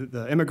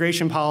 the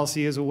immigration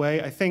policy is a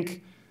way. I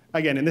think,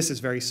 again, and this is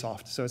very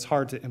soft, so it's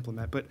hard to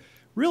implement, but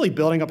really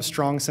building up a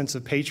strong sense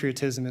of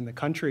patriotism in the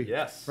country.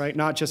 Yes. Right?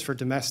 Not just for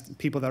domestic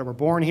people that were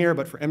born here,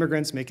 but for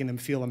immigrants, making them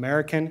feel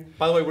American.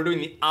 By the way, we're doing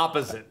the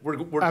opposite. We're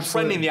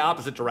trending the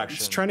opposite direction.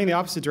 It's trending the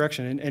opposite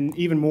direction. And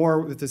even more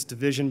with this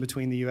division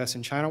between the US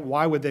and China,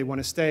 why would they want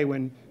to stay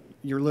when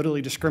you're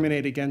literally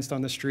discriminated against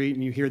on the street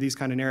and you hear these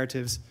kind of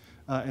narratives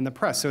in the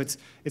press? So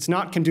it's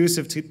not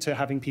conducive to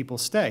having people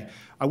stay.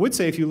 I would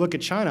say if you look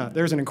at China,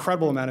 there's an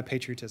incredible amount of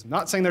patriotism.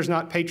 Not saying there's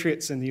not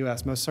patriots in the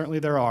US, most certainly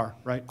there are,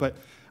 right? But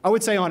I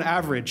would say on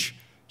average,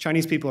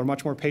 Chinese people are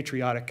much more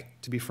patriotic,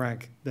 to be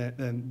frank,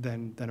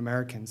 than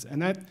Americans.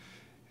 And that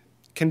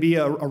can be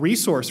a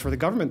resource for the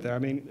government there. I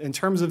mean, in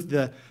terms of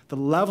the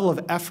level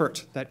of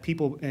effort that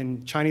people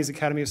in Chinese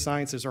Academy of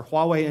Sciences or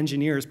Huawei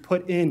engineers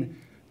put in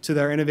to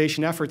their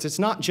innovation efforts, it's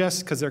not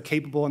just because they're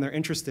capable and they're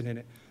interested in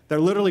it. They're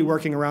literally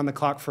working around the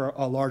clock for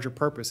a larger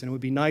purpose. And it would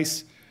be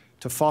nice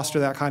to foster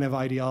that kind of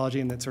ideology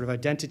and that sort of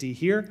identity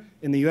here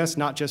in the US,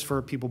 not just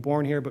for people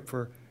born here, but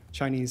for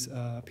Chinese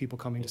people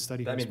coming to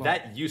study here as well.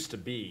 That used to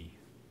be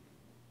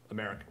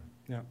America.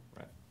 Yeah.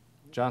 Right.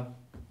 John?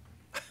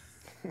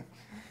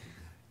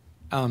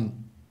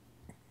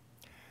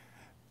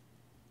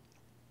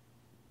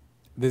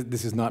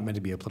 This is not meant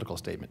to be a political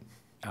statement.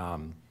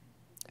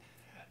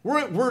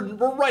 We're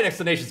right next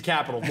to the nation's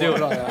capital. Do it.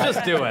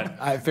 Just do it.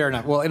 Fair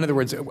enough. Well, in other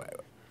words,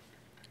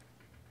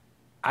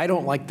 I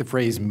don't like the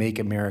phrase "make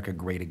America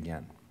great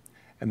again."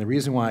 And the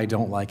reason why I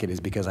don't like it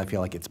is because I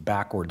feel like it's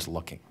backwards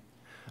looking.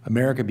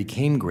 America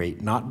became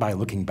great not by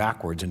looking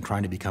backwards and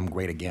trying to become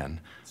great again.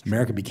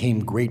 America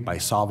became great by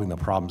solving the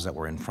problems that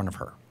were in front of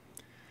her.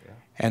 Yeah.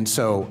 And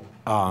so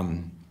we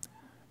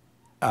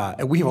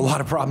have a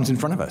lot of problems in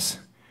front of us.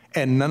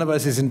 And none of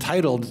us is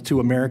entitled to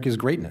America's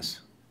greatness,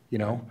 you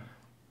know?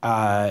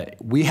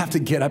 We have to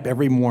get up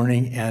every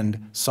morning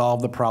and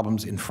solve the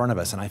problems in front of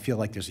us. And I feel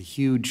like there's a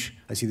huge,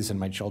 I see this in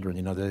my children,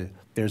 you know,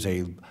 there's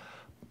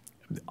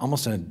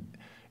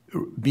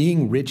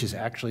being rich is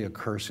actually a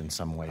curse in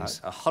some ways.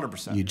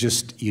 100%. You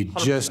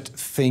just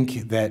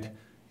think that,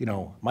 you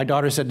know, my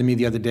daughter said to me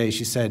the other day,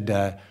 she said,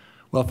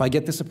 well, if I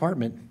get this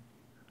apartment,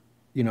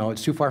 you know,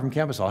 it's too far from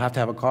campus, I'll have to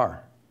have a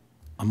car.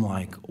 I'm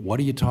like, what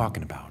are you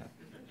talking about?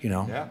 You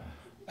know? Yeah.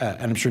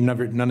 And I'm sure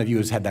none of you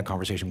has had that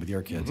conversation with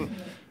your kids.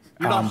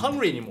 You're not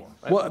hungry anymore.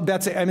 Right? Well,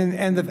 that's it. I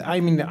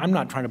mean, I'm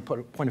not trying to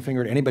point a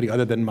finger at anybody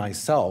other than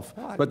myself.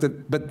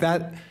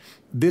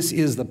 This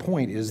is the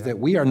point, is that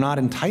we are not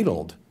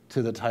entitled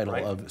to the title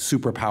of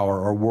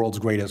superpower or world's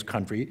greatest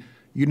country.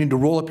 You need to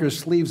roll up your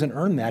sleeves and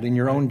earn that in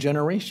your own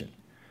generation.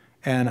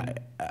 And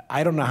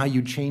I don't know how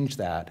you change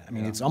that. I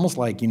mean, it's almost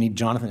like you need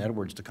Jonathan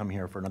Edwards to come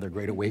here for another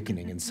great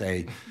awakening and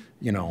say,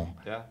 you know,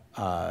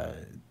 well,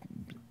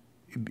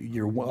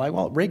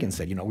 Reagan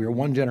said, you know,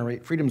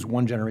 freedom's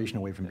one generation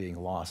away from being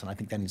lost, and I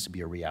think that needs to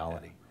be a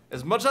reality.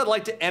 As much as I'd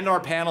like to end our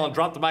panel and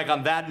drop the mic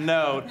on that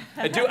note,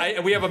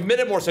 we have a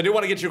minute more, so I do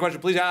want to get to your question.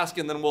 Please ask,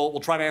 and then we'll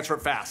try to answer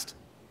it fast.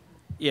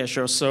 Yeah,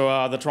 sure.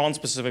 So the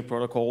Trans-Pacific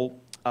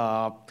Protocol,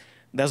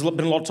 there's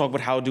been a lot of talk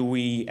about how do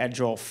we edge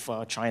off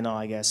China,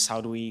 I guess.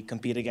 How do we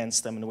compete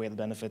against them in a way that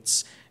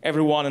benefits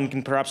everyone and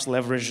can perhaps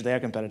leverage their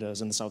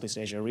competitors in the Southeast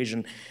Asia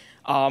region.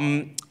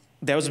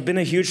 There's been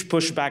a huge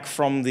pushback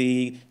from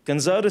the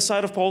conservative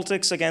side of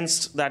politics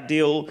against that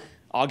deal,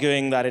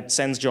 arguing that it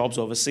sends jobs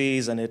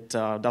overseas and it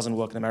doesn't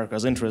work in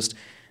America's interest.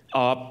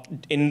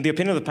 In the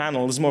opinion of the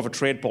panel, this is more of a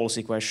trade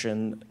policy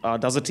question.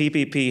 Does the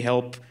TPP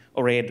help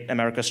or aid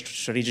America's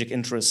strategic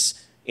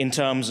interests in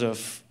terms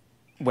of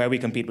where we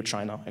compete with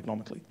China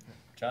economically?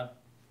 John?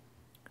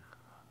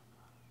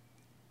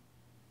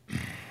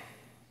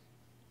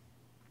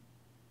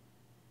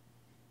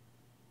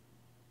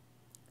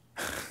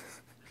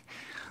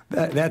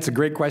 That's a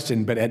great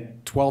question, but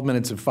at 12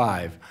 minutes of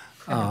 5,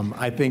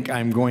 I think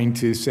I'm going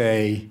to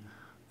say,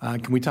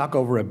 can we talk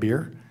over a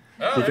beer?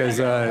 Because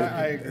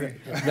I agree.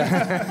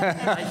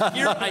 I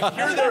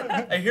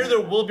hear there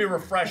will be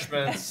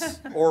refreshments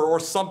or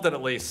something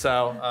at least.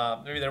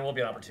 So maybe there will be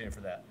an opportunity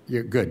for that.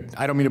 You're good.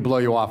 I don't mean to blow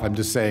you off. I'm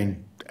just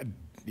saying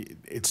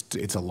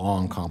it's a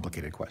long,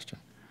 complicated question.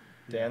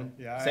 Dan,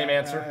 Yeah, same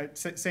answer.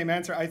 Same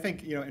answer. I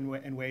think, you know,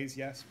 in ways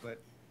yes, but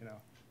you know,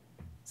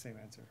 same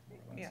answer. More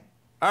or less. Yeah.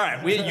 All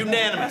right, we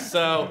unanimous.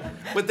 So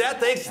with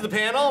that, thanks to the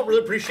panel.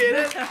 Really appreciate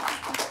it.